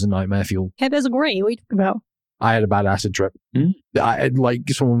Care Bears are nightmare fuel. Care Bears are great. What are you talking about? I had a bad acid trip.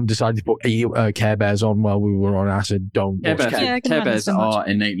 Someone decided to put Care Bears on while we were on acid. Don't Care watch Bears. Care Bears are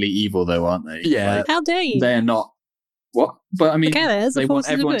innately evil, though, aren't they? Yeah. Like, how dare you? They're not. What? But I mean, they want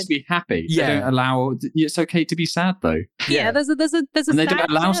everyone to be happy. Yeah. They don't allow. It's okay to be sad, though. Yeah, there's a and they don't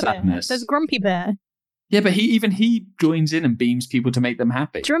allow sadness. There's a grumpy bear. Yeah, but he joins in and beams people to make them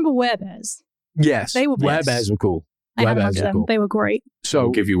happy. Do you remember werebears? Yes, they were werebears were cool. Werebears were cool. They were great. So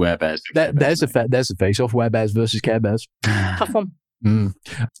we'll give you werebears. There's a face-off: werebears versus Care Bears. Tough one.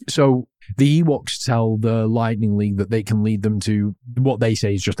 So the Ewoks tell the Lightning League that they can lead them to what they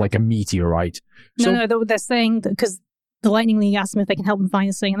say is just like a meteorite. No, they're saying that because the Lightning League asked them if they can help them find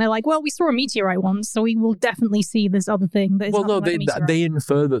this thing, and they're like, well, we saw a meteorite once, so we will definitely see this other thing. That is they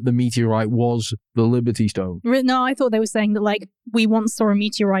infer that the meteorite was the Liberty Stone. No, I thought they were saying that, like, we once saw a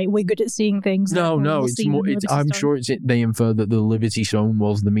meteorite, we're good at seeing things. No, it's more. I'm sure they infer that the Liberty Stone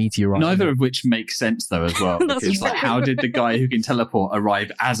was the meteorite. Neither of which makes sense, though, as well. Because, like, how did the guy who can teleport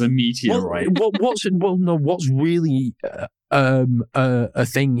arrive as a meteorite? What's really a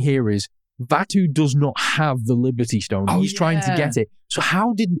thing here is Vaatu does not have the Liberty Stone. He's trying to get it.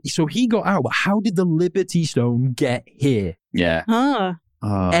 So he got out, but how did the Liberty Stone get here? Yeah.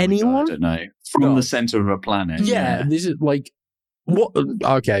 Anyone? God, I don't know. From the center of a planet. Yeah. This is like, what?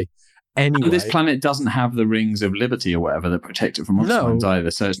 Okay. Anyway. This planet doesn't have the rings of liberty or whatever that protect it from monsters either,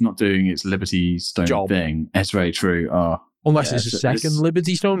 so it's not doing its Liberty Stone thing. It's very true. Unless it's a second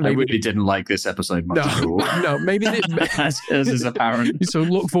Liberty Stone. Maybe. I really didn't like this episode much at all. No, maybe as is apparent. So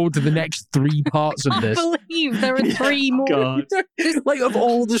look forward to the next 3 parts of this. I believe there are 3 more. God. Like, of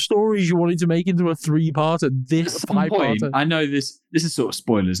all the stories you wanted to make into a 3-parter, this 5-parter. I know this is sort of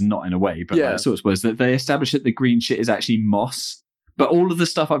spoilers, not in a way, but like, sort of spoilers, that they establish that the green shit is actually moss. But all of the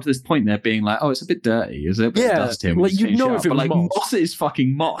stuff up to this point, they're being like, "Oh, it's a bit dirty. Is it? Dust here. Like, you know, if it was moss is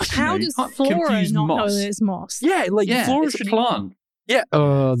fucking moss. How does Flora not know that it's moss? Yeah, Flora it's a plant. Yeah.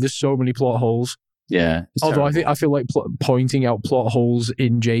 There's so many plot holes. Yeah. Although I feel like pointing out plot holes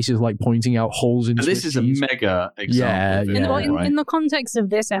in Jace is like pointing out holes in. This is a mega example. Yeah. In the context of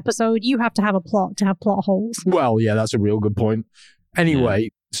this episode, you have to have a plot to have plot holes. Well, yeah, that's a real good point.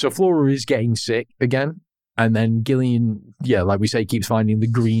 Anyway, so Flora is getting sick again. And then Gillian, like we say, keeps finding the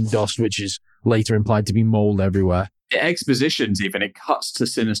green dust, which is later implied to be mold everywhere. It expositions even. It cuts to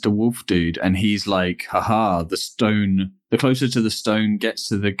Sinister Wolf Dude, and he's like, haha, the stone, the closer to the stone gets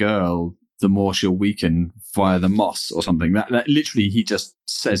to the girl, the more she'll weaken via the moss or something. That literally, he just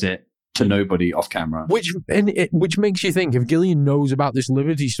says it to nobody off camera. Which makes you think, if Gillian knows about this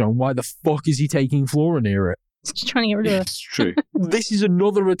Liberty Stone, why the fuck is he taking Flora near it? Just trying to get rid of it. It's true. This is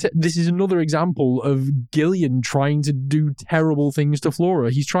another example of Gillian trying to do terrible things to Flora.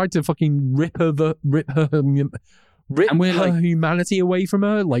 He's tried to fucking rip her humanity away from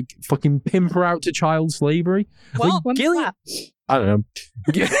her, like fucking pimp her out to child slavery. Well, like, Gillian, I don't know.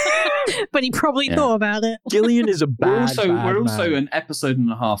 But he probably thought about it. Gillian is a bad We're also an episode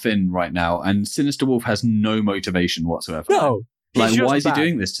and a half in right now, and Sinister Wolf has no motivation whatsoever. No. Like, why is he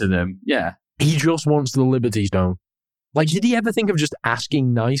doing this to them? Yeah. He just wants the Liberty Stone. Like, did he ever think of just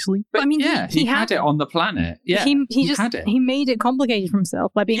asking nicely? But I mean, he had it on the planet. Yeah, he just had it. He made it complicated for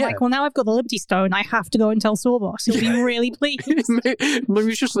himself by being like, well, now I've got the Liberty Stone, I have to go and tell Sawboss. He'll be really pleased.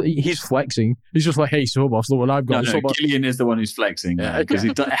 Maybe he's flexing. He's just like, hey, Sawboss, look what I've got. No, Gillian is the one who's flexing, because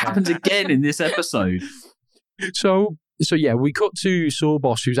it happens again in this episode. So yeah, we cut to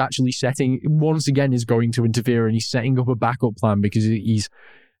Sawboss, who's actually once again is going to interfere, and he's setting up a backup plan because he's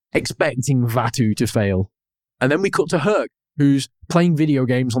expecting Vaatu to fail. And then we cut to Herc, who's playing video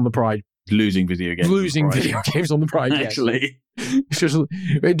games on the Pride. Losing video games on the Pride, actually. It's just,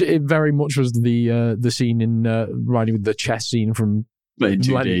 it very much was the scene in riding with the chess scene from... In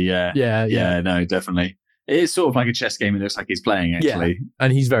 2D, yeah. Yeah, no, definitely. It's sort of like a chess game. It looks like he's playing, actually. Yeah,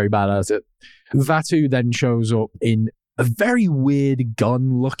 and he's very bad at it. Vaatu then shows up in a very weird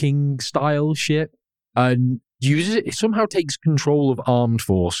gun-looking style ship and uses it. It somehow takes control of Armed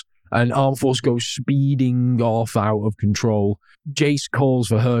Force, and Armed Force goes speeding off out of control. Jace calls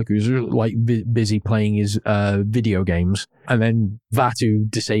for Herc, who's like busy playing his video games, and then Vaatu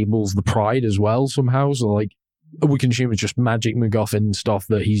disables the Pride as well somehow. So like, we can assume it's just magic MacGuffin stuff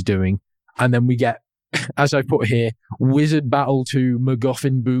that he's doing. And then we get, as I put here, Wizard Battle to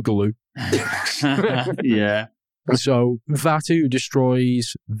MacGuffin Boogaloo. Yeah. So Vaatu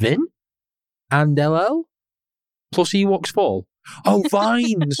destroys Vin and LL, plus Ewoks fall. Oh,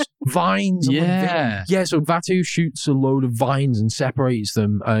 vines. Vines. Yeah. Yeah, so Vaatu shoots a load of vines and separates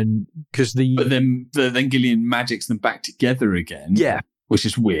them, and because But then Gillian magics them back together again. Yeah. Which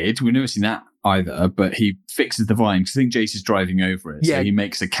is weird. We've never seen that either, but he fixes the vine because I think Jace is driving over it. Yeah. So he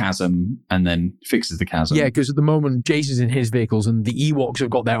makes a chasm and then fixes the chasm. Yeah, because at the moment, Jace is in his vehicles and the Ewoks have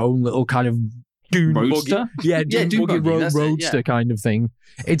got their own little kind of dune Roadster? buggy. Yeah, dune buggy roadster kind of thing.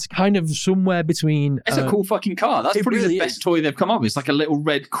 It's kind of somewhere between... It's a cool fucking car. That's probably really the best toy they've come up with. It's like a little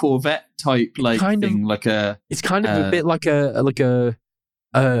red Corvette type thing. It's kind of a bit like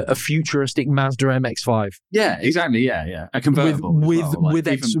a futuristic Mazda MX-5. Yeah, exactly. Yeah. A convertible with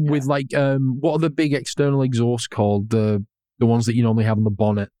what are the big external exhausts called? The ones that you normally have on the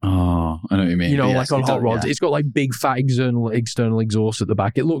bonnet. Oh, I know what you mean. You know, like on hot rods. Yeah. It's got like big fat external exhaust at the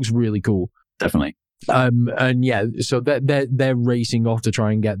back. It looks really cool. Definitely. And yeah, so they're racing off to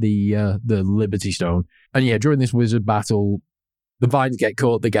try and get the Liberty Stone. And yeah, during this wizard battle, the vines get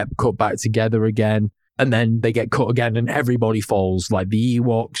cut. They get cut back together again. And then they get cut again and everybody falls, like the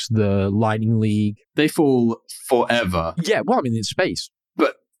Ewoks, the Lightning League. They fall forever. Yeah, well, I mean, it's space.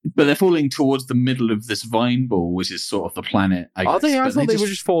 But they're falling towards the middle of this vine ball, which is sort of the planet, I guess. Are they? I thought they were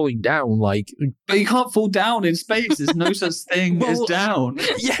just falling down, like... But you can't fall down in space. There's no such thing as down.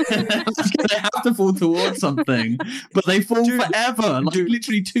 Yeah. They have to fall towards something. But they fall forever. Like,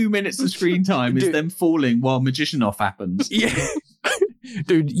 literally 2 minutes of screen time is them falling while Magician Off happens. Yeah.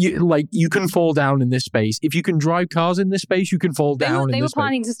 Dude, you can fall down in this space. If you can drive cars in this space, you can fall down in this space. They were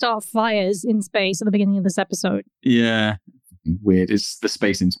planning to start fires in space at the beginning of this episode. Yeah. Weird. It's the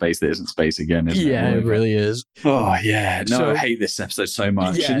space in space that isn't space again, isn't it? Yeah, it really is. Oh, yeah. No, I hate this episode so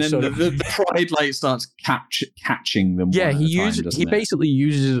much. Yeah, and then the Pride light starts catching them. Yeah, he basically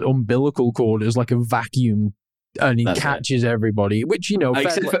uses his umbilical cord as like a vacuum, and he catches everybody, which, you know...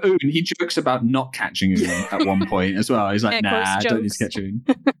 Except for Oon, he jokes about not catching Oon at one point as well. He's like, nah, I don't need to catch Oon.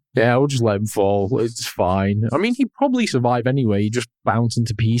 Yeah, we'll just let him fall. It's fine. I mean, he'd probably survive anyway. He'd just bounce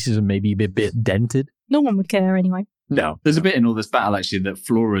into pieces and maybe be a bit dented. No one would care anyway. No. There's a bit in all this battle, actually, that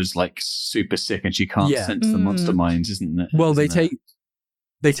Flora's like super sick and she can't sense the monster minds, isn't it? Well, they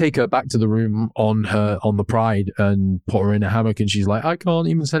take her back to the room on the Pride and put her in a hammock, and she's like, I can't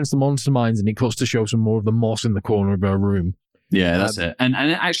even sense the monster minds, and it cuts to show some more of the moss in the corner of her room. Yeah, that's it. And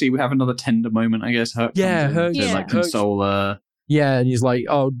actually, we have another tender moment, I guess. Herc to console her. Yeah, and he's like,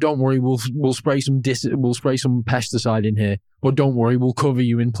 "Oh, don't worry, we'll spray some pesticide in here, but don't worry, we'll cover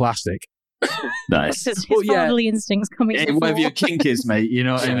you in plastic." Nice. His fatherly instincts coming to whatever your kink is, mate. You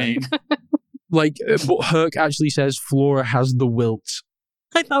know what I mean? Like, but Herc actually says Flora has the wilts.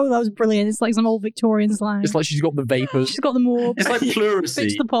 I thought that was brilliant. It's like some old Victorian slang. It's like she's got the vapors. She's got the more. It's like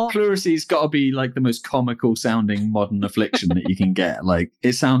pleurisy. Pleurisy got to be like the most comical sounding modern affliction that you can get. Like,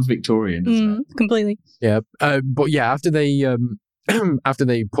 it sounds Victorian, doesn't it? Completely. Yeah, but yeah, after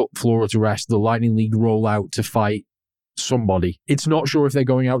they put Flora to rest, the Lightning League roll out to fight somebody. It's not sure if they're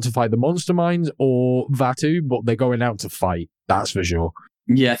going out to fight the Monster Minds or Vaatu, but they're going out to fight. That's for sure.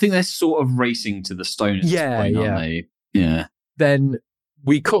 Yeah, I think they're sort of racing to the stone at this point, aren't they? Yeah. Then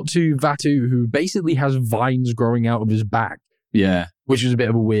we cut to Vaatu, who basically has vines growing out of his back. Yeah. Which is a bit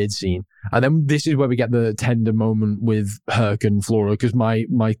of a weird scene. And then this is where we get the tender moment with Herc and Flora, because my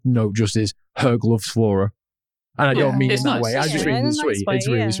note just is Herc loves Flora. And I don't mean it in that way. I just mean it's sweet. It's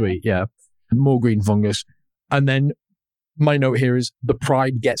really sweet, yeah. More green fungus. And then my note here is the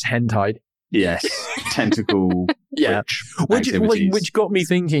Pride gets hentai'd. Yes. Tentacle. Yeah. Which got me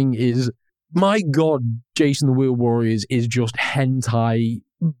thinking is, my God, Jason the Wheel Warriors is just hentai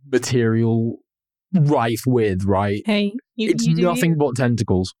material rife with, right? Hey, it's nothing but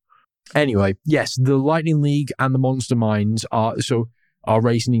tentacles. Anyway, yes, the Lightning League and the Monster Minds are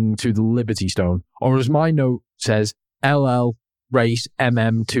racing to the Liberty Stone, or as my note says, LL race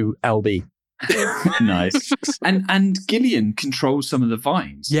MM to LB. Nice. And Gillian controls some of the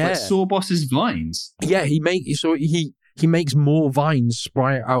vines. Yeah, like Sawboss's vines. Yeah, he makes more vines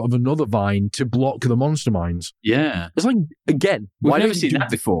sprout out of another vine to block the monster mines. Yeah, it's like, again, we've never seen that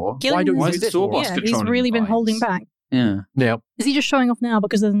before. Why is Sawboss controlling? He's really been holding back. Yeah. Is he just showing off now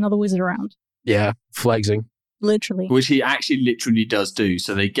because there's another wizard around? Yeah, flexing. Literally. Which he actually literally does do.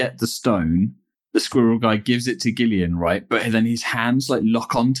 So they get the stone. The squirrel guy gives it to Gillian, right? But then his hands like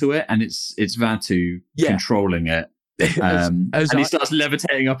lock onto it, and it's Vaatu controlling it. And he starts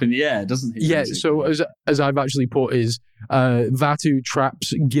levitating up in the air, doesn't he? Yeah. So as I've actually put is Vaatu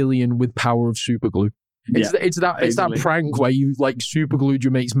traps Gillian with power of superglue. It's that prank where you like superglued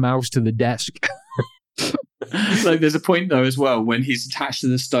your mate's mouse to the desk. Like there's a point though as well when he's attached to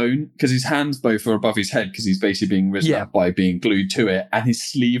the stone because his hands both are above his head because he's basically being risen up by being glued to it, and his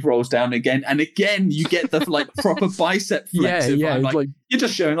sleeve rolls down again, and again you get the like proper bicep flex. Like, you're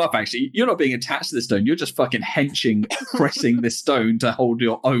just showing off. Actually, you're not being attached to the stone. You're just fucking henching, pressing this stone to hold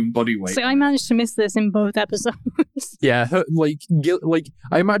your own body weight. So I managed to miss this in both episodes. Yeah, like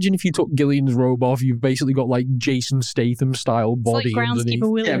I imagine if you took Gillian's robe off, you've basically got like Jason Statham style body underneath.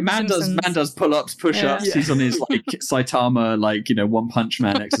 Yeah, man does pull-ups, push-ups. Yeah. He's on his like Saitama, like, you know, One Punch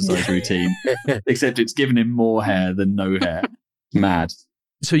Man exercise routine, except it's given him more hair than no hair. Mad.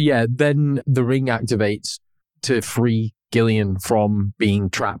 So yeah, then the ring activates to free Gillian from being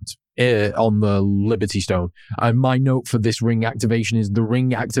trapped on the Liberty Stone. And my note for this ring activation is the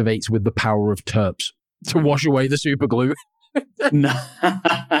ring activates with the power of terps to wash away the super glue. Nice.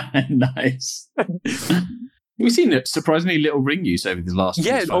 We've seen a surprisingly little ring use over the last.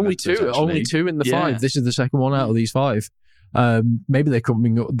 Yeah, only two in the 5. This is the second one out of these 5. Maybe they're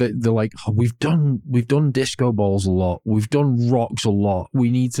coming up. They're like, oh, we've done disco balls a lot. We've done rocks a lot.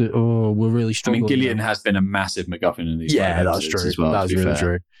 We need to. Oh, we're really struggling. I mean, Gillian has been a massive MacGuffin in these. Yeah, that's true. As well, that's really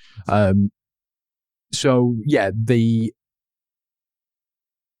true. So yeah,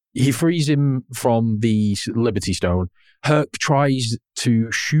 he frees him from the Liberty Stone. Herc tries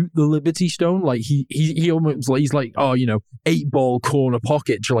to shoot the Liberty Stone. Like he almost like he's like, oh, you know, 8-ball corner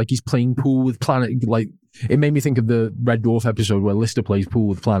pocket. Like he's playing pool with planet. Like it made me think of the Red Dwarf episode where Lister plays pool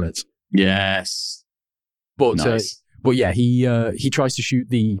with planets. Yes, but nice. But yeah, he tries to shoot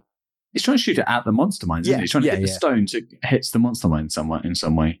the. He's trying to shoot it at the monster mines. Isn't he? He's trying to hit the stone to hits the monster mine in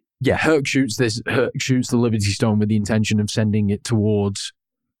some way. Yeah, Herc shoots the Liberty Stone with the intention of sending it towards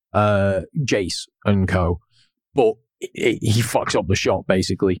Jace and co. But he fucks up the shot,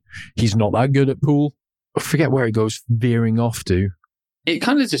 basically. He's not that good at pool. I forget where he goes veering off to. It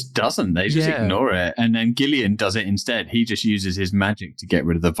kind of just doesn't. They just ignore it. And then Gillian does it instead. He just uses his magic to get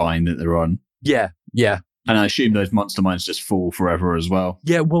rid of the vine that they're on. Yeah. And I assume those monster mines just fall forever as well.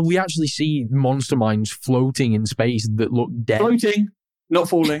 Yeah, well, we actually see monster mines floating in space that look dead. Floating, not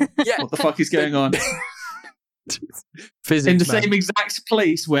falling. What the fuck is going on? Physics, in the same exact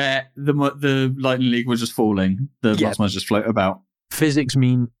place where the Lightning League was just falling, the monster mines just float about. Physics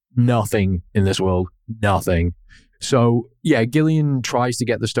mean nothing in this world. Nothing. So, yeah, Gillian tries to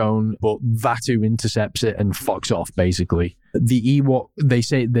get the stone, but Vatu intercepts it and fucks off, basically. The Ewok,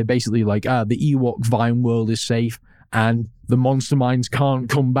 they're basically like, the Ewok Vine world is safe and the monster mines can't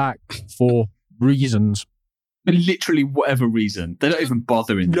come back for reasons. For literally whatever reason. They don't even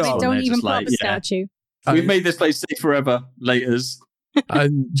bother in this. They don't even put up a statue. We've made this place safe forever, laters.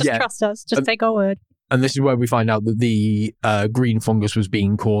 Just trust us. Just take our word. And this is where we find out that the green fungus was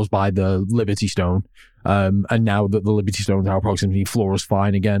being caused by the Liberty Stone. And now that the Liberty Stones are approximately Flora's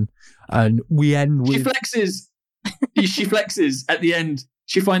fine again. And we end with... She flexes at the end.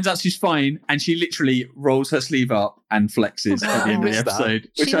 She finds out she's fine, and she literally rolls her sleeve up and flexes at the end of the episode.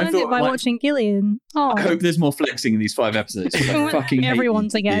 She learned it by watching Gillian. Oh. I hope there's more flexing in these 5 episodes. I fucking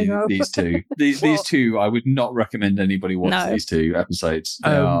everyone's hate these two. These two, I would not recommend anybody watch these 2 episodes.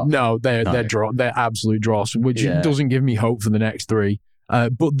 They're absolute dross, which doesn't give me hope for the next 3.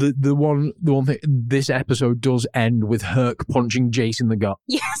 But the one thing, this episode does end with Herc punching Jace in the gut.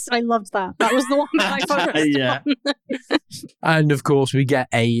 Yes, I loved that. That was the one that I focused on. And of course, we get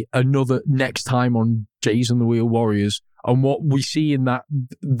another next time on Jace and the Wheel Warriors. And what we see in that,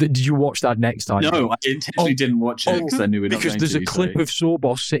 did you watch that next time? No, I intentionally didn't watch it because I knew we'd not because there's a clip of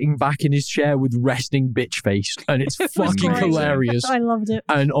Sawboss sitting back in his chair with resting bitch face, and it's fucking hilarious. I loved it.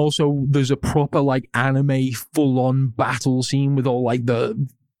 And also, there's a proper like anime full-on battle scene with all like the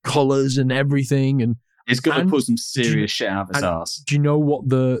colors and everything, and it's going to pull some serious shit out of his ass. Do you know what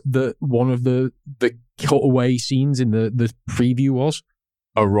the one of the cutaway scenes in the preview was?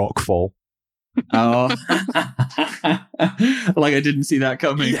 A rock fall. Oh, like I didn't see that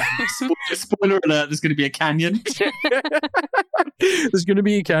coming. Spoiler alert, there's going to be a canyon. There's going to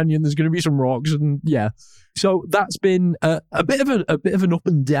be a canyon, there's going to be some rocks, and so that's been a bit of an up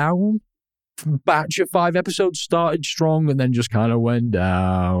and down batch of 5 episodes. Started strong and then just kind of went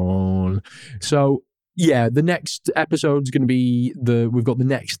down. So the next episode's going to be we've got the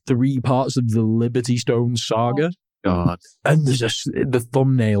next 3 parts of the Liberty Stone saga. God. And there's the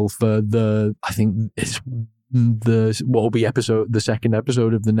thumbnail for I think it's what will be the second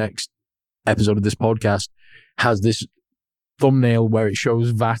episode of the next episode of this podcast has this thumbnail where it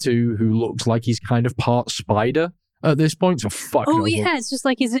shows Vatu, who looks like he's kind of part spider at this point. So it's just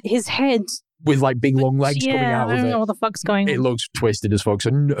like his head with like big long legs coming out of it. I don't know what the fuck's going on. It looks twisted as fuck.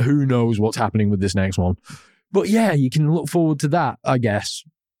 So who knows what's happening with this next one? But yeah, you can look forward to that, I guess.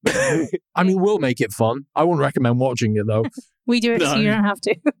 I mean, we'll make it fun. I wouldn't recommend watching it, though. We do it so you don't have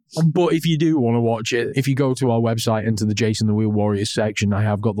to. But if you do want to watch it, if you go to our website into the Jason the Wheel Warriors section, I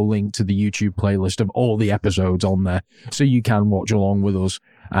have got the link to the YouTube playlist of all the episodes on there, so you can watch along with us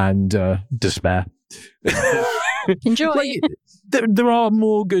and despair. Enjoy. There are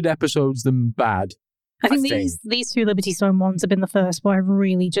more good episodes than bad. I think these two Liberty Stone ones have been the first where I've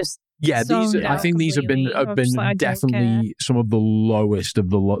really just I think these have been definitely some of the lowest of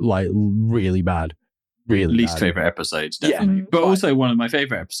the really bad. Really least bad. favorite episodes, definitely. Yeah. But also one of my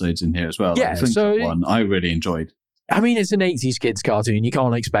favorite episodes in here as well. Yeah, so one I really enjoyed. I mean, it's an 80s kids cartoon. You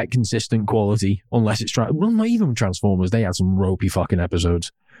can't expect consistent quality unless it's not even Transformers. They had some ropey fucking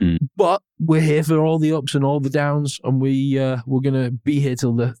episodes. But we're here for all the ups and all the downs, and we're gonna be here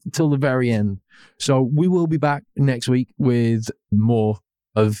till the very end. So we will be back next week with more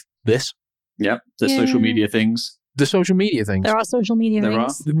of this. Yep, the social media things. The social media things. There are social media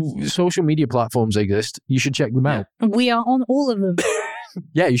things. The social media platforms exist. You should check them out. We are on all of them.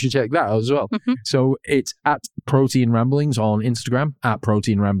 Yeah, you should check that out as well. Mm-hmm. So it's at Protein Ramblings on Instagram, at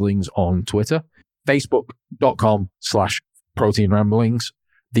Protein Ramblings on Twitter, Facebook.com/Protein Ramblings,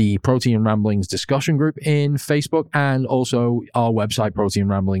 the Protein Ramblings discussion group in Facebook, and also our website,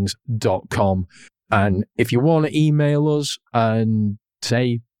 proteinramblings.com. And if you want to email us and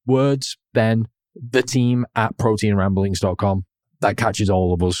say words, then the team at proteinramblings.com. That catches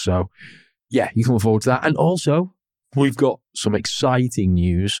all of us. So yeah, you can look forward to that. And also, we've got some exciting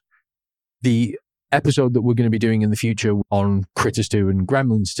news. The episode that we're going to be doing in the future on Critters 2 and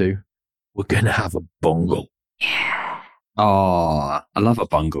Gremlins 2, we're going to have a bungle. Yeah. Oh, I love a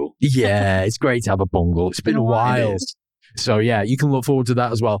bungle. Yeah, it's great to have a bungle. It's been a while. So yeah, you can look forward to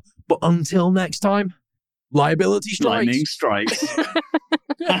that as well. But until next time, liability strikes. Lightning strikes.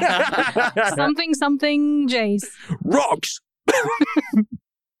 Something, Jace. Rocks.